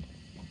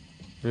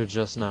 You're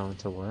just now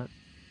into what?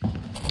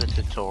 The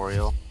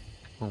tutorial.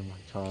 Oh my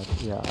god,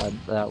 yeah,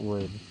 that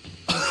would...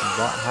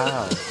 What,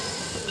 how?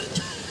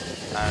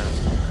 I'm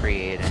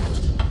creating.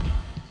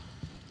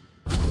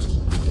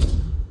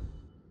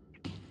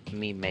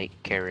 Me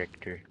make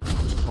character.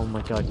 Oh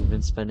my god, you've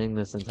been spending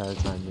this entire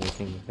time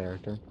making a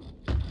character?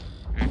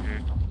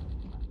 Mm-hmm.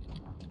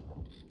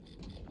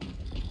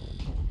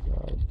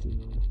 God,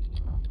 dude.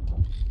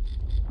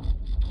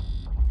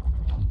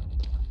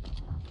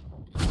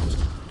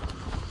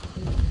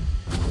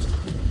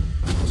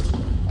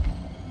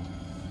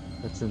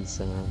 That's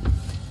insane.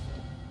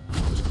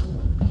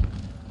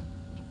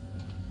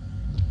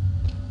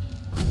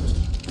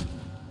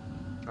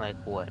 Like,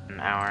 like, what, an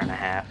hour and a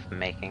half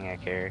making a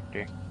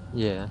character?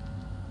 Yeah.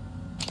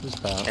 Just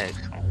about.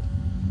 Excellent.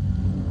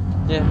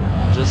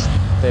 Yeah, just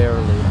barely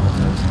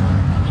almost.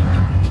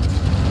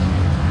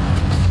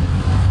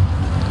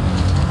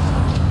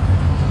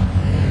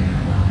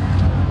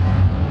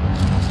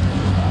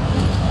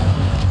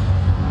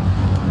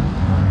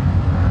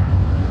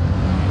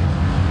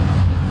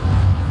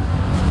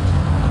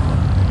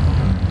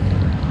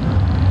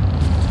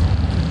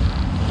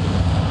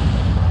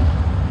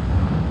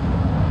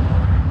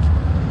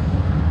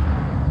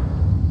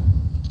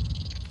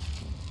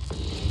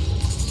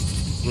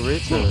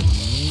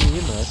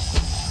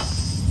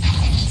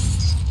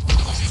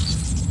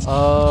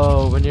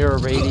 Oh, when you're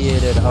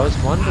irradiated, I was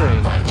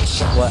wondering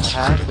what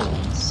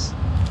happens.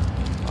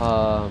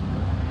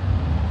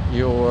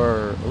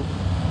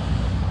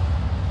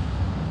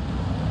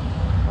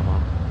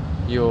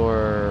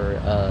 Your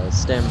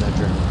stamina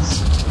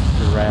drains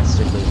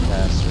drastically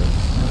faster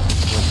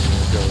when you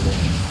go to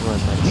run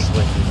like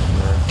swinging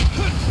or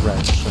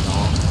wrench and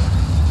all.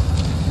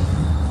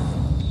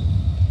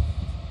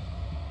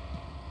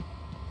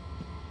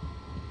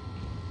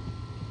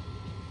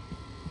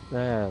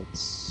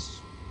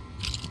 That's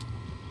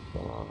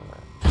fine.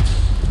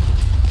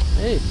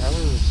 Hey,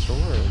 power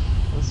restored.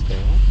 Let's go.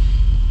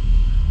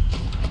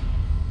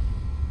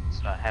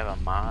 So I have a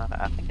mod.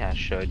 I think I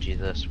showed you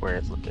this where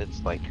it's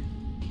like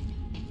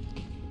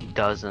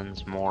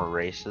dozens more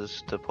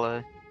races to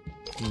play.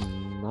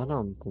 I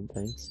don't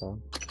think so.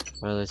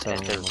 Or at least I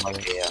don't There's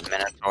like a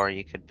Minotaur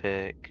you could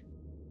pick.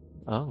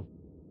 Oh.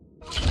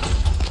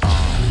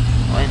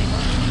 Well,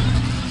 anyway.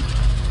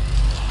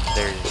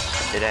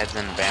 It adds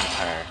in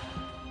Vampire.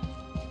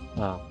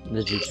 Oh,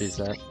 did you choose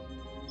that?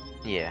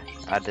 Yeah,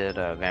 I did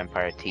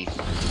Vampire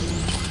Tifa.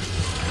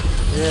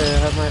 Yeah, I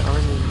have my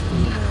army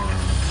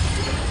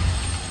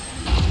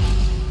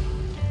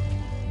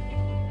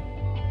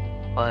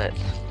But,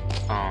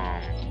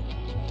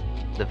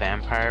 the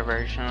vampire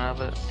version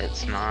of it,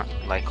 it's not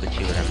like what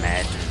you would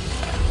imagine as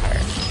a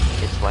vampire.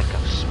 It's like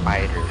a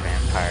spider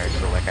vampire,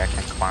 so like I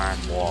can climb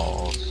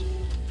walls.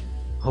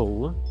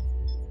 Oh?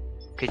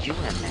 Could you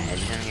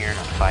imagine you're in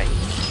a fight,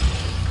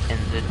 and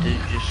the dude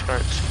just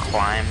starts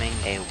climbing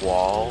a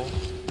wall,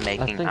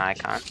 making eye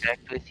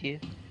contact with you?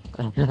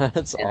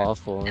 That's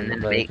awful, and then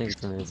but I makes think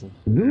it's amazing.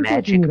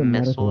 magic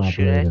missiles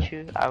shoot at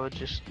you. I would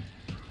just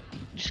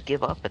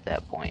give up at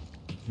that point.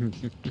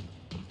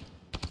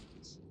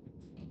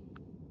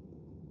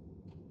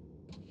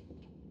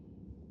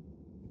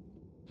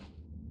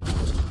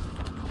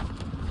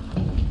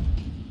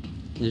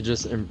 You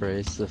just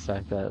embrace the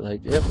fact that,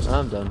 like, yep,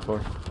 I'm done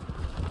for.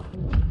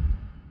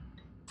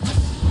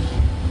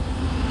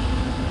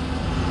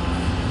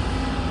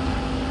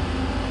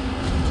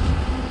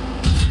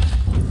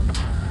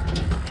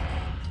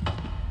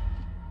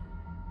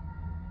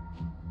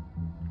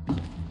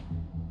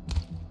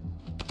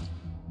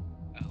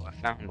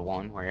 Found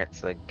one where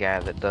it's a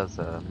guy that does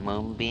a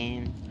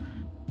moonbeam,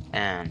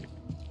 and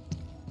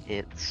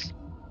it's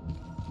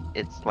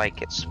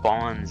like it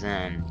spawns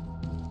in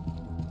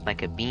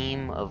like a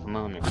beam of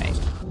moonlight,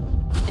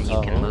 and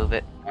you can move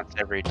it once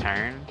every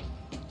turn.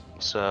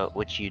 So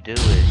what you do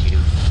is you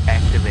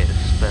activate a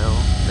spell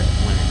that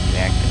when you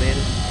activate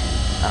it,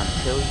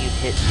 until you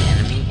hit the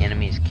enemy,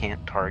 enemies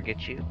can't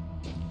target you.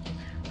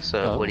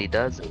 So what he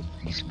does is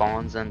he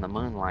spawns in the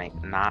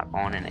moonlight, not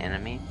on an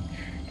enemy.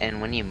 And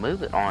when you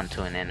move it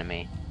onto an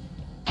enemy,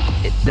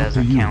 it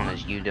doesn't count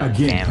as you doing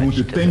damage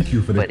to them.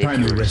 But if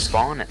you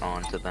respawn it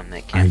onto them,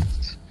 it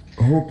counts.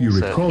 I hope you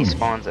recall he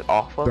spawns it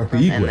off of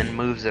them and then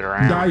moves it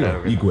around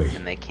over them,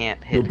 and they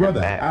can't hit Your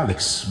brother, back.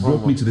 Alex,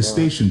 brought me to the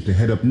station to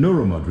head up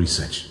neuromod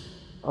research.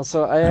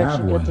 Also, I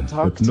actually get to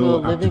talk to a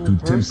living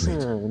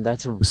person.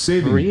 That's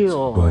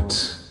real.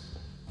 But,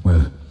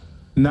 well,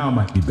 now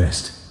might be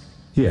best.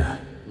 Here,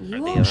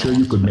 I'm sure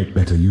you could make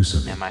better use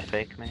of it. Am I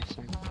fake,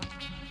 Mason?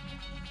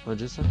 What'd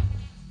you say?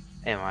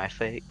 Am I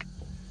fake?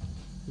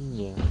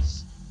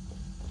 Yes.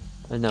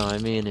 No, I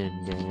mean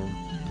in game.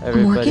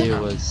 Everybody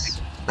was.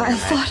 I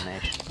thought.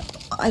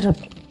 I don't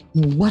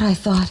know what I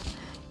thought.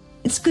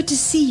 It's good to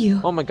see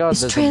you. Oh my God!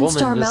 Is there's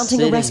TranStar a woman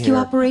mounting a rescue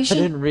operation?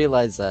 I didn't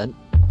realize that.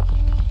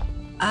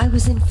 I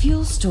was in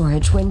fuel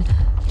storage when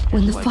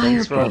the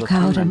fire broke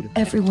out and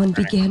everyone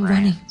began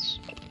running.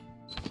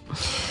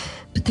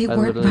 But they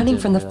weren't running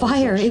from the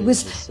fire. It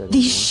was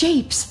these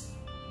shapes.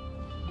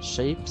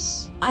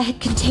 Shapes? I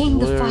had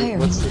contained the fire.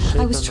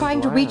 I was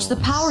trying to reach the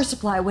power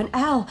supply when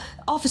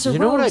Officer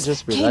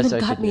Rose, came and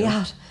got me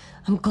out.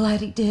 I'm glad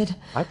he did.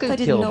 I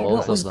didn't know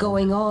what was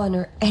going on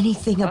or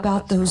anything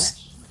about those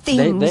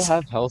things. They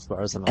have health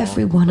bars and all.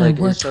 Everyone I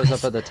worked it shows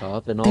up at the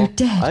top and all. They're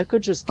dead. I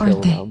could just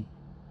kill them.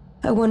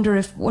 I wonder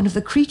if one of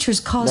the creatures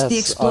caused the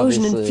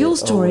explosion in fuel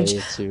storage.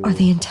 Are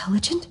they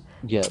intelligent?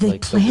 Did they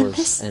plan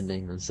this?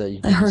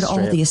 I heard all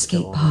the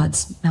escape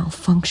pods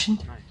malfunction.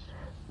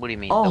 What do you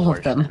mean? All the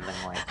of them.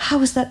 Like, how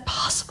is that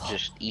possible?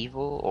 Just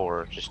evil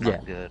or just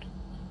not good?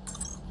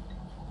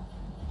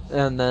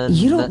 And then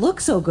you don't look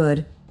so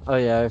good. Oh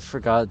yeah, I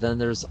forgot. Then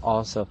there's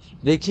also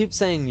they keep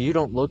saying you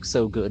don't look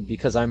so good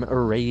because I'm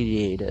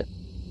irradiated.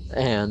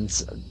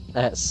 and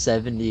at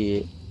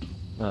 70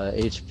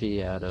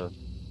 HP out of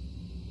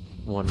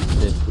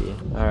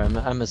 150.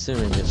 Alright, I'm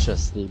assuming it's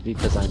just the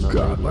because I'm a lady.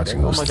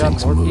 Oh my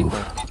god, more people.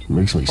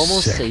 Makes me Homo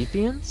sick.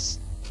 sapiens?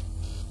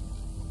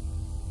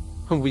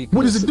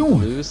 What is it doing?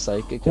 Blue,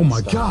 psychic, Oh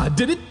my stuff. god,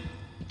 did it?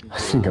 I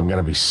think I'm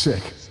gonna be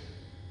sick.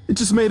 It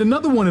just made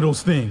another one of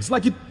those things,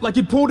 like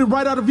it pulled it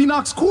right out of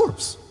Enoch's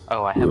corpse.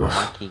 Oh, I have a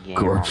monkey game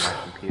Corpse, on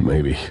my computer.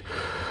 maybe.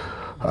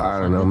 I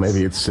don't know,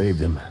 maybe it saved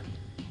him.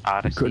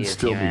 Odyssey Could of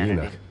still be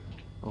Humanity.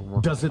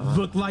 Enoch. Does it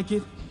look like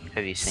it?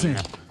 Have you seen Sam,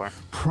 that before?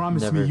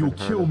 promise Never me you'll even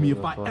heard kill of me it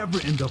if I before. ever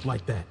end up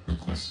like that.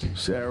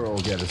 Sarah will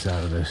get us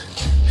out of this.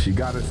 She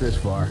got us this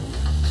far.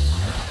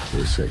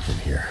 We're safe in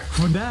here.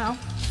 For now,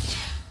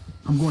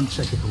 I'm going to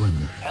check the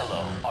perimeter.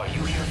 Hello, are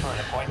you here for an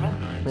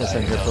appointment? Yes,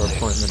 I'm here for an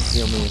appointment.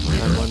 Heal me.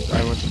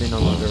 I want to be no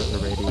longer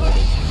irradiated.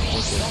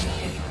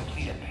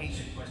 Thank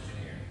you.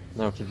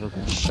 Now people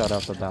can shut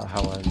up about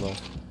how I look.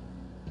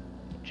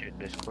 Check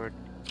Discord.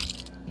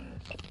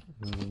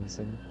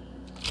 Amazing.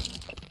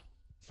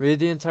 Read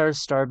the entire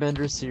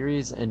Starbender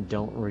series and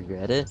don't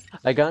regret it.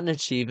 I got an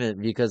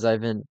achievement because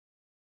I've been...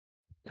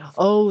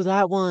 Oh,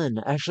 that one!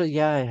 Actually,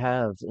 yeah, I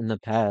have in the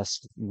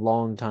past.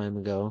 Long time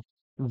ago.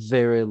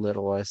 Very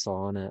little I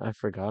saw on it. I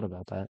forgot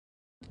about that.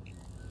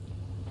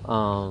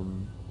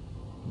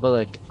 But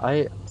like,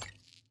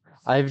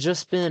 I've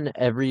just been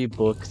every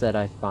book that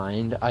I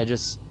find, I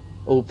just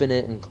open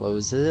it and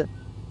close it.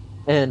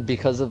 And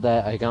because of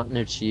that, I got an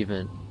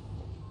achievement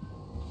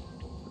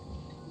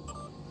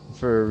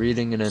for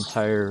reading an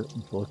entire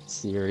book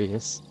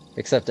series.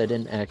 Except I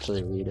didn't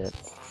actually read it.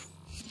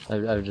 I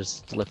would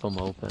just flip them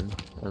open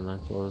and then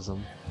close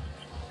them.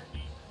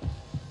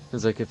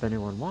 Because like if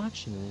anyone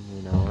watching it,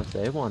 you know, if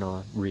they want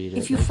to read it,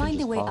 if you they can find a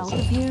just way pause out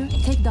it. of here,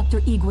 take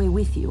Dr. Igwe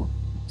with you.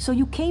 So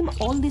you came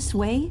all this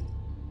way,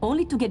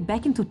 only to get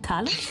back into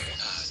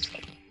Talos?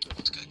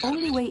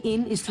 Only way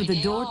in is through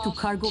the door to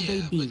Cargo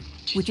Bay B,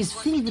 which is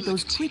filled with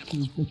those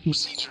quickies.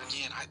 Procedure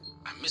again.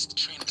 I missed the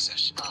training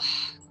session.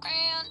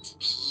 Grant.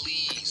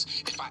 Please,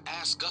 if I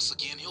ask Gus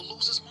again, he'll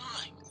lose his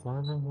mind. Why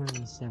am I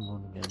wearing the same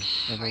one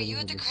again? Are you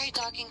at the crate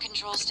docking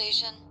control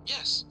station?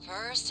 Yes.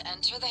 First,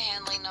 enter the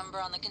handling number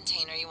on the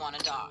container you want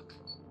to dock.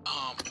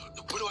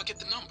 Where do I get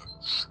the number?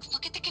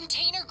 Look at the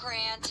container,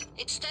 Grant.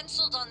 It's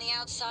stenciled on the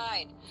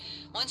outside.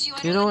 Once you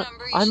enter You know the what?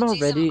 number, you I'm should see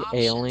some already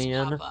options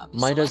alien. pop up.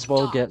 Might as well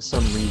Select get dock.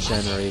 some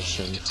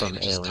regeneration from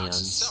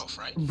aliens.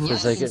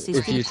 Because like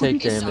if you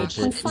take damage,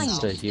 it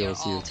insta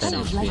heals you 10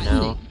 Sounds HP like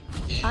now.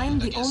 I'm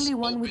the only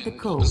one with the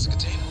code.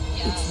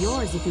 It's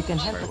yours if you can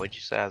help Sorry, it. what'd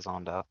you say I was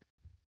on doc?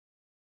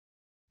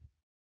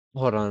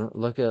 Hold on,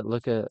 look at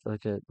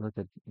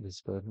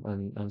this book.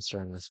 I'm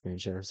starting a screen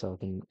share so I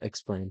can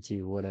explain to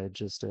you what I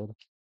just did.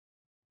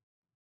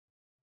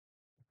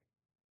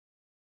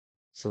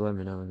 So let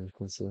me know when you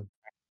can see.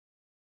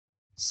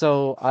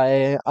 So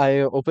I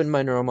opened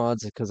my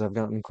neuromods because I've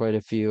gotten quite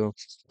a few,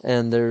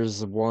 and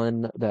there's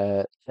one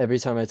that every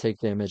time I take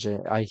damage,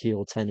 I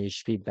heal 10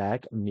 HP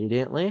back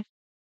immediately.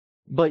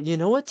 But you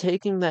know what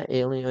taking that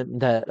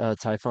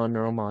Typhon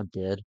neuromod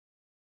did?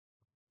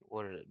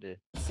 What did it do?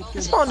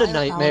 It spawned a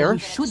nightmare. We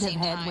should have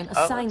had when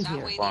assigned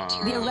here.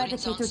 The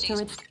Eradicator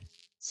turret.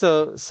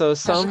 So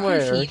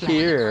somewhere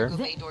here,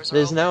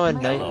 there's now a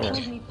nightmare.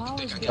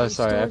 Oh,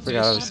 sorry, I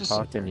forgot I was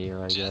talking to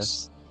you, I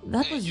guess.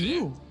 That was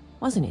you,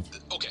 wasn't it?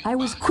 I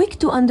was quick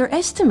to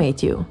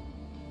underestimate you,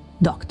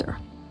 Doctor.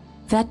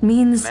 That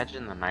means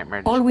Imagine the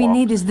nightmare. all we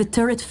need is the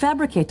turret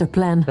fabricator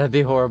plan. That'd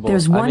be horrible.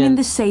 There's one in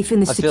the safe in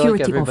the I feel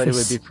like security everybody would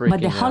office, be but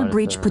the freaking hull out if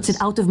breach there puts it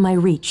was. out of my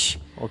reach.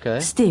 Okay.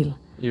 Still,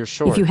 You're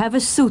short. if you have a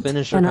suit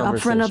Finish your and are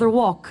up for another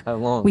walk, How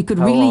long? we could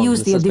How really long? use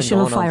This the has been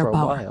additional going on for a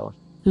firepower. while.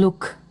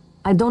 Look,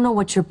 I don't know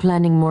what you're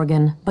planning,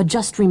 Morgan, but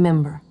just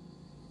remember,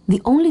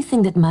 the only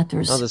thing that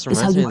matters Oh, this is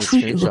how reminds me you of the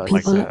treat the screenshot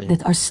people you sent me.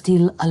 that are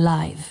still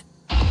alive.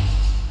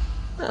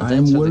 I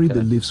am worried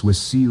the lifts were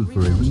sealed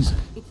for a reason.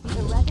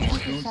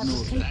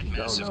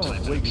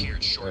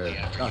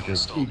 Dr.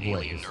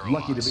 Igwe is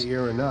lucky to be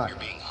here or not.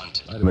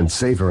 I'd have been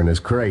safer in his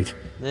crate.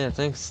 Yeah,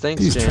 thanks,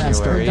 These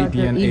January.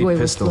 PPN-8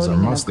 pistols are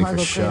mostly for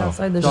show.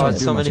 God,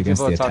 so many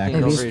people are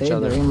talking over each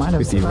other.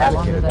 With the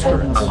Eradicator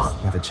turret, you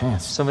have a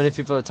chance. So many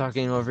people are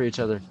talking over each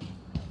other.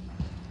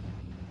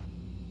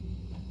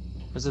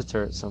 There's a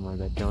turret somewhere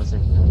that goes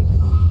in.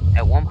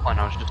 At one point,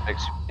 I was just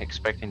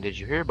expecting. Did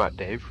you hear about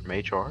Dave from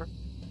HR?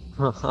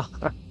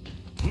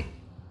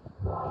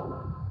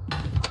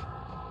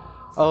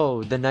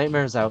 Oh, the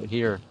nightmare's out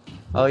here.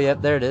 Oh,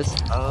 yep, there it is.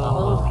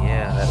 Oh,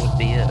 yeah, that would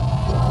be it.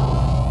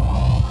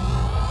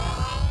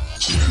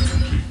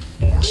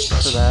 Thanks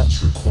for that.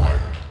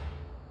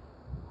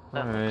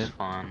 That Alright. looks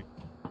fun.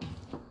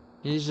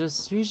 He's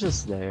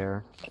just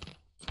there.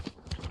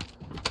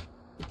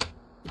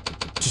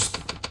 Just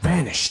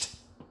vanished.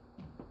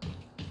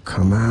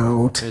 Come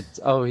out.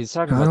 Oh, he's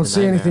talking I about don't the see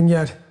nightmare. anything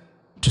yet.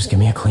 Just give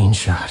me a clean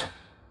shot.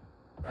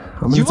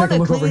 I'm gonna You take want a a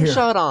look over clean here.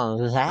 shot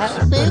on that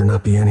There better thing?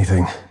 not be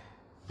anything.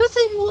 The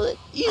thing will...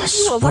 I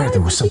swear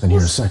there was something here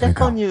a second step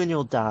ago. on you and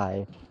you'll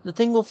die. The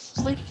thing will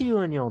flick you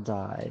and you'll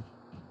die.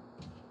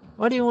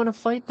 Why do you want to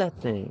fight that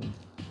thing?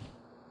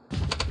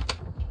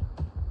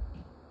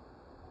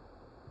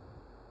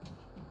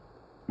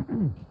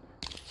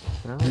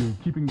 You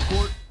keeping the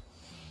fort?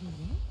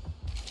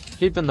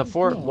 Keeping the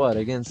fort what?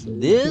 Against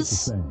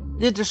this?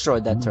 It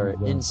destroyed that turret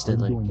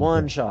instantly.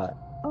 One shot.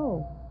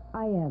 Oh,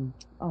 I am,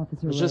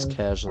 Officer It was just Rose.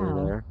 casually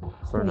Al, there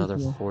for thank another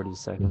you. 40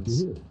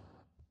 seconds.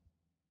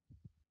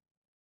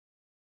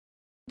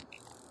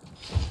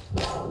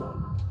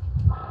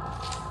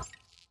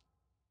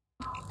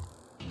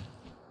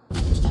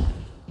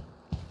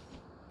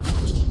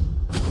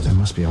 There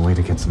must be a way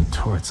to get some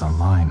turrets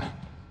online.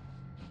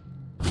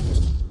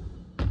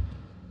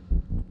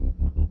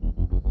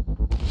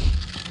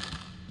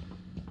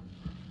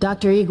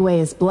 Dr. Igwe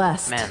is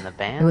blessed. Man, the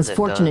band It was that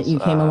fortunate does, you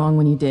came along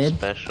when you did.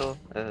 Special,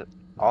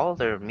 all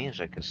their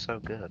music is so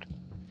good.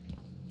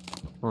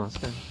 Oh, that's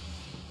good.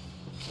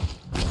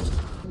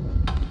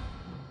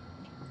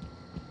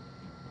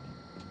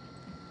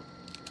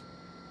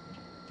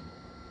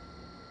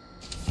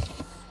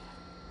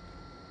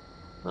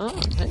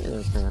 Oh, hey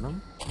there, Phantom.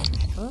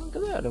 Oh, look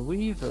at that, a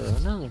Weaver,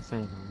 another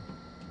Phantom.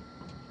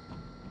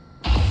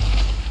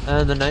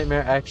 And the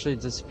nightmare actually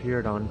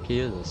disappeared on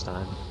cue this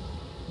time.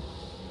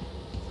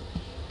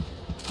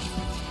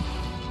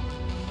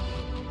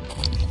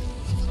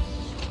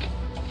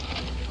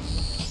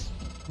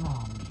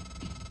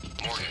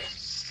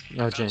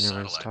 No,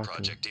 January's talking.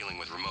 Project dealing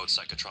with remote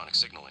psychotronic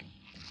signaling.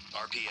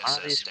 All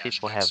these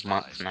people have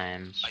month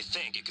names. I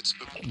think it could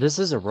spook This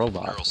is a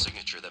robot. neural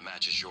signature that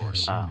matches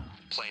yours.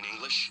 Plain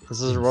English. This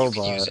is a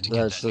robot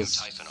that's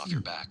just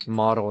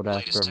modeled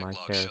after my show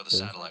the character.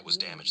 satellite was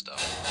damaged though.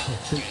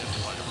 You'd have to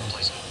find a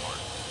replacement part.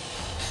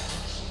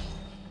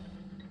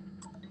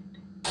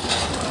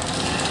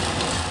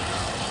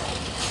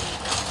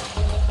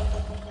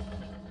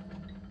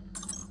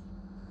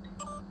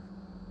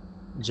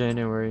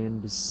 January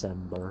and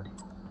December.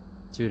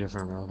 Two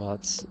different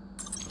robots.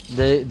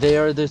 They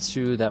are the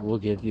two that will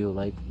give you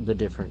like the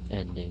different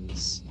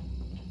endings.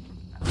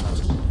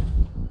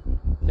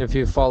 If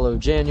you follow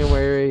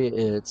January,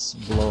 it's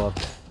blow up.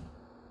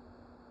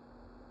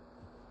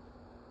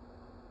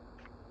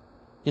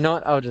 You know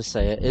what? I'll just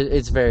say it.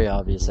 It's very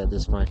obvious at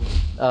this point.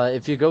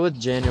 If you go with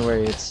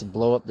January, it's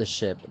blow up the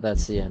ship.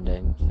 That's the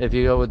ending. If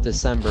you go with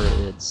December,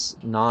 it's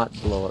not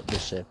blow up the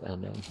ship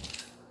ending.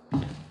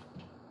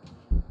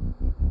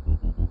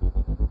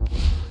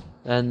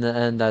 And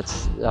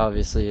that's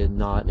obviously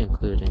not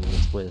including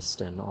the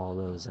twist and all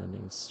those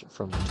endings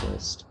from the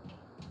twist.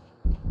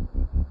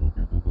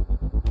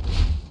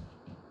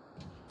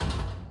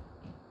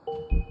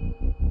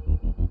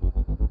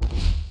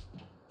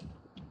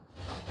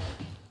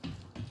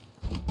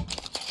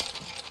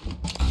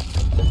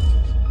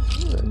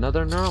 Ooh,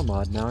 another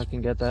neuromod. Now I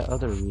can get that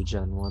other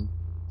regen one.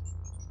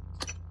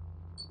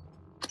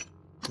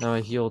 Now I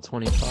heal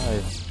 25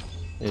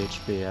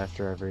 HP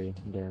after every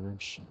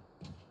damage.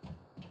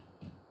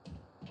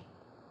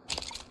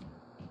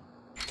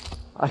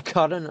 I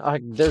caught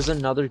there's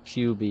another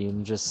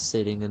Q-beam just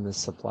sitting in the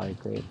supply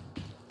crate.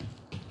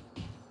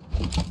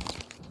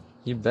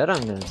 You bet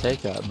I'm gonna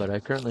take that, but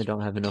I currently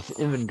don't have enough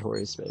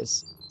inventory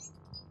space.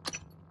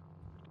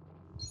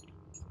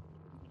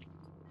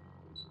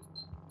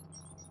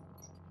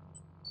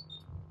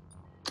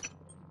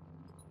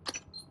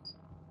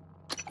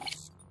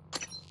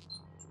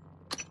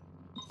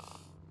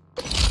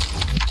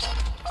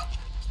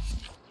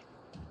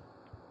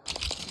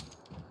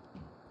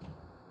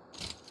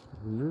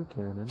 Blue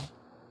cannon.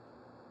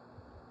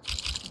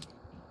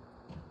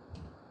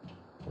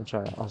 Which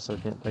I also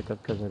can't pick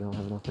up because I don't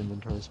have enough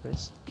inventory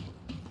space.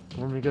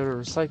 When we go to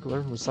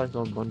recycler,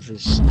 recycle a bunch of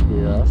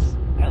stuff.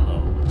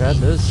 Hello. Grab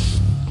this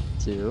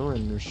too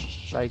and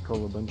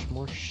recycle a bunch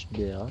more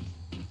stuff.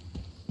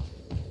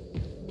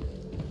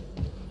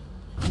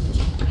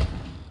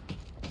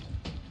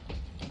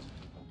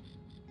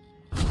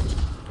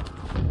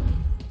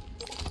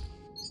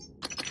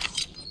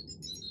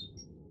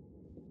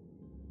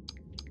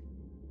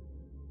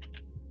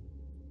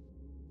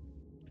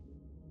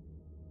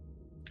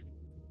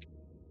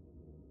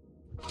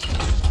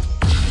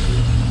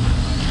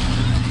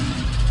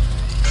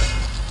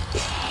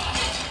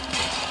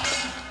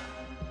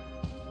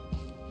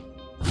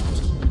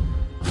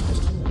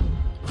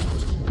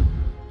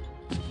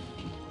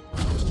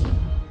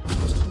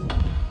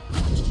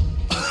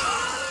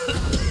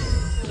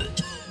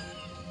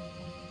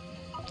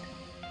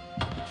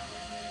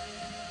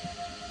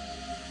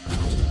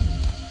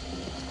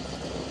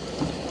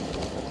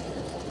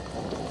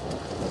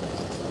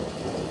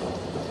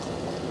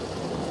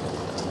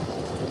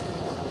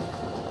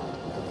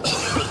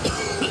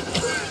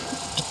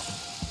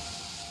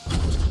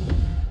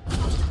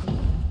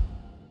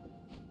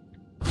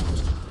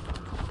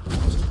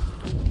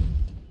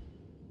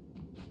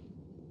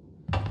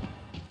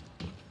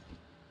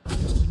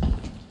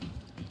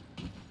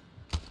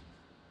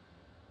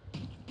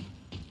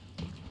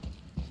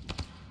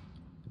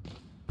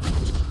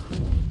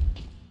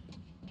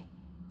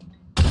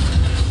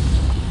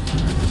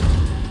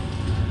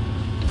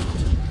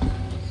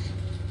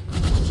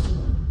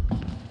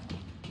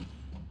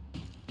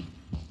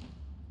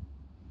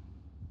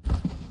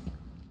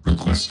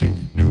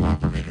 Requesting new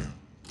operator.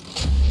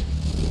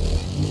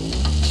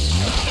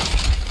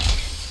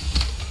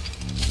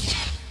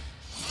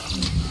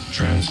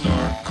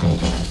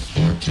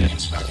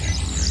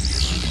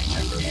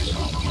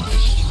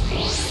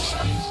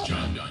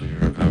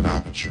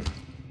 creature.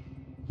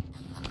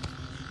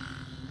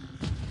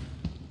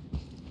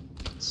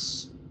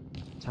 It's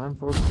time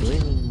for a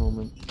cleaning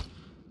moment.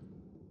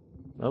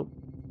 Oh,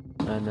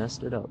 I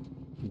messed it up.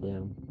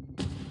 Damn.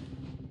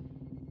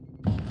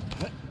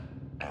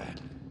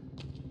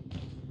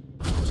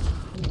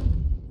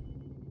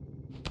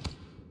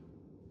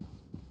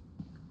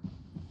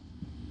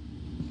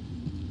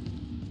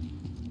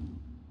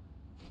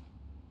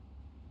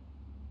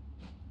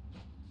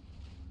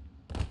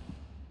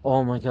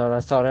 Oh my god,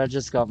 I thought I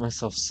just got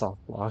myself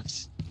soft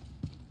locked.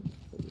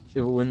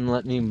 It wouldn't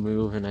let me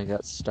move and I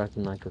got stuck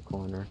in like a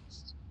corner.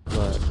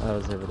 But I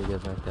was able to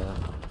get back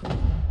out.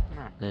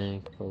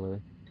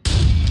 Thankfully.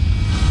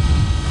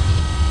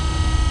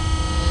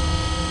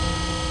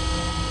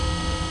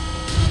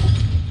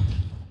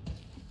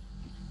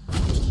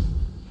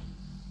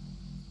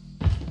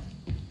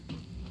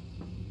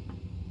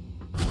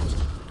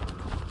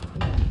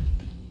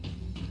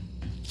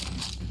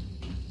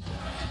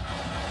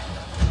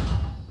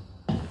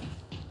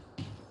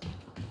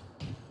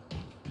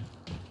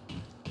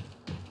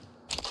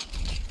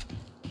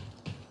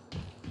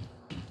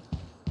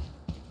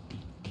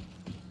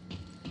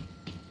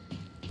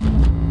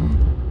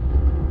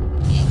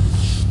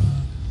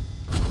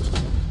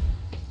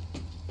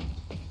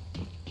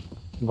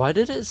 Why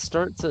did it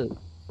start to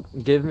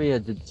give me a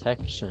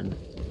detection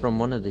from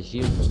one of the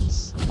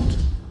humans?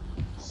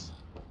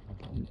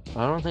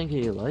 I don't think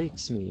he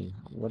likes me.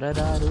 What did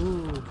I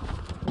do?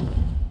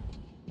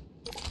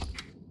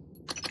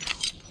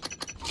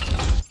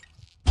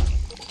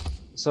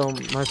 So,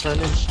 my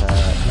friend in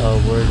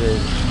chat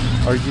worded,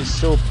 "Are you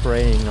still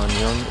preying on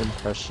young,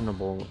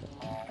 impressionable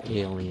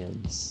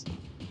aliens?"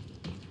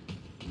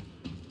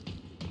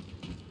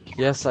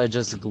 Yes, I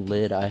just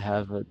glid. I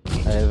have a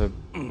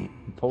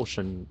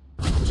propulsion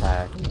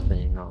pack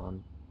thing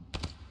on.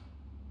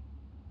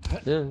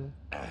 Yeah,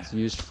 it's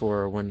used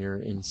for when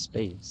you're in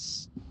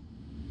space.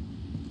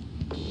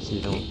 So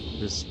you don't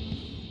just...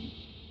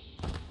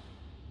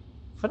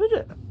 How did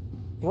it...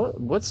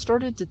 What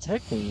started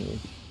detecting me?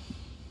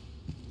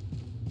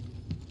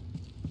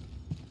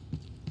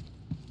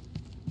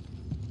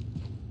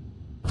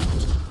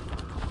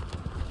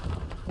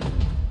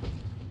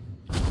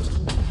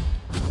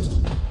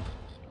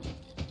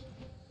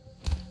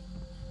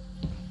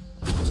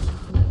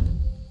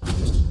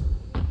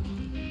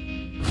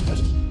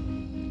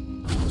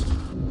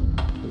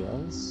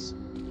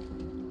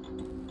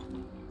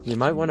 You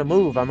might want to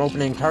move. I'm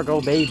opening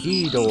cargo bay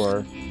B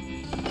door.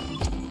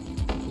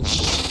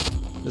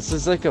 This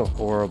is like a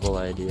horrible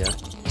idea.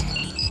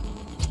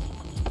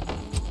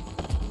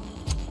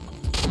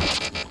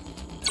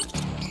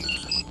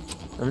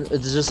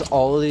 It's just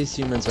all of these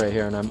humans right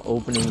here, and I'm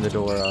opening the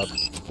door up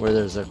where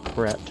there's a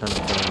crap ton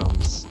of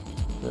drums.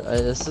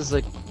 This is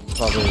like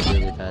probably a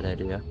really bad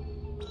idea.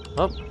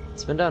 Oh,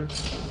 it's been done.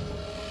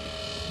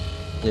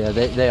 Yeah,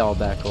 they all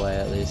back away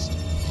at least.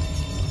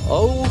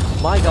 Oh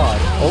my god,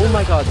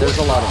 there's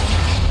a lot of them.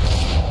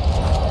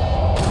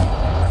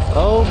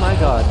 Oh my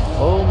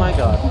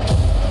god.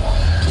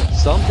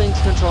 Something's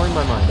controlling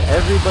my mind.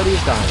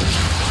 Everybody's dying.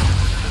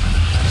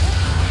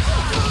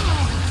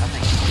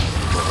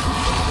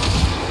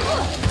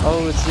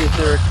 Oh, it's the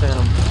etheric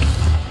phantom.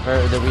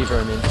 Or the Weaver,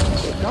 I mean.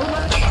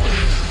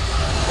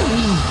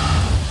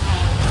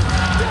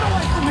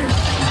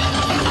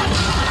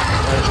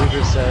 Alright,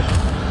 Weaver's dead.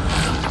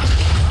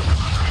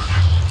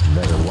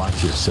 Better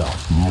watch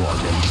yourself,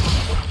 Morgan.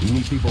 You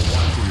need people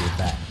watching your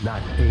back,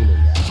 not aiming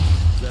at you.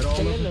 Is that all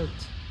of it?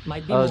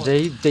 Oh,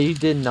 they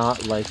did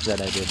not like that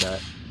I did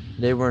that.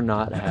 They were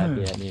not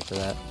happy at me for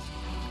that.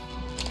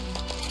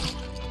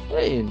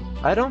 Hey,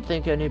 I don't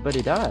think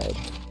anybody died.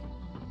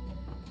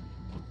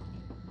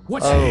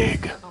 What's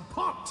Egg?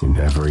 You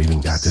never even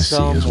got to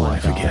see his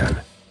wife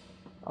again.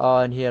 Oh,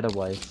 and he had a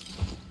wife.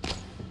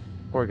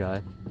 Poor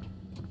guy.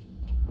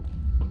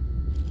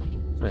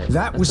 Wait,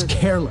 that was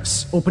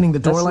careless, opening the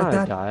door like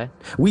that. Guy.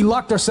 We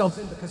locked ourselves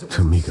in because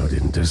Tomiko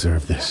didn't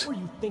deserve this.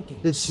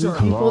 Did 2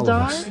 people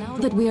die? Now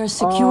that we are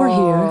secure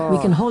here, we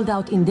can hold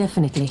out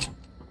indefinitely.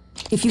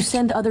 If you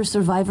send other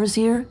survivors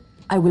here,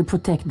 I will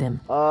protect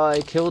them.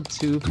 I killed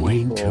 2 people.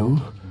 Dwayne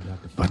too?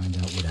 But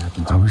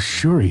I was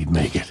sure he'd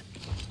make it.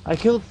 I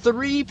killed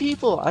 3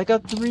 people! I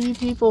got 3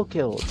 people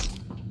killed.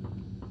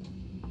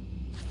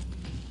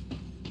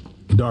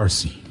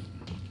 Darcy,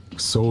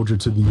 soldier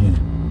to the end.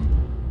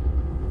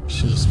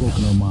 Should have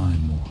spoken her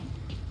mind more.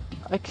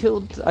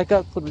 I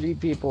got 3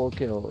 people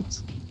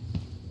killed.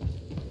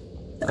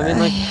 I mean,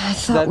 like, I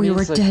thought we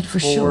were dead for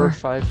sure.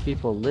 4 or 5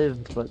 people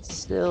lived, but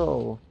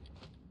still.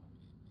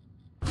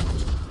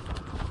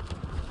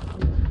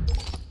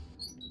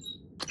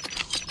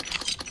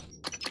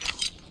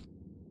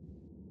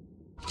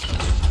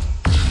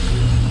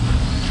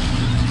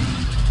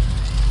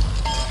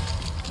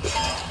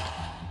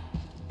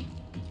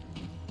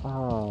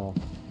 Oh.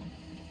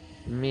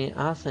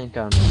 I think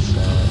I messed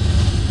up.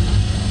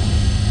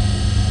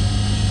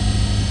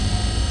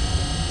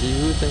 Do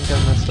you think I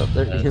messed up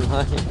there,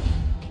 Eli?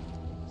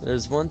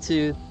 There's 1,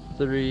 2,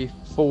 3,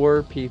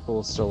 4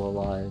 people still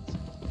alive.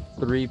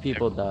 3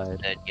 people died.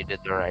 That you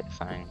did the right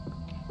thing.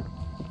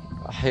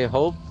 I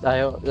hope,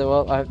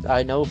 well,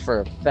 I know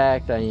for a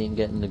fact I ain't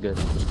getting the good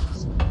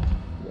endings.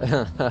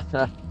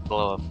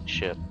 Blow up the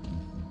ship.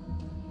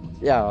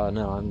 Yeah,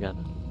 no, I'm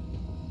gonna.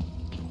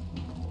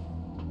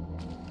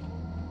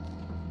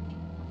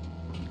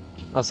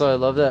 Also, I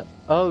love that,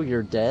 oh,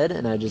 you're dead,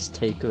 and I just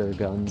take their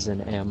guns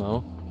and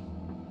ammo.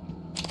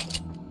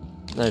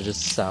 And I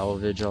just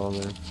salvage all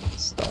their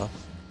stuff.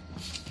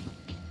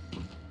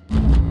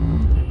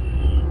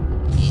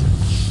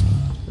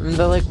 And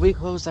they're like, we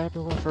closed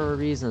Hyperwall for a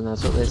reason,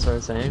 that's what they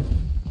started saying.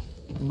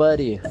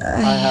 Buddy,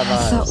 I have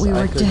eyes. I thought we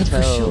were dead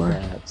for sure.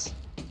 That.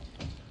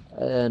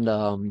 And,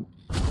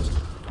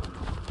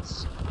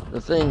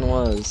 the thing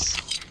was,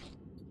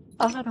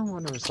 I don't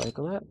want to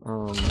recycle that.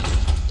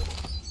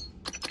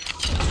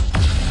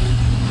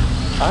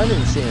 I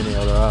didn't see any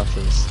other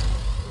options.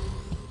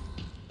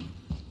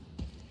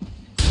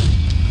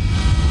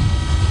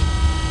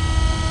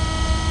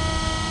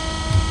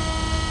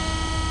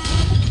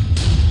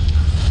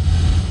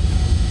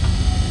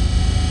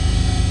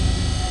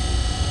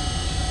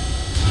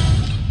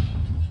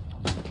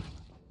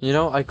 You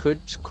know, I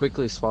could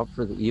quickly swap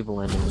for the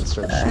evil ending and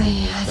start shooting.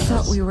 I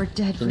thought we were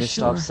dead for sure. Can you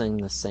stop saying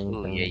the same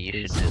thing? Yeah, you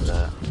please? should do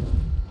that.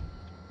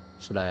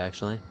 Should I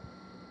actually?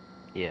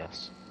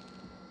 Yes.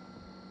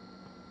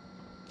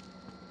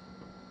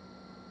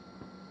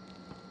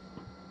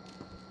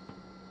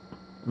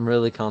 I'm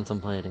really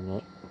contemplating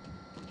it.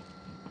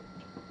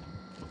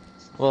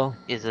 Well...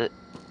 Is it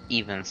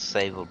even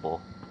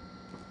savable?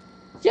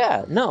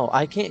 Yeah, no,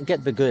 I can't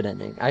get the good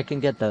ending. I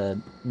can get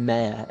the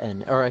meh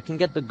end, or I can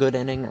get the good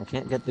ending, I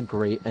can't get the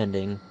great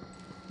ending.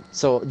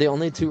 So the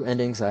only 2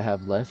 endings I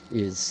have left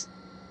is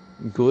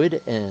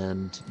good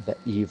and the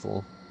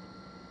evil.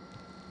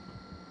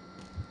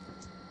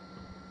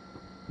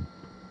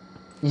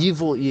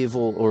 Evil,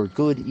 evil, or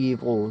good,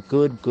 evil,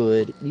 good,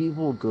 good,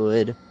 evil,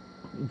 good,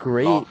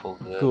 great,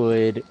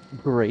 good,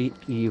 great,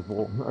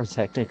 evil are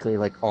technically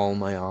like all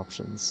my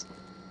options.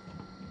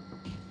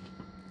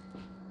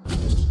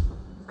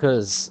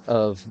 Because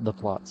of the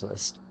plot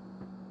twist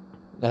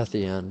at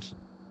the end.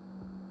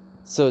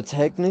 So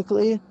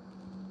technically,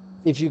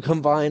 if you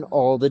combine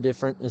all the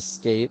different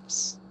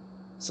escapes,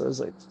 so it's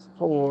like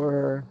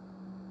 4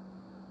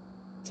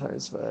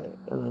 times 5,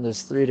 and then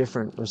there's 3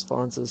 different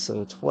responses,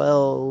 so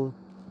 12,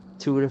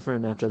 2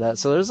 different after that.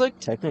 So there's like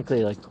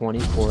technically like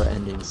 24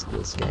 endings to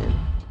this game.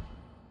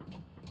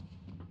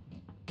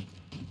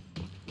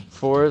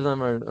 4 of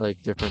them are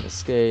like different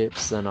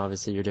escapes, then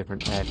obviously your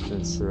different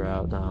actions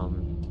throughout,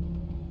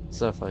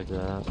 stuff like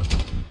that.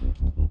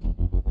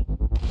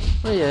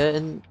 Oh yeah,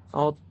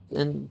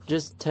 and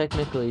just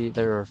technically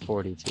there are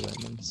 42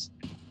 endings.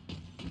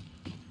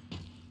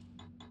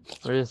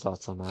 What are your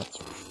thoughts on that?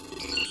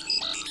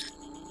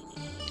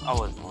 I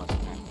wasn't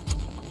listening.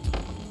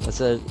 I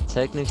said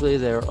technically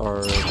there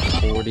are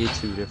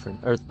 42 different,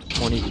 or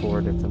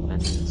 24 different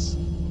endings.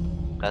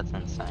 That's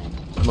insane.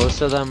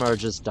 Most of them are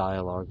just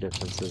dialogue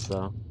differences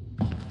though.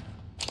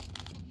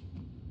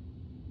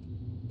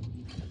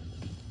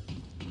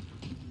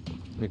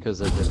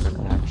 Because of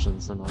different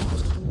actions and all.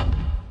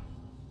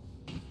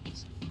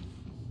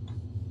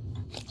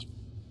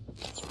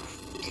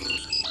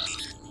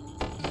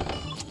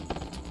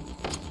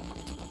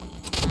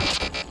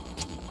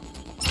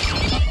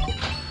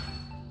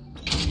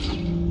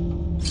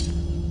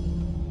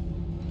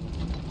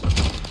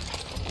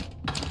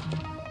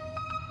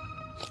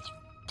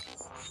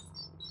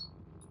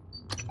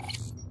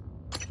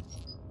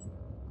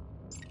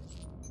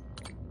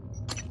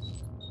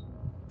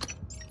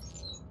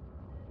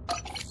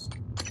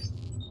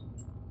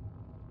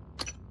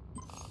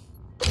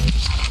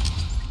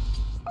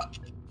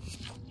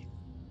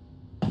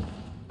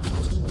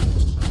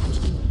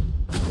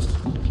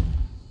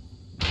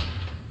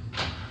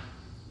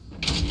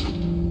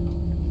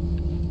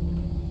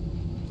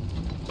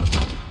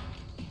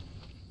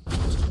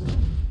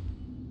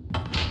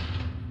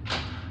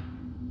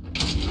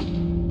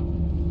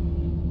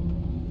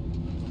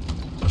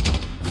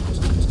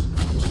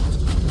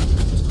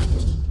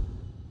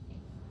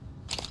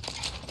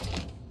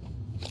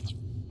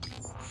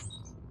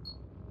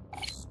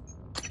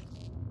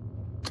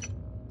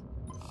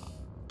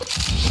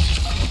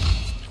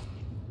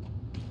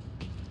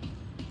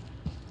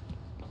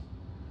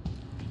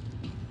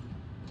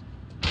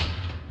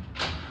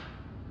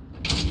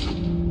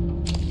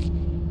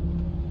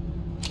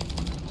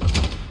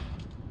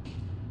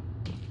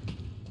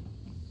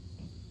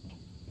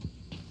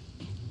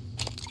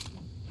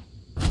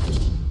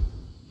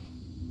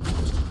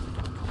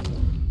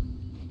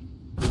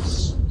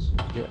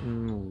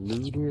 Getting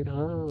looted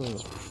up.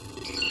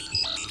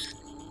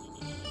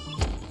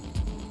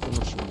 So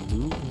much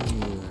loot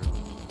in here.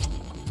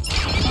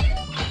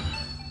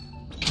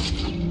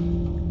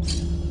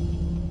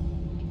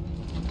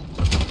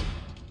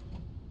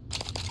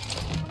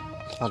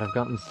 God, I've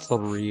gotten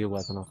 3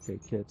 weapon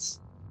upgrade kits.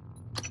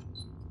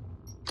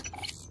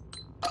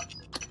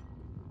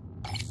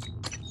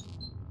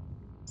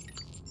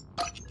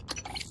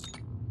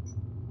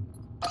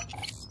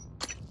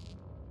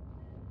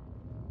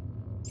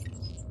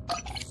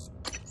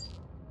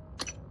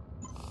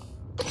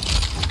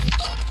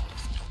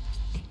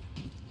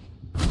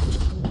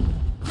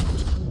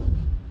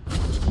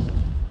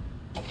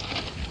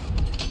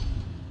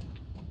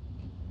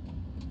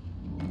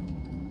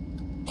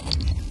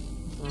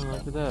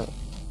 Look at that.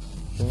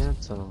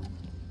 Phantom.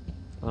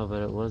 Oh,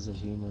 but it was a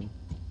human.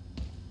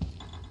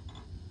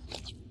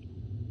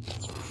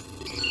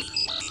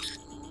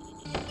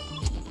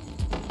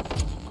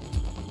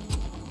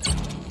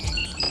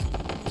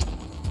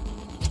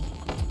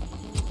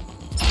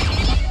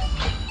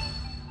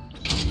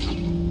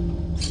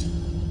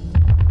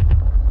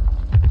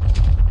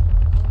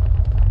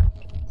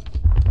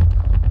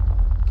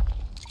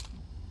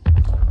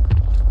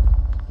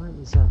 What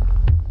is that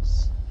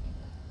noise?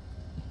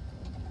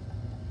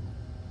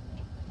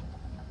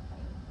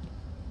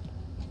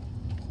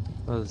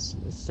 It was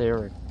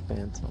etheric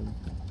phantom.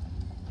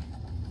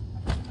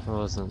 It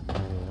wasn't a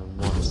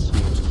once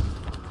human.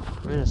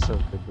 I mean, it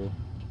still could be.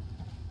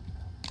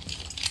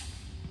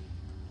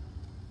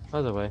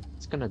 By the way,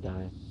 it's gonna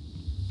die.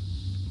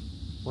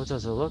 What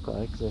does it look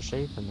like? The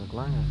shape in the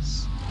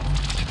glass.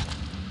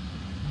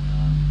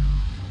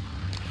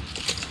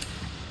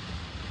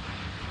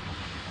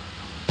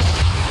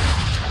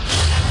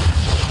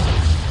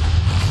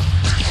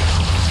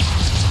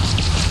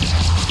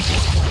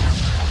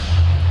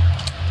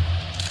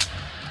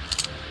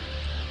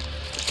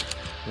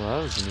 Well,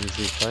 that was an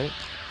easy fight.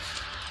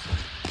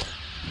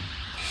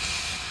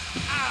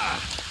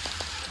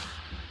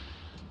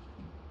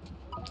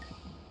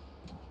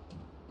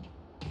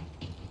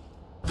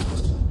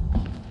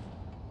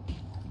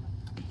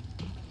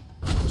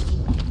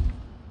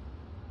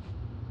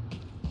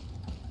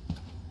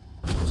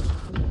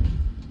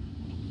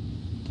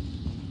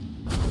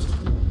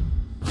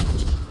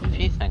 If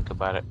you think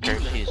about it,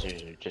 curse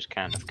users are just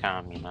kind of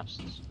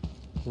communists.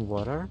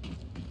 What are?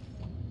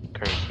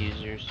 Curse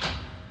users.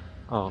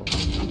 Oh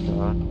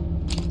god.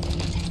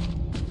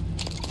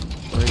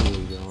 Where are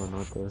you going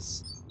with this?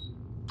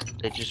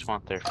 They just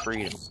want their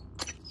freedom.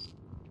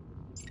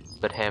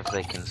 But have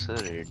they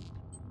considered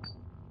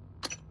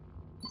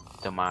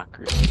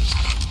democracy?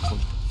 Oh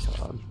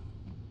god.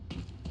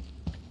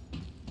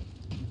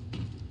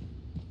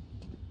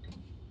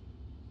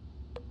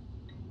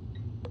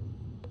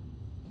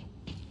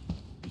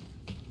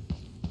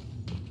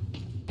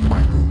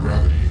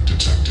 Microgravity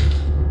detected.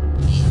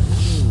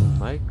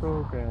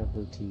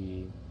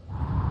 Microgravity.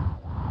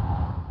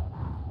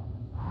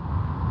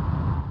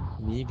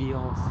 Maybe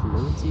all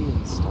floaty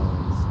and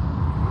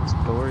stuff. Is the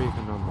door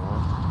even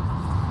unlocked?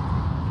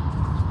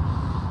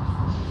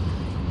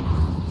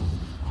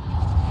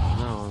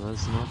 No,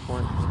 that's not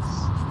pointless.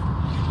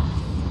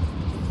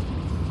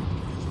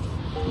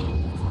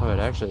 Oh, it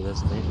actually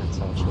does maintenance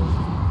actually.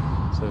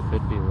 So it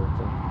could be worth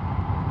it.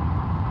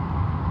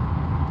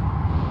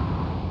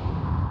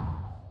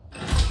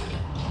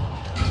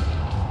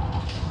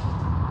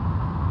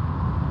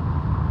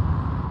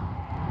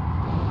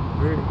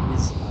 Where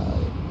is I?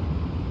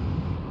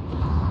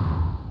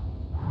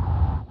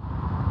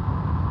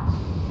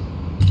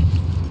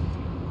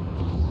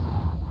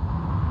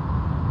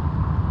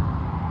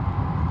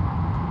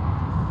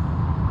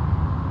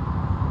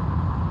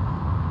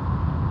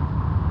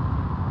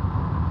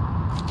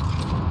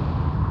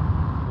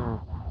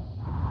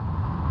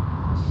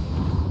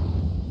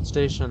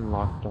 Station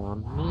locked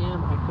on.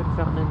 Man, I could have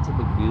gotten into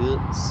the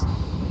goods.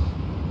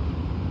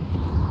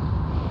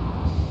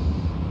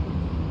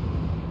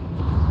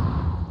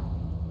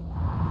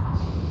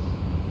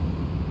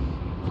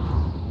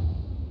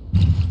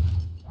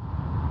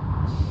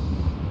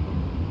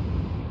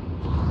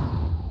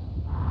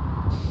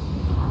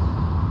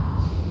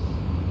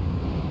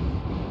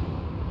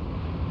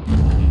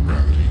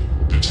 Gravity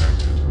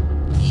detected.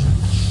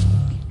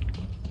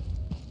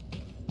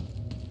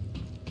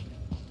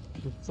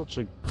 It's such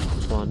a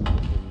fun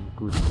and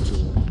good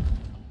tool.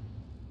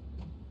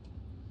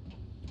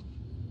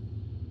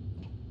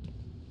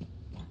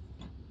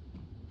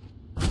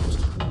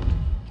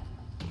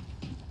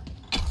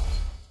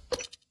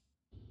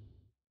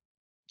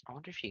 I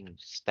wonder if you can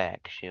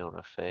stack Shield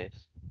of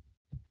Faith.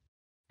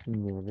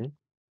 Maybe.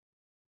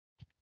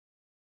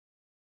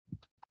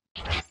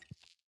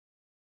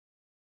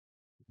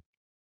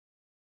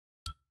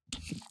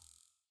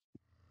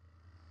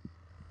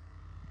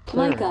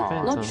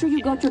 Micah, not sure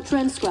you got your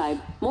transcribe.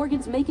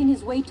 Morgan's making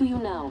his way to you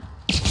now.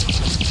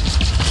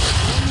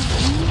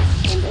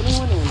 And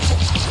anyone else,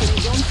 so you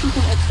don't shoot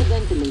him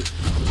accidentally.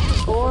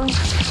 Or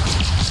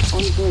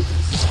on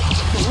purpose.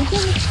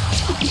 Morgan,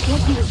 if you get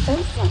to his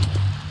own side.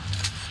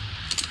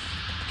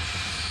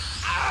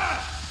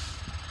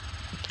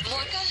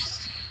 Morgan?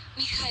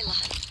 Mikhaila.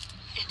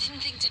 I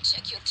didn't think to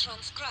check your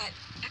transcribe.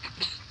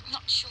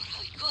 Not sure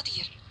how you got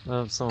here.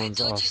 Oh, someone's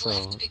also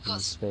in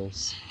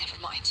space. Never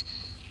mind.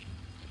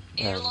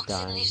 Airlocks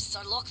and lifts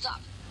are locked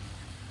up.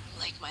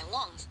 Like my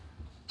lungs.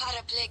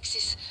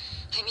 Paraplexis.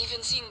 I'm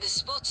even seeing the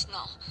spots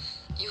now.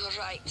 You were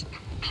right.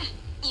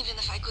 Even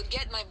if I could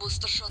get my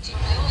booster shot in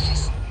my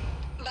office.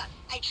 But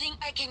I think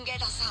I can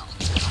get us out.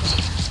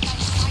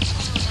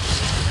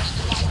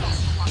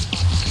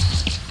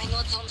 I know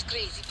it sounds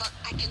crazy, but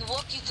I can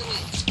walk you through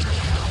it.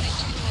 I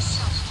tried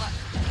myself, but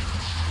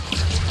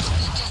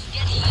we'll just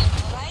get here,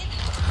 alright?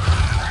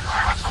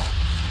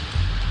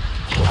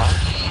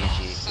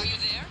 Are you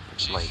there?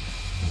 Like,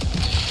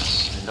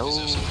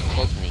 no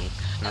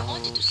techniques, no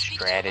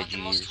strategies. The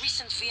most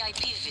recent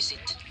VIP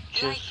visit.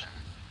 Just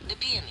the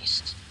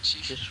pianist.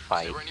 Chief, just fight.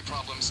 If there were any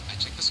problems, I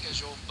checked the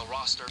schedule, the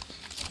roster.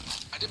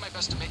 I did my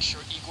best to make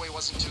sure Igwe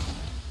wasn't too...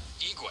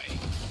 Igwe?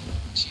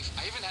 Chief,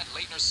 I even had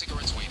Leitner's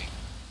cigarettes waiting.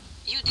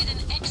 You did an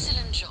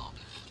excellent job.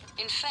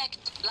 In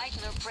fact,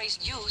 Leitner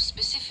praised you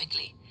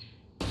specifically.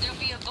 There'll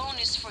be a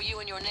bonus for you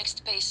in your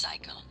next pay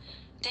cycle.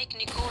 Take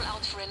Nicole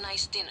out for a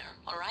nice dinner,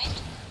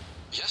 alright?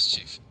 Yes,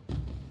 Chief.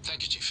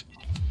 Thank you, Chief.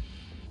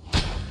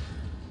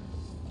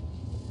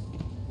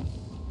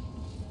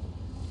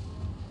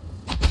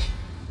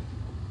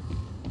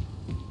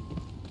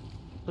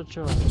 Such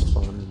a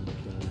fun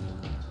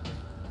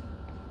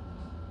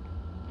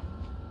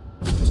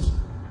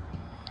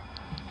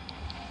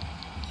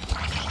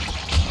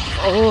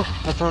Oh,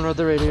 I found where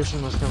the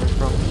radiation was coming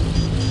from.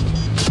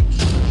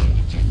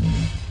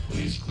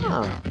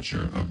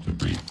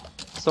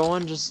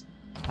 Someone just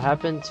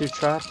happened to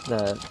trap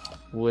that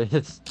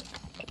with...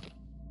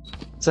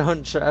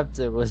 Someone trapped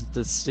it with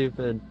the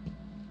stupid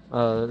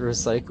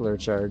recycler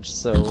charge,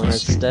 so when I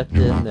stepped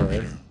in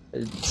there,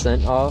 it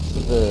sent off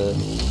the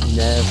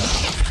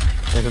nest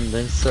and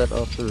then set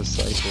off the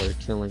recycler,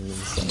 killing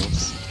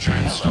themselves.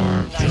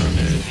 TranStar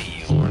terminated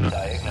for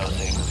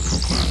diagnosing.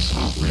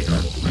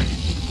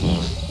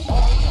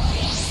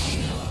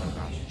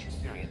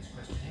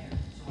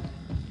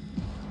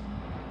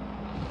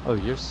 Oh,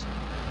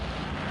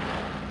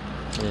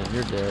 Man,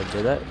 you're dead,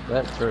 but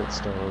that turret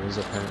still is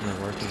apparently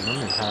working.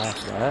 Only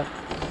half that.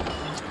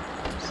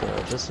 So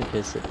just in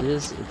case it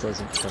is, it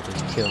doesn't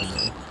fucking kill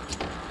me.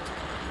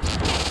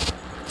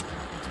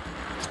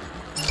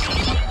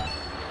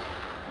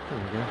 There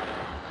we go.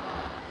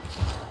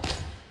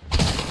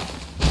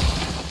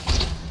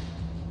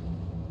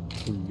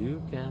 Blue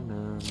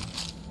cannon.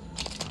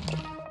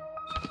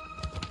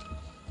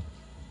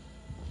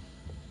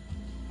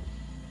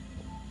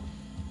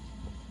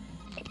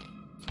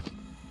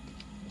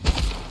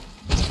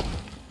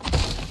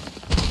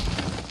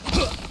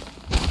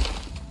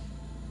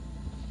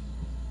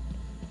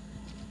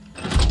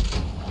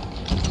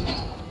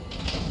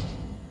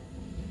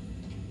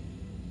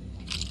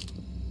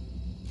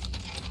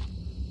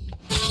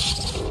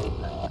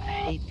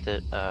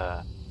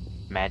 That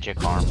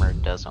magic armor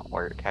doesn't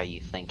work how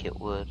you think it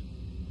would.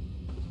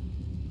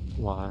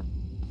 Why?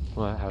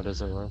 What? How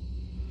does it work?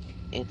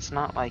 It's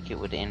not like it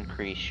would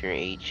increase your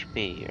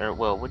HP. Or,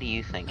 well, what do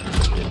you think it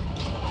would do?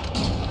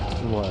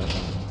 What?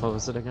 What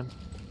was it again?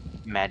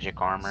 Magic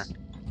armor.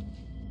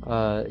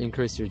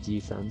 Increase your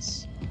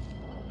defense.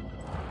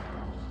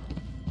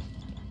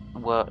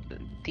 Well,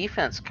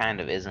 defense kind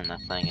of isn't a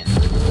thing in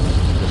this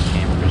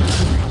game for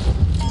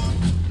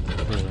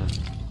some reason. Yeah.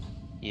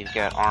 You've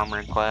got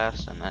armor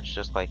class, and that's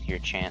just like your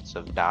chance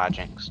of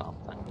dodging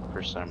something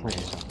for some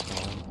reason.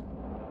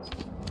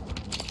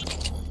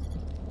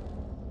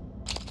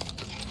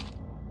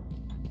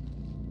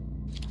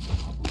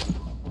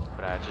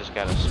 But I just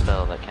got a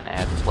spell that can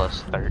add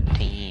plus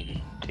 13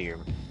 to your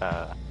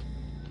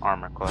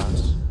armor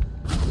class.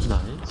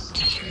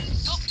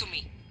 Nice. Talk to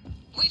me.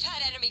 We've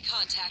had enemy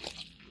contact,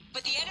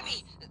 but the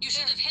enemy... You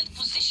should have held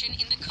position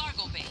in the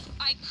cargo bay.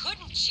 I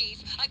couldn't,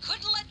 Chief. I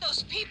couldn't let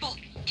those people...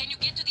 Can you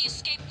get to the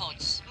escape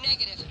pods?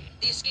 Negative.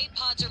 The escape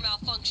pods are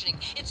malfunctioning.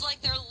 It's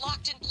like they're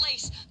locked in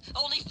place.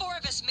 Only 4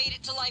 of us made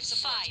it to life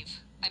support.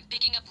 5. I'm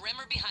picking up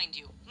Remmer behind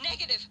you.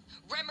 Negative.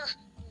 Remmer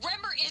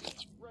is...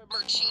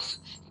 Remmer, Chief.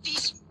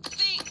 These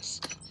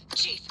things...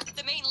 Chief,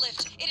 the main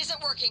lift. It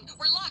isn't working.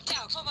 We're locked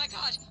out. Oh my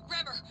god.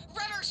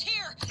 Remmer's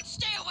here.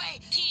 Stay away.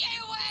 Teague. Stay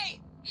away.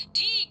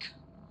 Teague.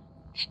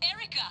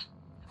 Erica.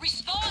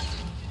 Respond.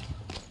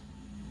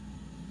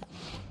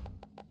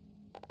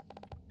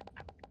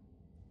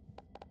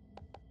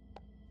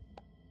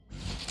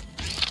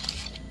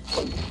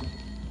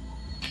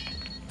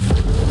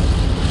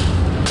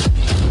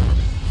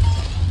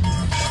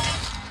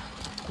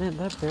 Man,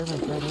 that barely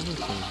got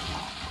anything.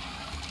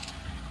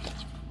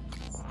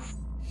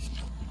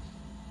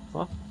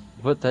 Well,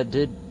 but that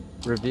did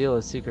reveal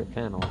a secret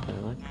panel,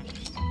 apparently.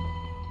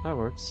 That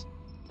works.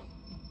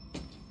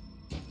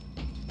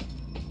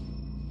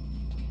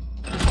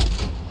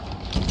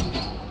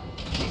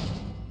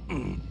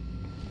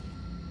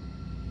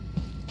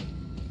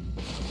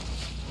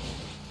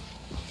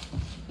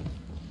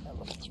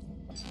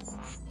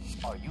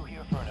 Are you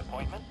here for an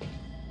appointment?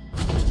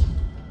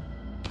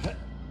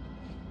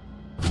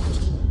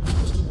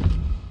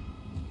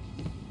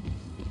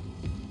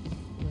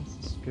 Let's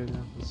just go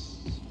down this.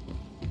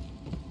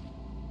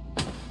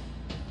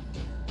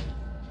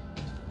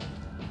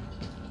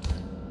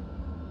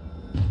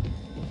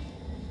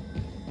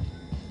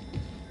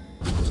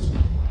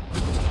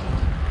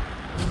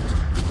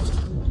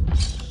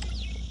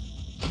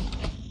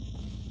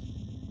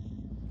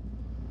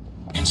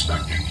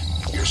 Inspecting.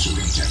 Your suit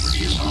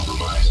integrity is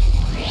compromised.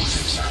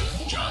 Fix that.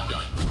 Job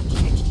done.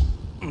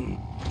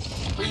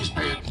 Please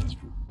pay it.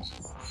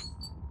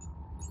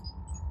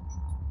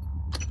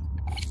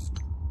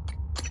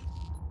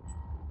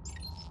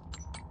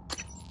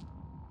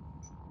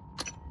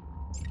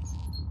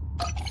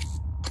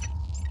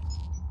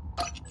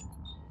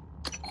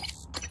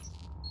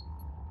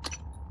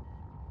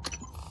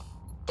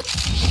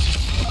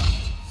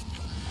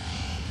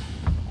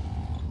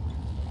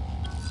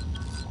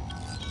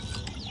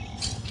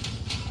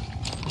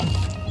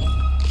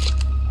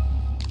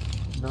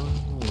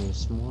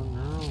 Nice, more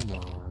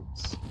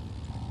nanomods.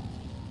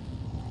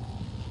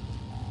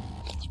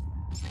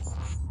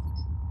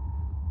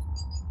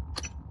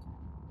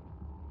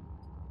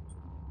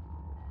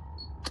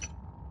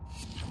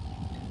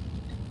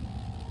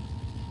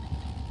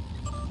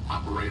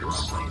 Operator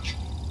approach.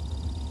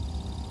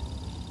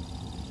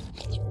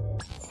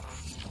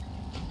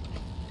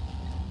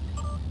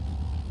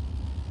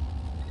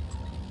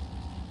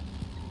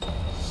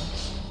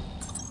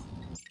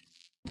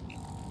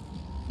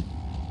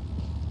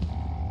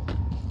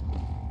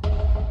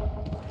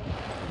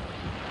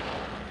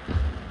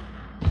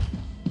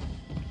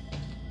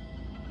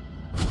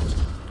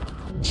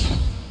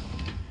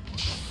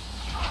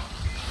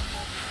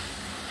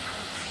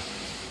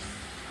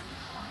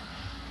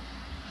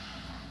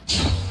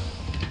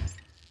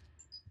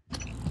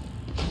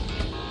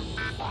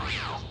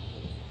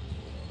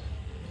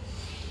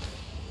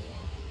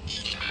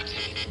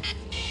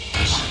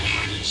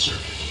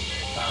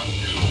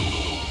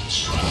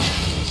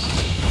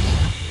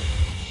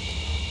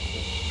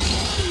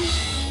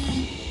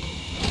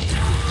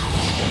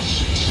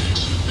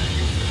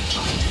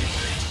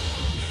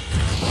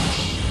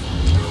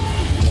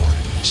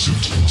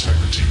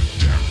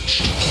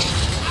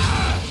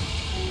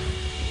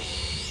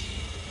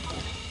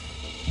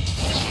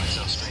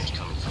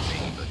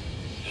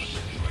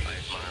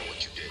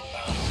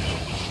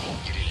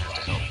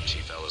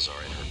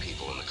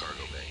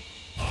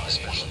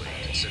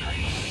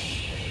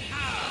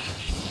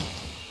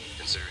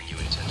 Considering you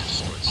intend to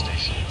destroy the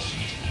station,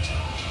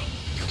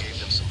 you gave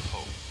them some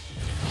hope,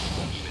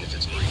 even if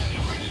it's brief.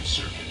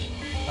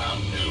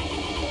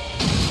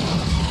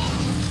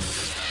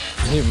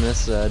 You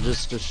missed that. I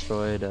just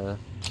destroyed a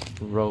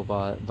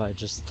robot by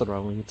just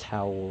throwing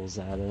towels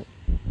at it.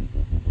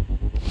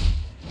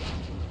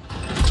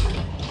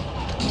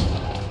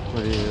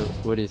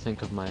 What do you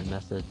think of my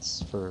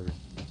methods for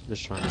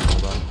destroying a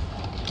robot?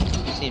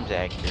 Seems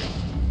accurate.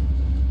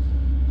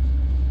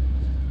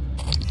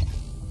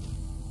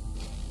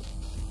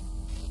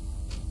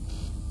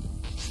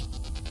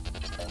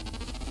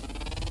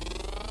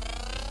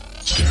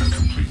 Scan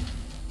complete.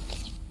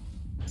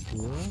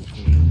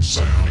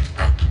 Psionic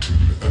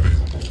aptitude available.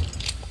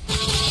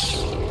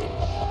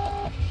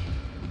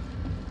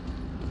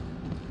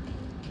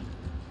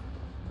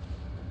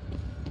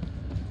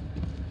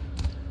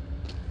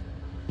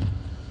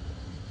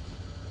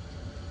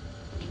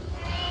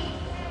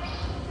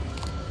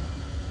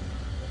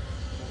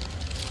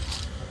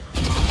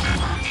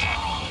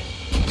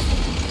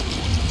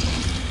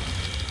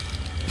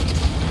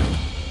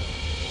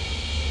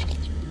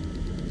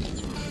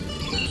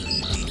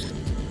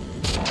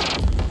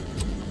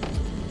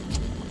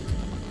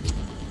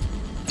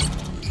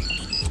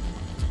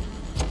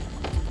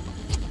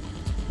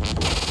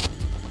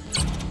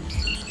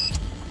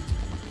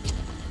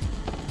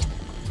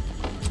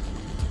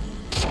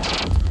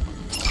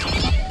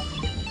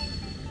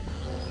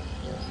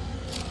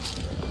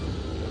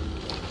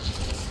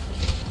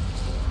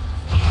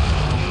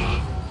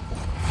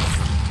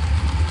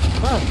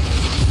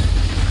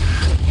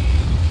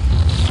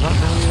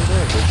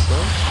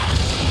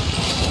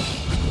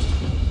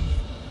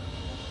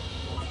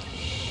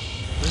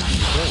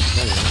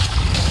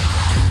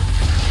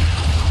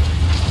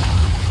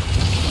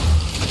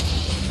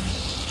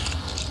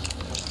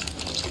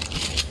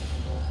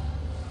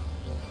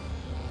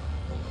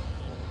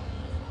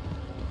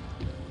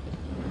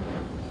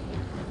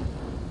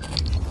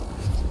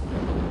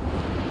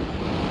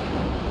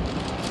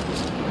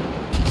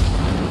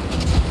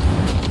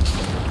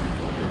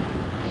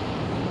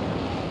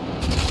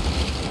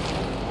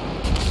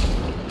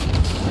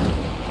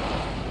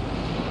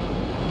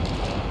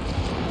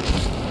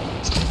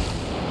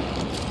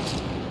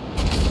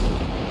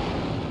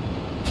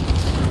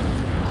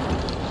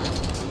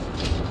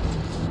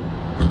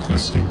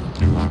 Requesting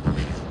new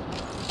operator.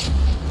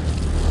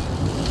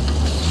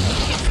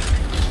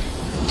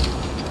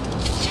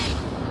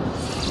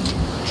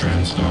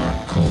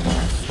 TranStar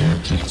Cobalt Air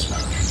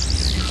Transport.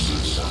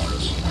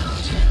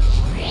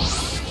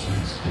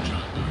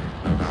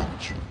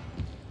 Acknowledge.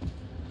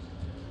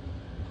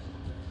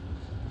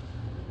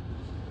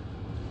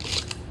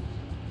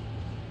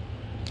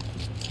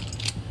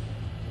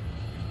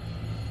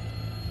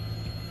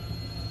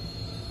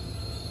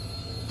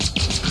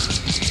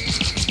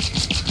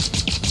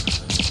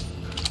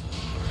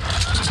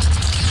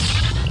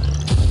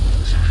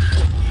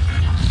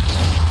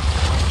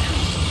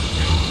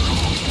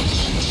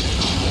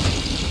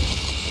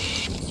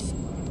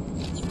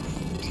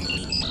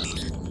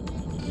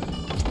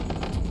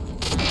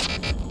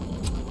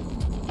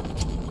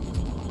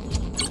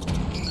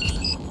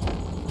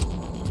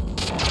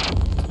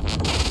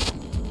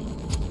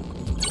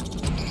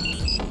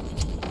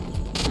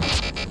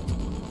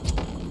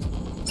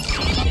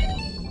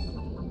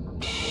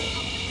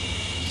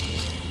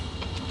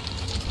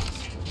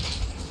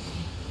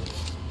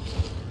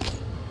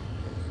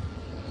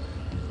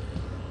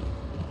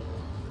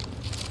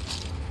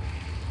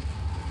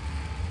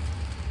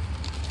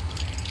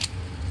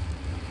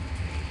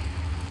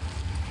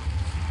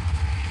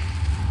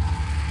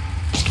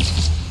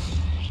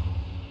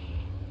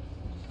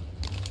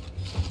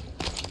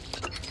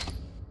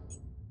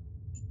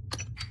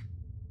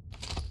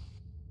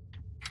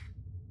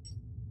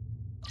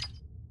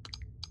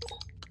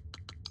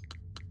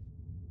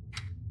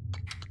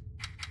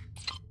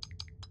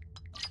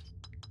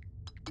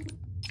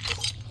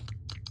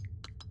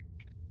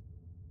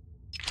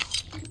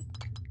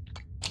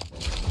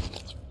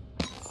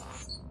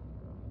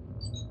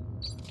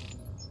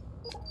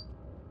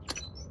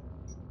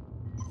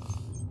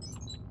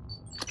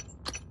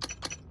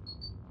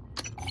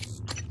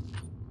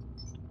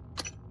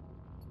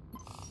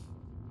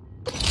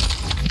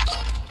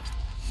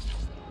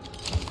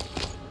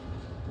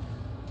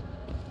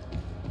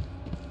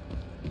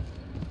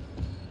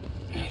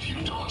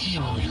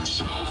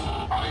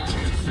 I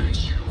can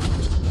fix you.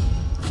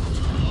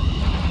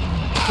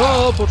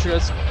 Oh,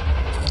 Poltergeist.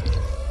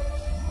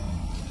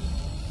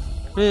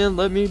 Man,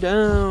 let me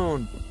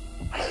down.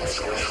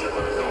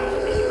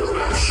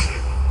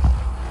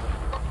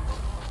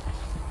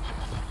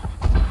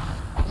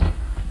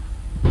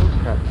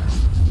 Crap.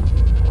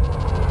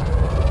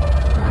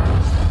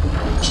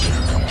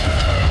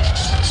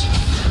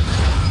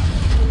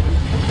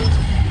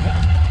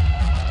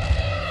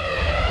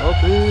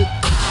 Help it.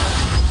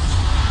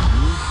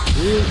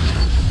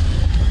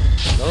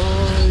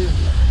 Die.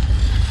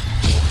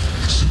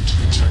 Suit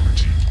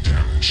integrity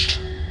damaged.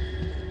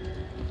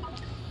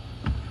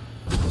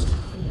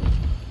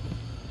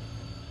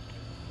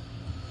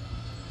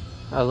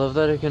 I love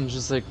that it can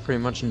just like pretty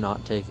much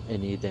not take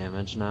any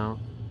damage now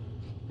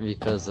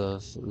because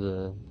of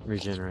the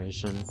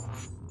regeneration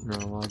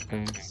neurolog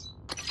things.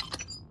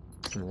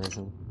 It's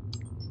amazing.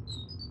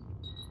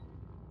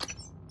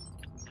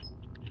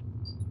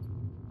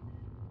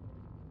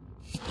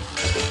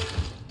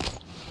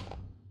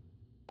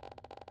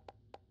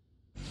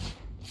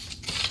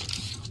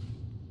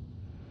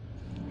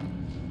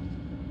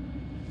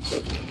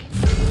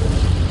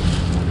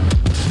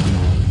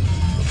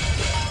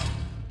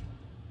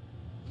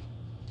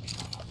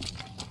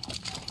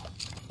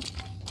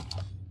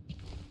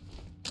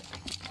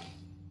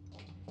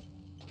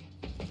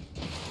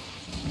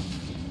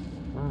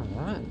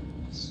 Alright.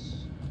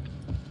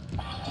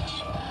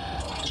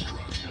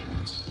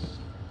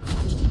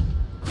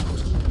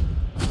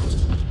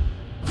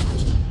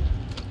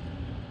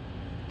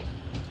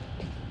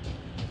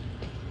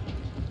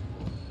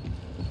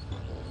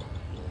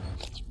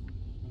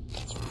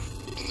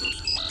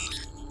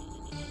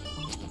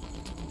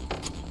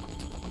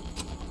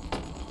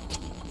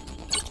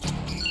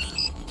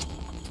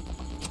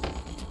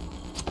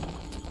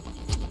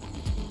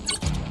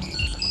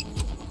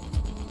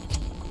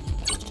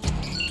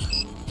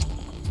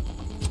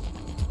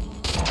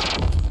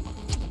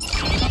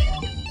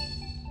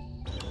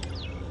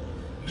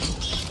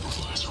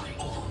 Supervisory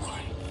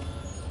override.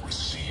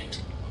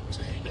 Received.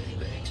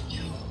 Thank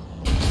you.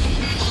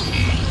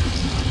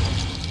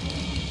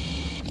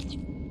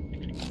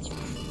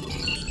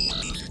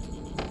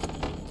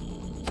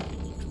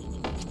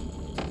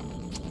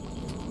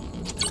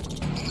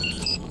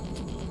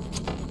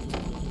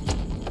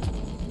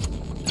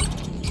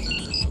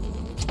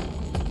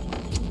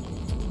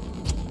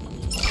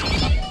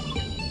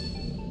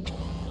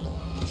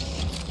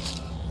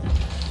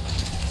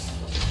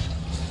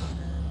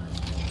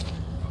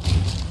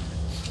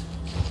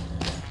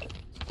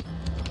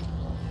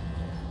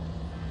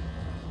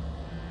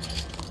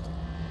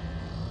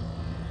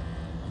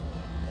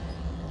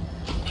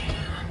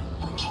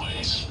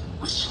 Replace.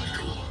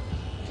 Recycle.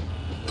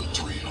 The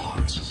 3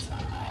 R's.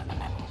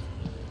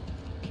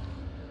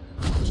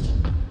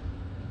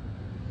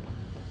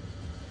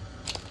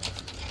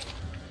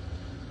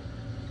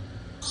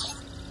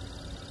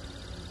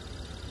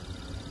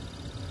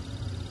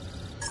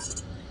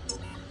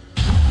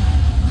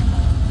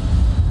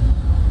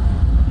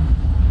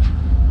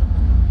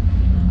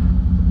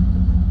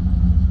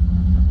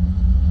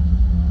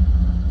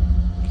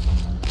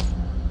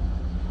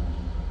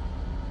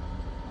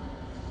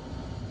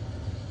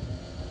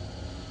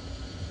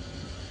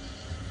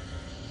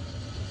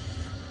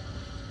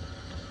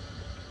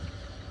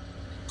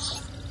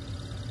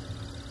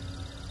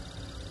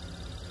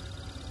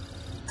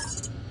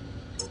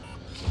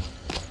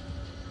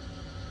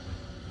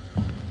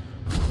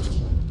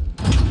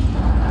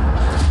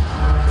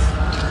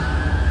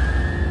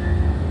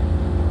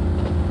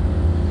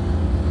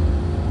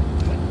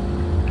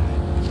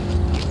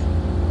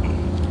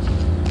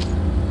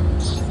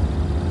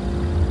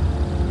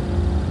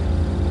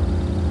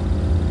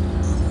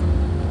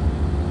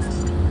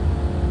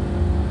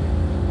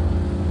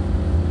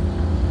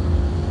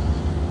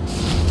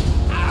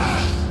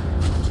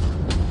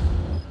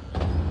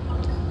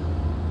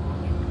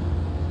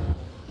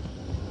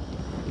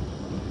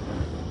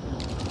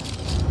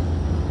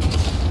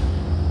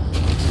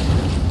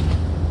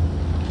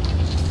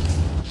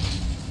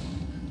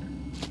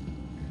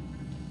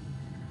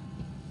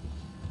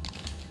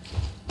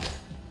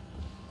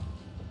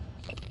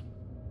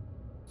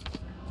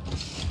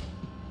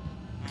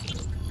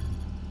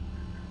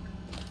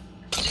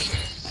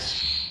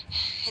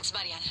 It's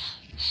Mariana.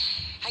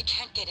 I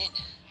can't get in.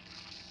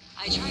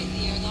 I tried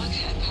the airlock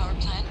at power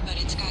plant,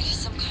 but it's got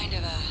some kind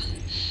of a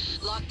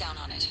lockdown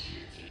on it.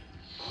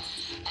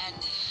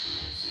 And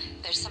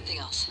there's something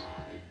else.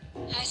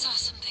 I saw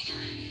something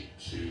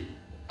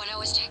when I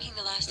was checking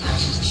the last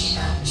oxygen.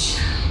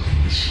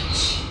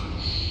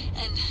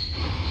 An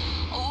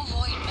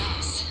ovoid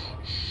mass,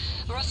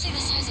 roughly the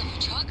size of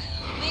a truck,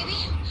 maybe?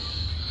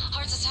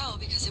 Hard to tell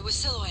because it was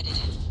silhouetted.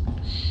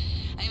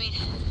 I mean,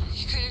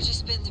 it could have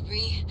just been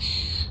debris,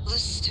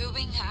 loose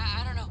tubing,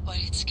 I don't know, but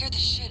it scared the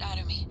shit out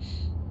of me.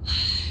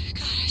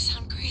 God, I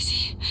sound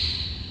crazy.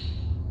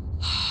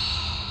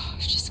 I've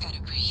just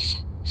gotta breathe.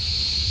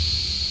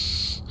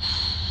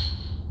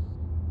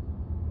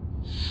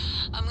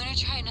 I'm gonna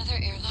try another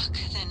airlock,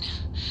 then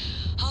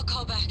I'll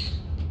call back.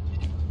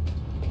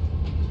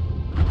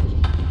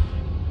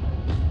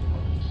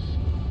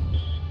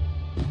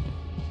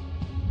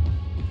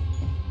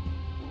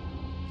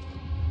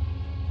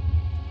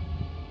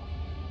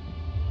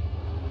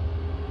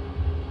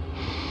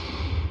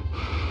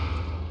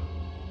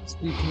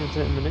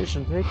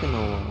 Decontamination taking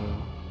a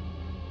while.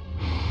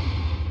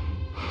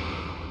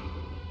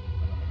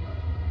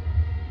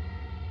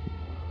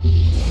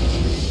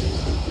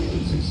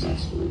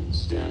 Successfully.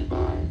 Stand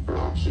by for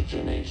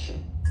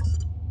oxygenation.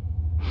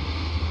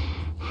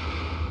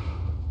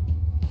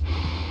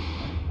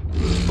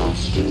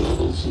 Oxygen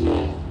levels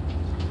low.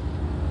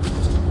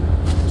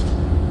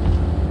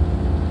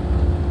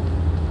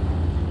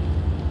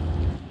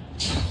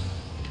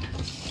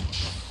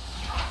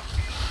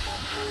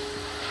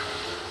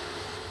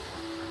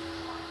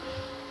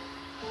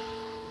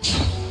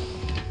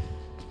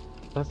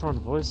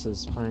 Background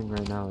voices playing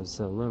right now is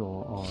a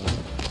little odd.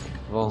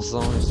 Of all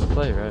songs to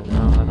play right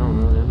now, I don't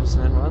really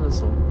understand why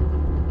this one.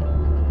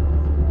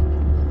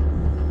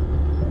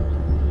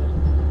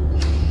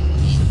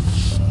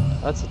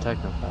 That's a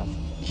technopath.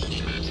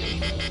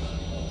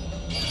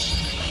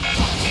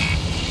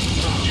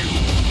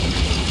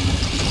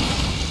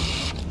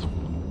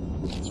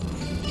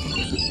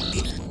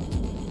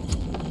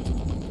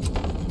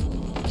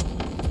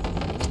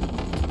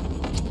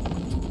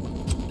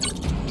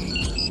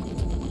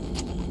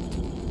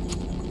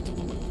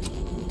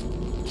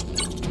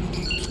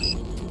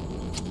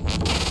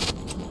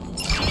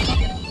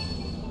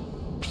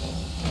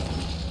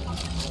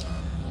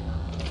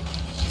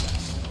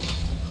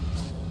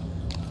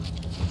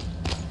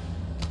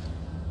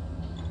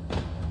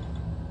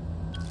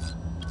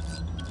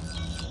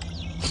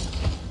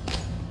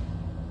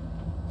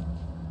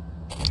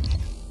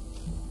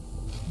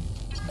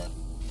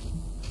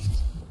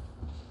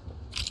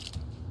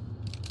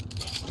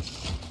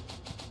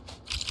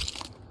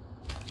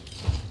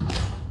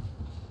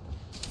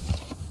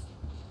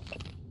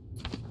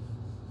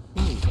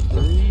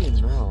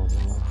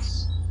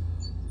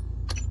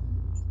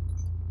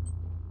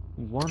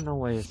 One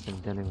away from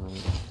getting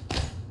like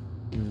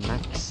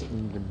max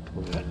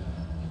inventory.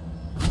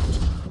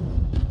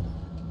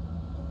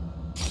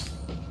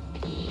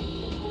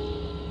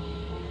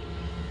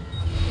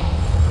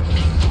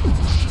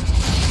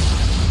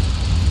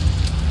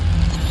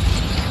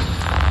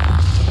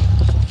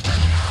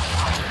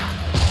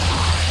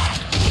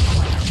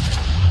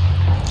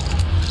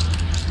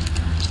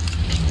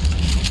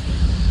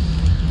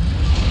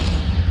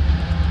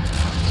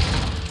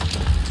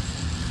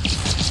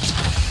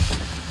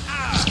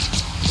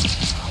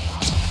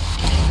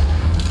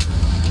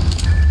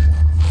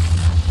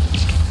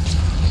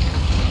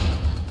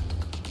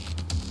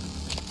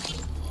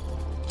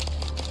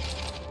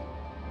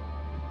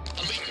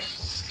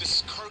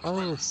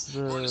 Oh, it's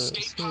the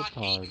escape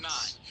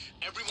pods.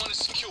 Everyone is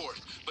secured,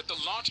 but the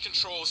launch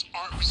controls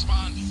aren't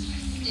responding.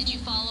 Did you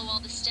follow all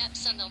the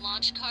steps on the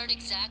launch card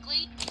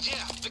exactly?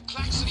 Yeah, the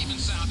klaxon even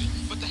sounded,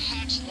 but the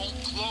hatch won't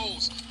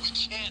close. We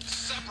can't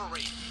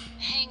separate.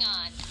 Hang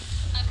on.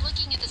 I'm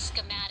looking at the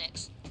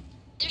schematics.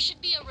 There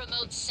should be a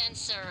remote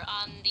sensor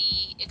on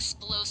the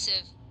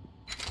explosive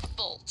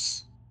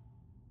bolts.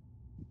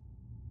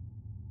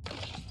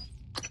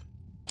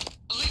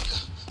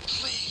 Alika,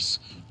 please,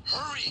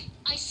 hurry!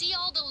 I see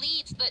all the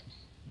leads, but...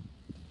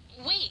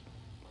 Wait.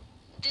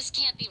 This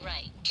can't be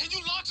right. Can you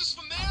launch us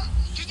from there?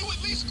 Can you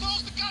at least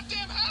close the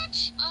goddamn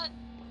hatch?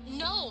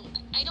 No,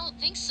 I don't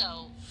think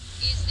so.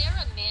 Is there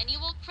a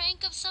manual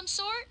crank of some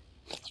sort?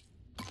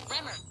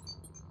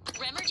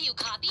 Remmer, do you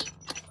copy?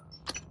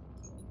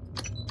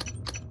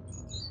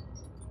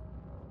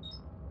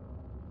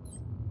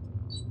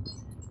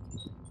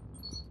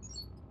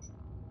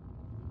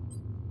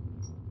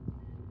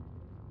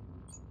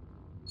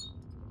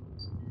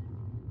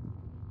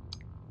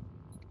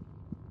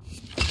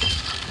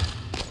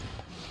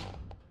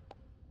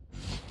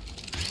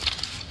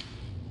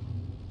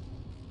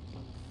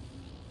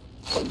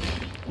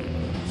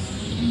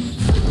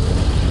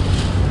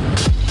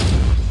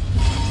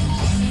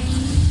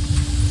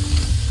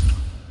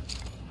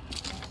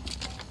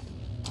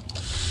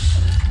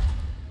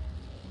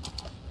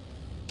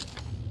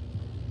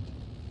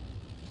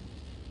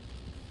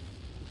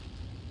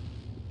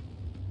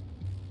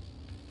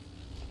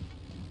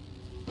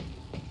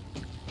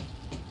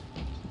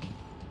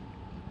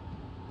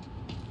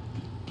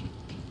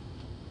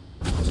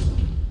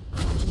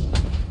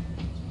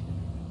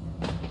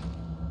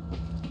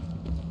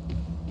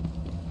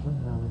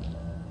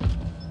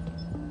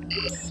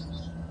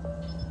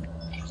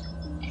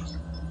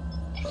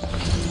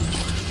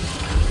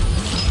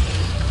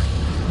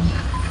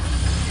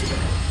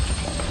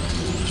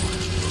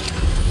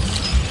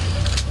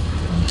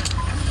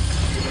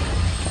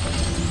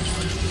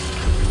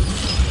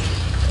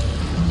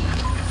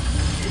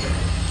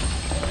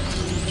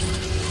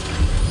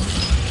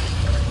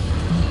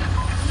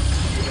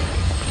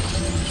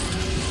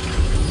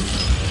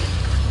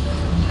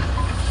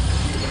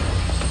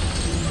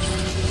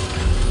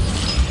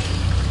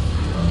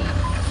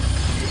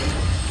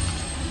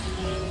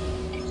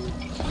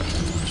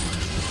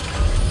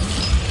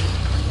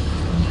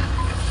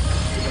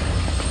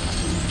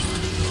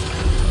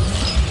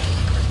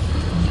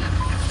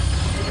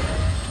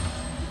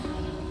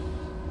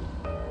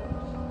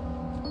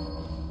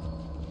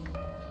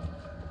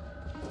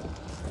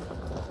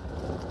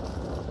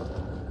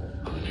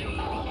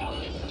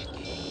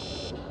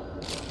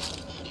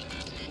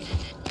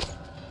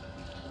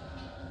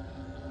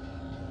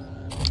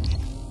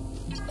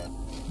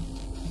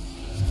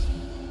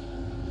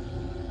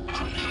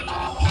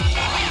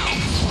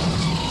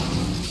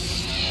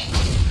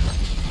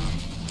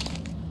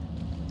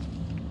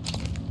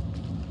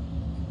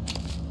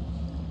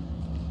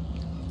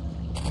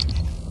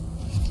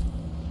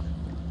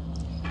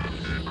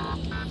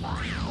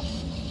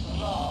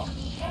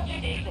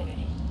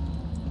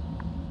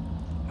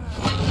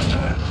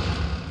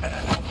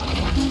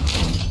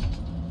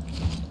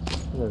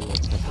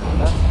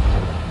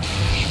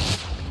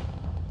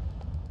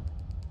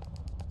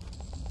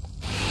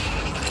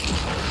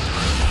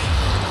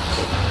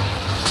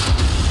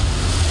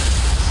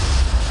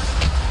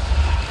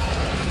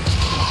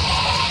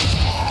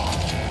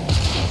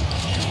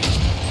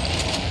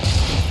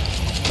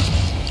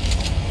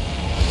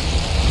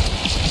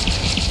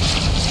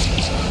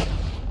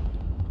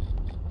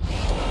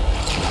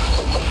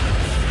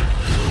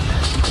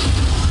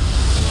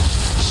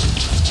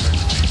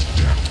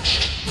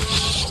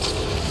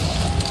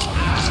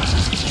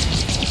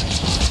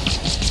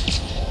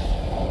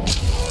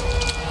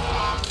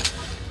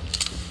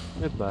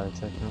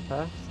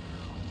 technopath.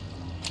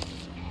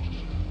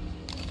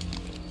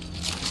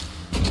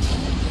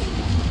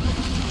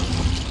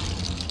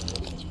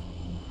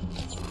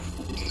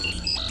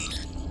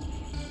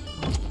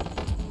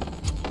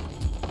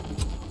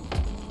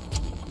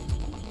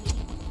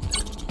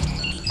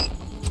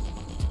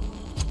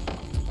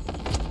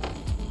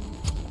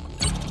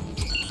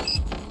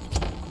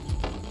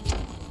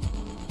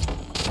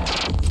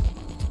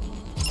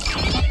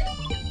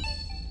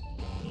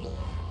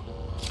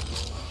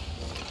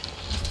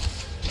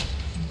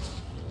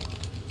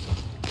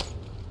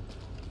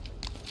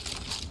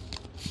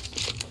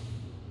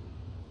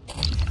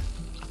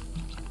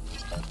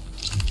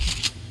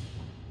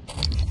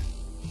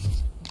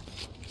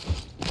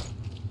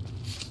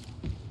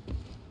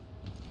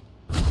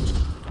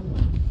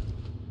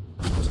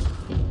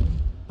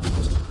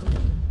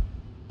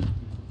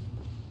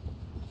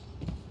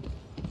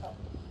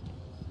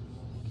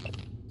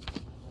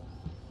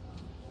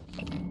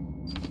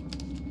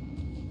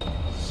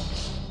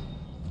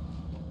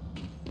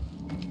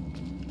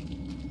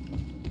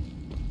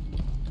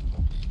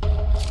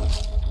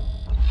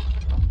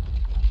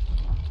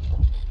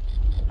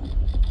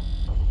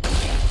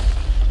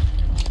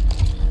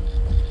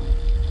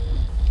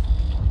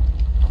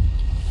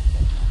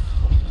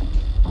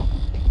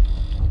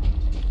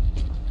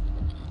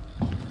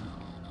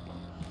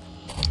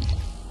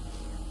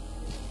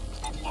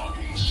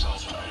 Logging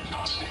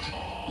self-diagnostic.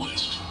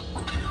 List.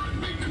 Repair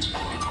and maintenance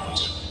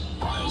protocols.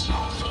 Files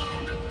not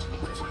found.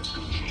 Reference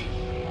complete.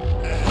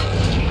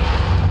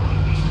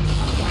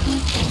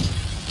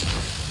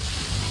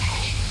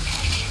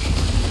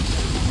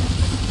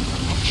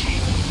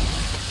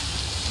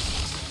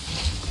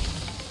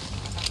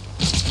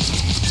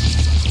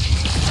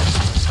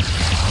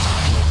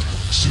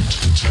 Suit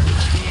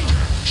integrity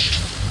damaged.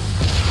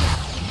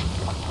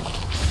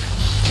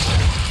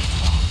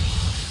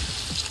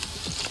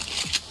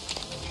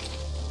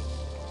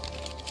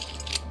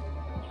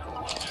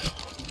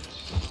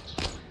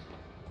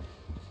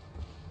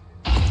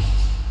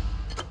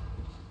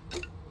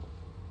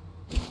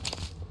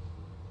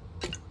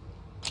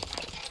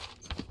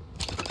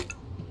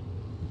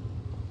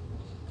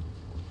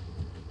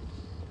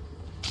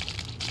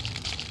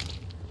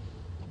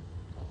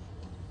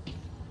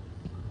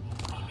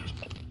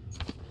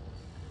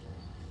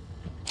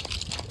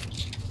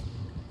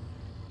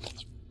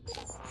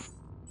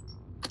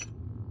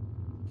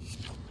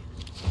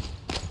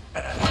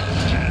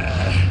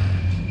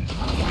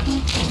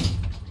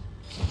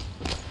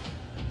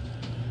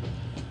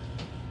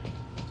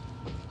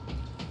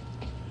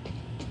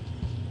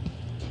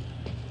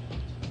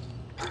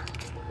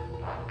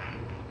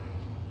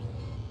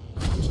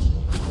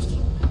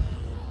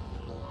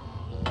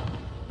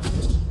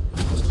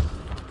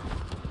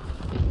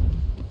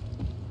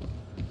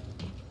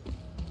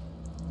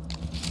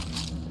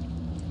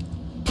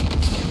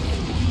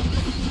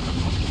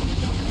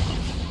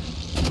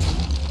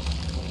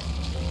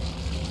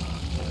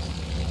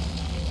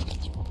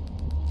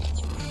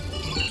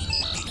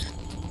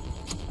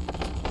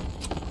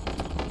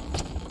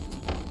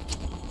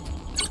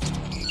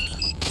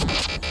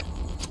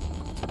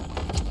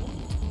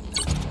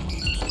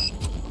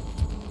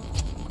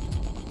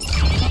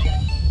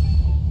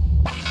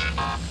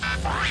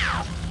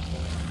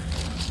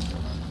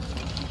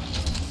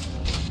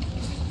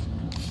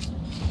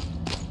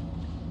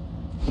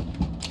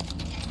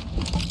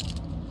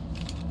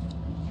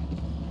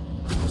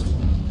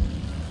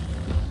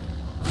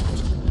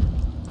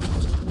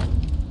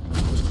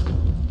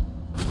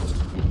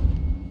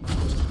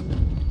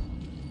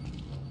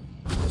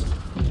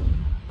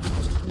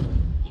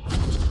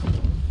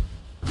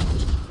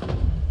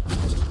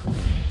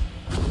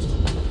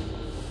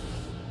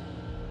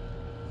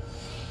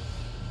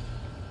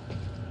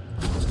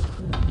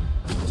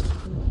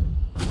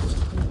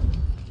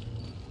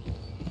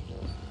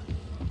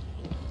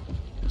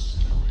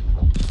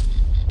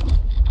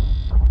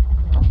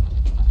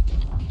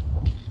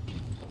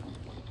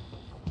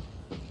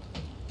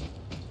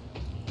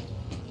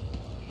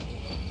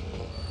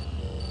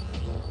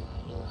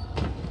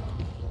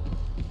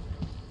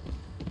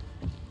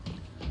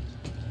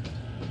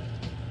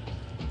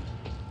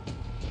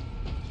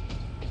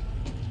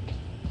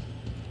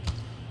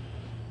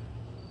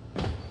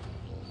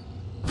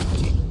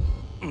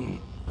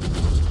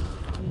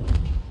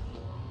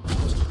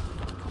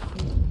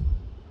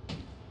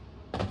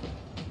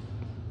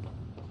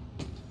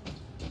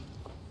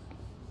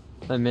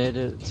 I made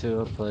it to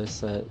a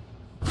place that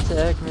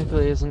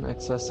technically isn't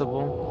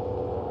accessible.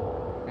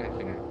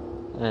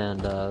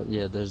 And,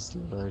 yeah, there's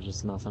literally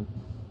just nothing.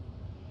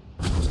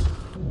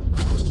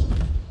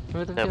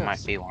 That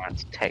might be why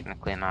it's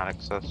technically not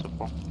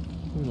accessible.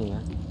 Yeah,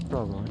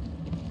 probably.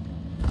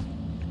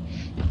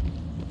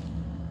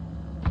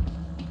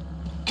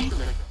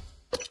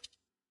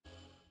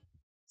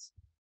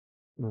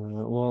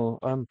 Well,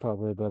 I'm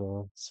probably about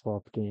to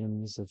swap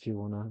games if you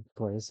want to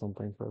play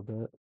something for a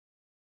bit.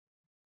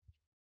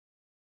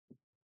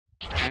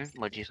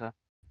 What'd you say?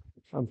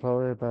 I'm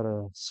probably about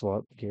to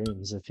swap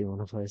games if you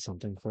want to play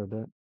something for a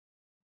bit.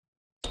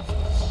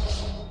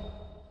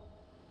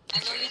 I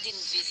know you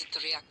didn't visit the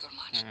reactor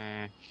much.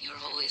 You're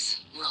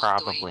always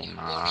Probably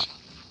not.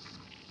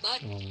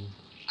 But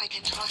I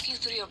can track you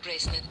through your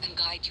bracelet and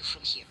guide you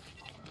from here.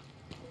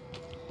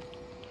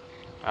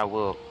 I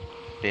will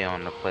be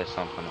on to play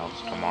something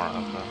else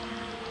tomorrow, though.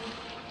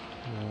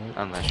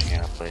 Unless you're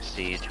gonna play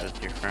Siege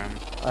with your friend.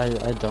 I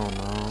don't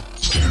know.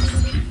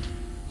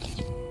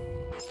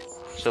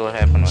 So what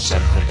happened with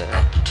that today?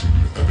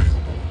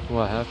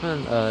 What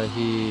happened?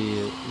 He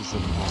is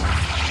in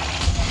home.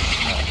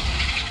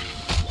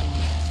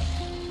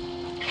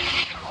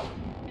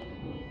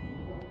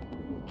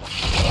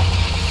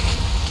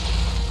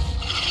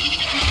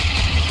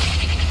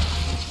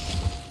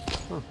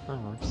 Oh, that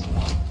works.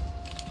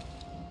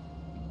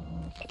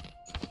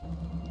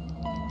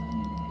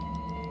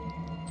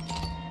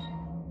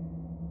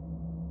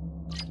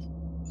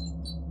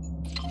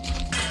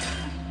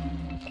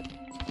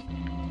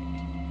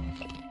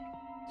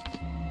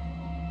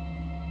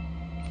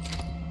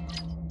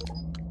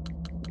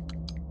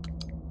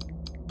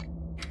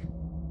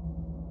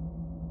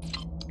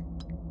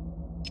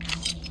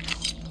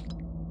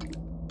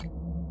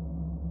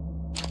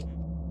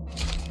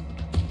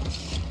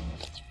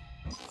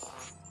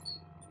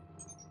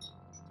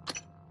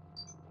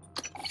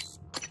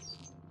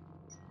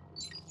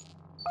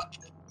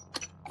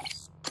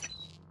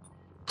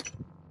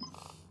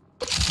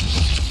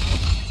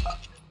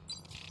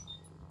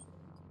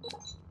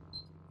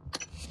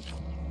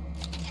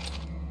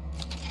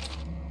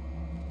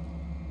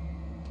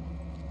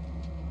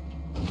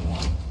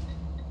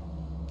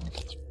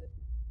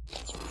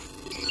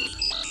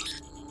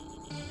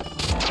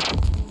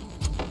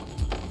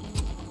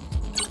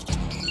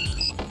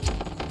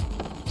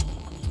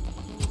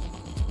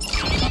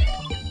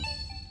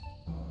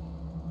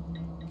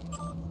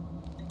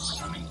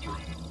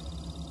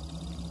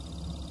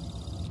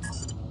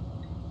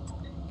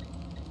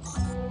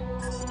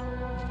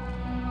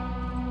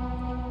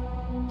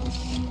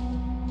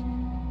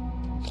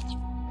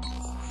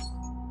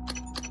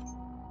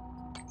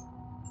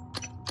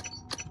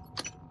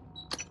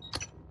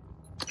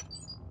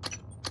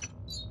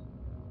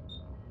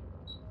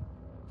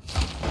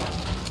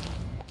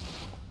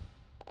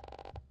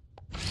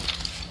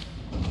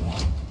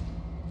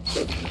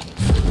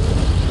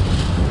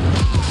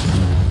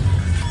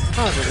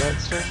 How did that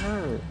still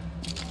hurt?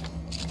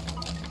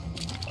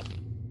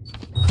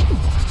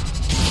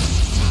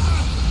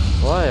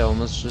 Well, I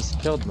almost just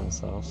killed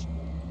myself.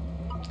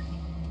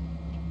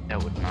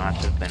 That would not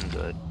have been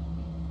good.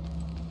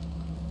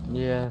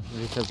 Yeah,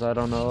 because I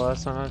don't know the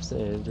last time I've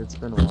saved. It's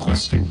been a while.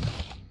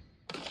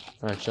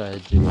 Actually, I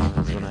do know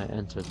when I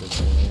entered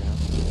this area.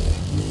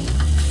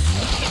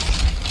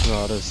 The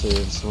auto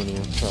saves when you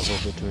have trouble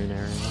between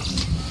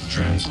areas.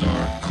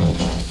 TranStar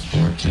Cobalt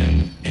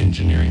 410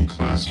 Engineering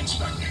Class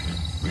Inspecting.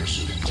 Your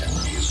suit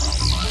integrity is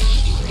compromised.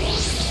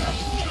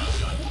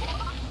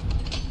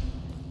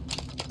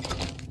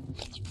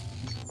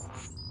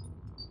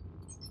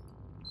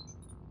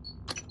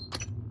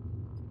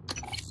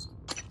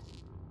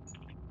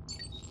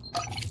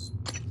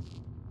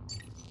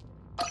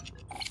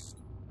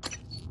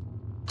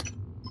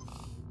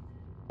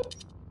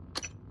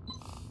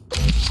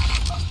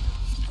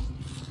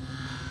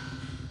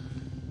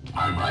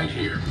 I'm right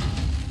here.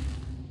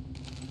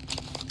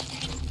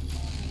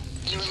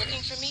 You were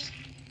looking for me?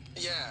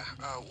 Yeah,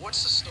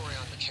 what's the story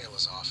on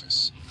Michaela's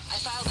office? I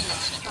filed an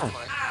incident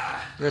report.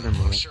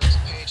 I'm sure it's a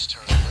page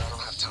turner, but I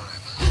don't have time.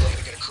 I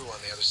gotta get a crew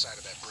on the other side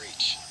of that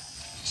breach.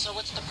 So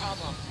what's the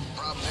problem?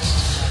 Problem is,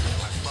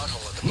 my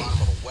butthole at the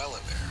bottom of a well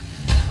in there.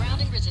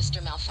 Grounding resistor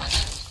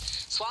malfunctioned.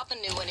 Swap a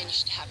new one and you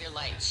should have your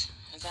lights.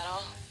 Is that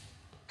all?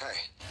 Hey,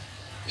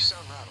 you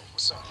sound rattled.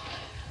 What's up?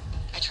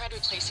 I tried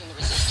replacing the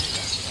resistor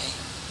yesterday.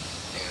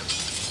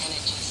 And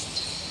it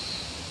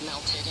just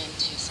melted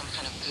into some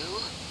kind of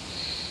goo.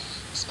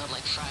 It smelled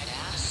like fried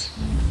ass.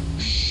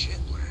 Shit,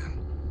 man.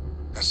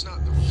 That's not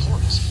in the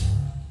report, is it?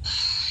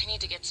 I need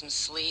to get some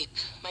sleep.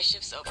 My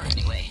shift's over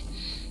anyway.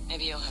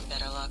 Maybe you'll have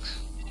better luck.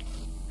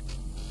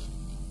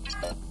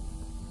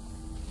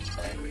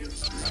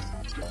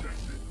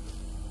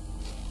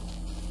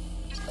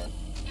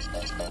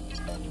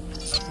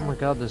 Oh my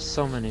god, there's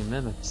so many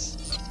mimics.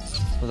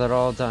 But they're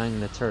all dying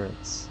to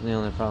turrets. The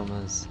only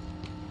problem is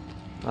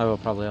I will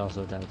probably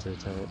also die to a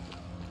turret.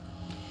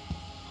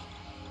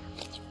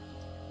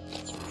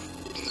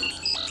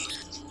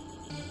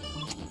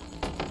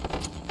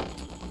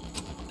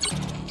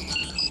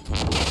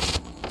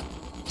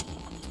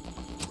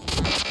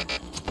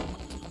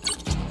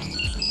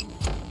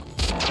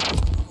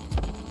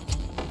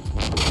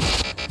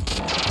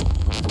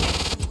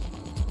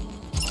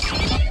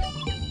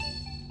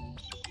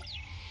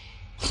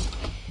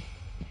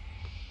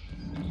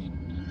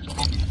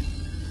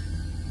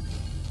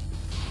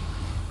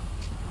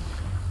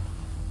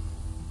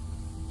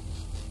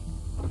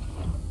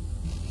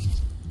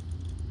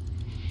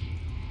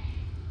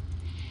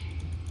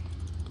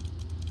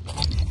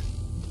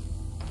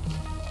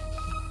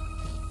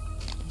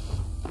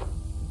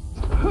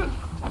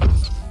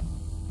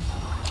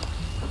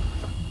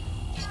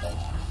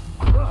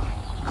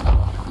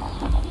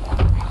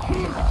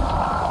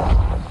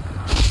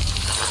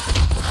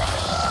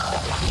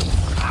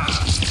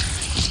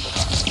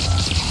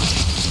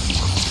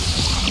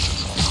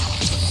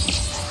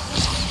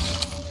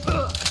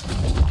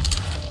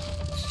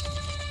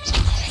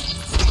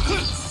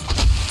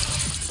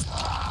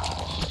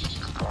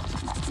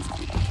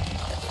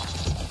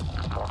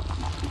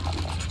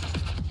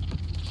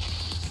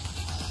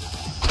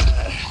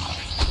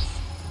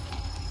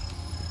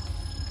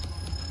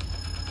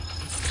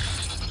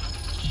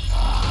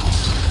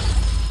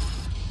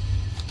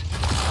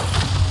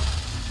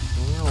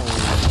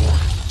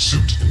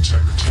 Suit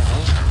integrity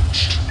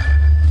damaged.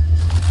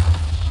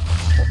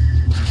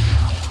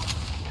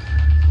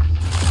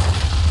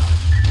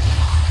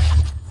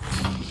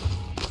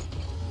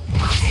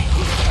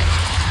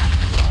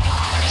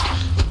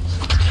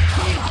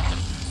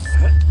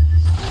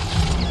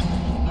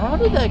 How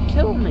did that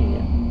kill me?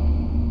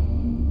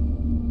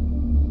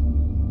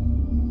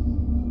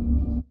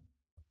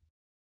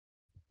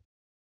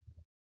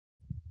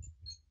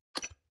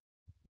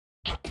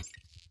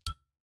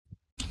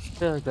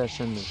 I feel like that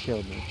shouldn't have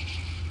killed me.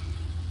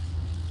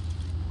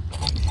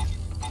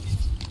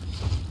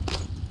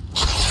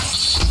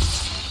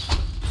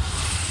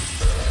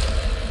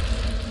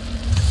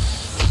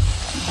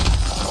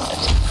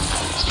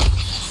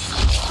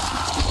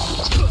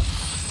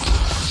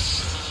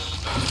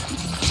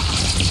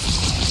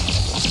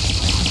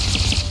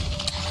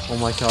 Oh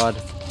my god.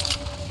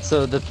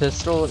 So the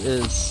pistol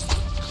is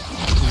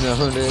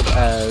noted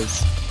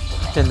as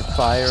can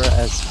fire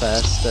as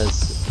fast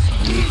as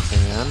you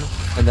can,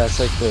 and that's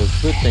like the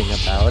good thing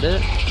about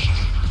it.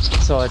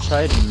 So I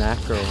tried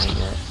macroing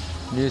it.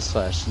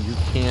 Newsflash, you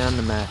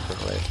can macro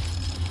it.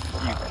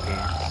 You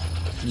can.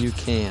 You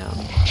can.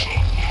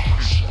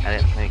 I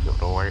didn't think it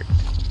would work.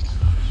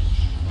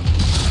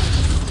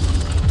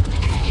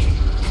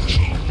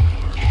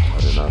 I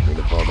did not mean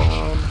to fall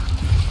down.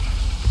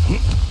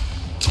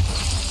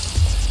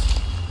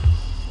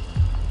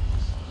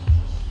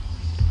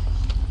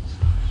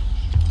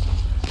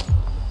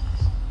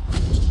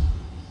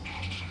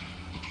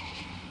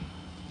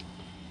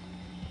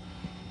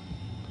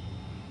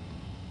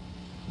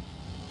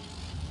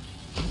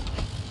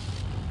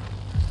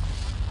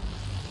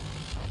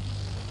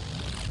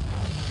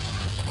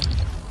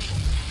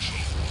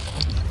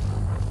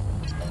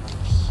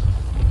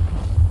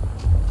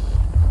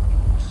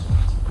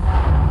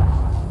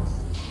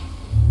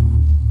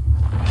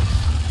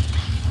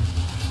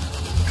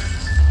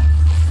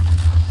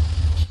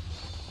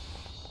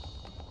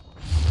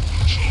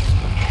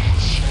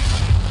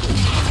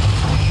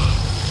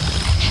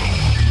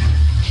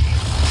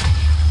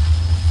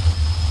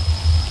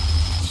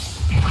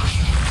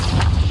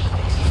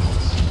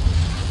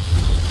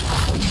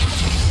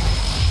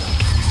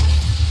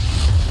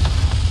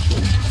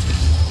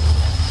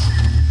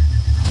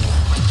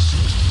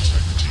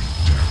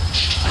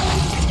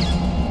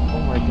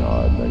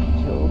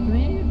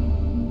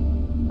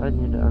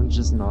 I'm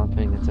just not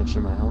paying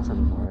attention to my health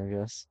anymore, I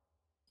guess.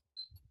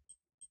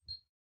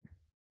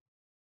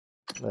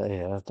 But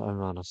yeah, I'm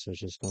honestly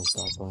just gonna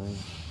stop playing.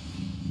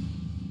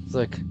 It's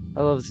like,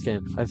 I love this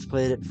game. I've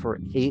played it for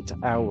 8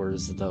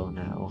 hours though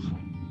now.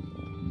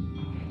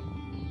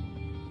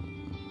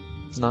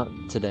 It's not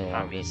today,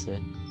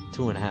 obviously.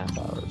 2.5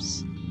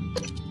 hours.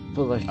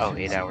 But like... Oh,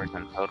 8 hours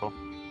in total?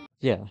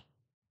 Yeah.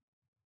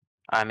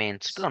 I mean,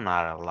 still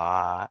not a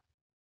lot.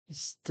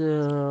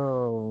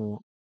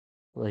 Still...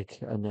 Like,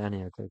 I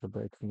need to take a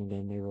break from the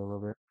game maybe a little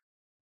bit.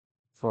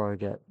 Before I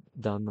get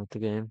done with the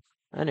game.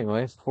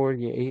 Anyway,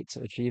 48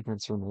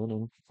 achievements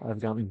remaining. I've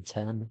gotten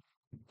 10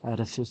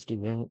 out of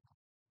 58.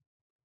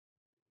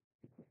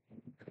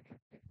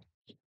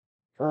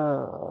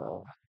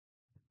 I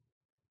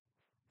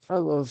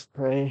love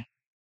Prey.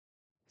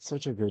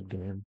 Such a good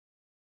game.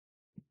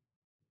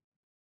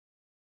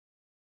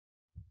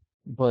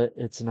 But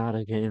it's not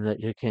a game that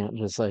you can't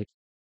just like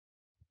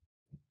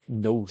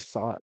no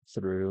thought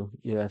through.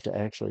 You have to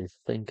actually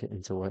think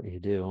into what you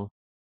do.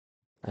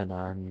 And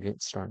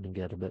starting to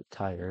get a bit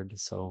tired,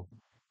 so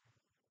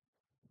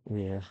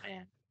yeah.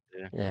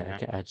 Yeah,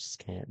 I just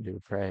can't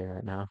do Prey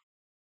right now.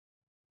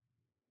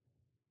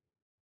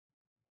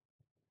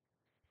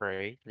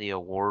 Prey, the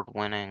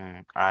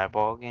award-winning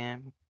eyeball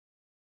game.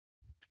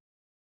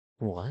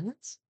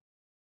 What?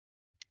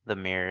 The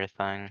mirror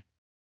thing.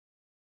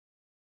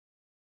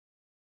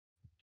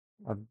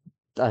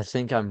 I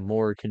think I'm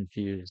more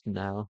confused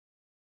now.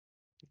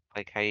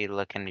 Like how you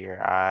look into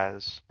your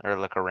eyes, or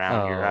look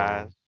around your Oh.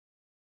 eyes.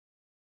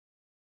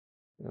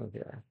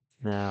 Okay.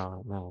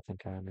 Now I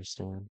think I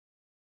understand.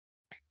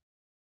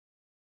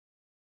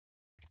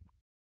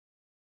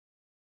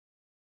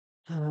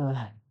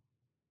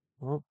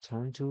 Well,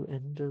 time to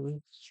end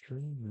the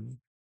stream.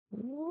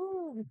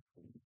 I'll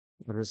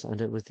just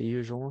end it with the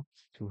usual.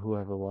 To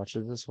whoever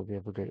watches this, hope you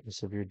have a great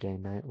rest of your day,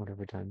 night,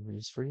 whatever time it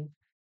is for you.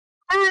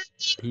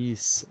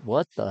 Peace.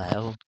 What the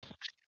hell?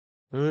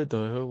 What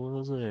the hell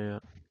was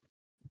that?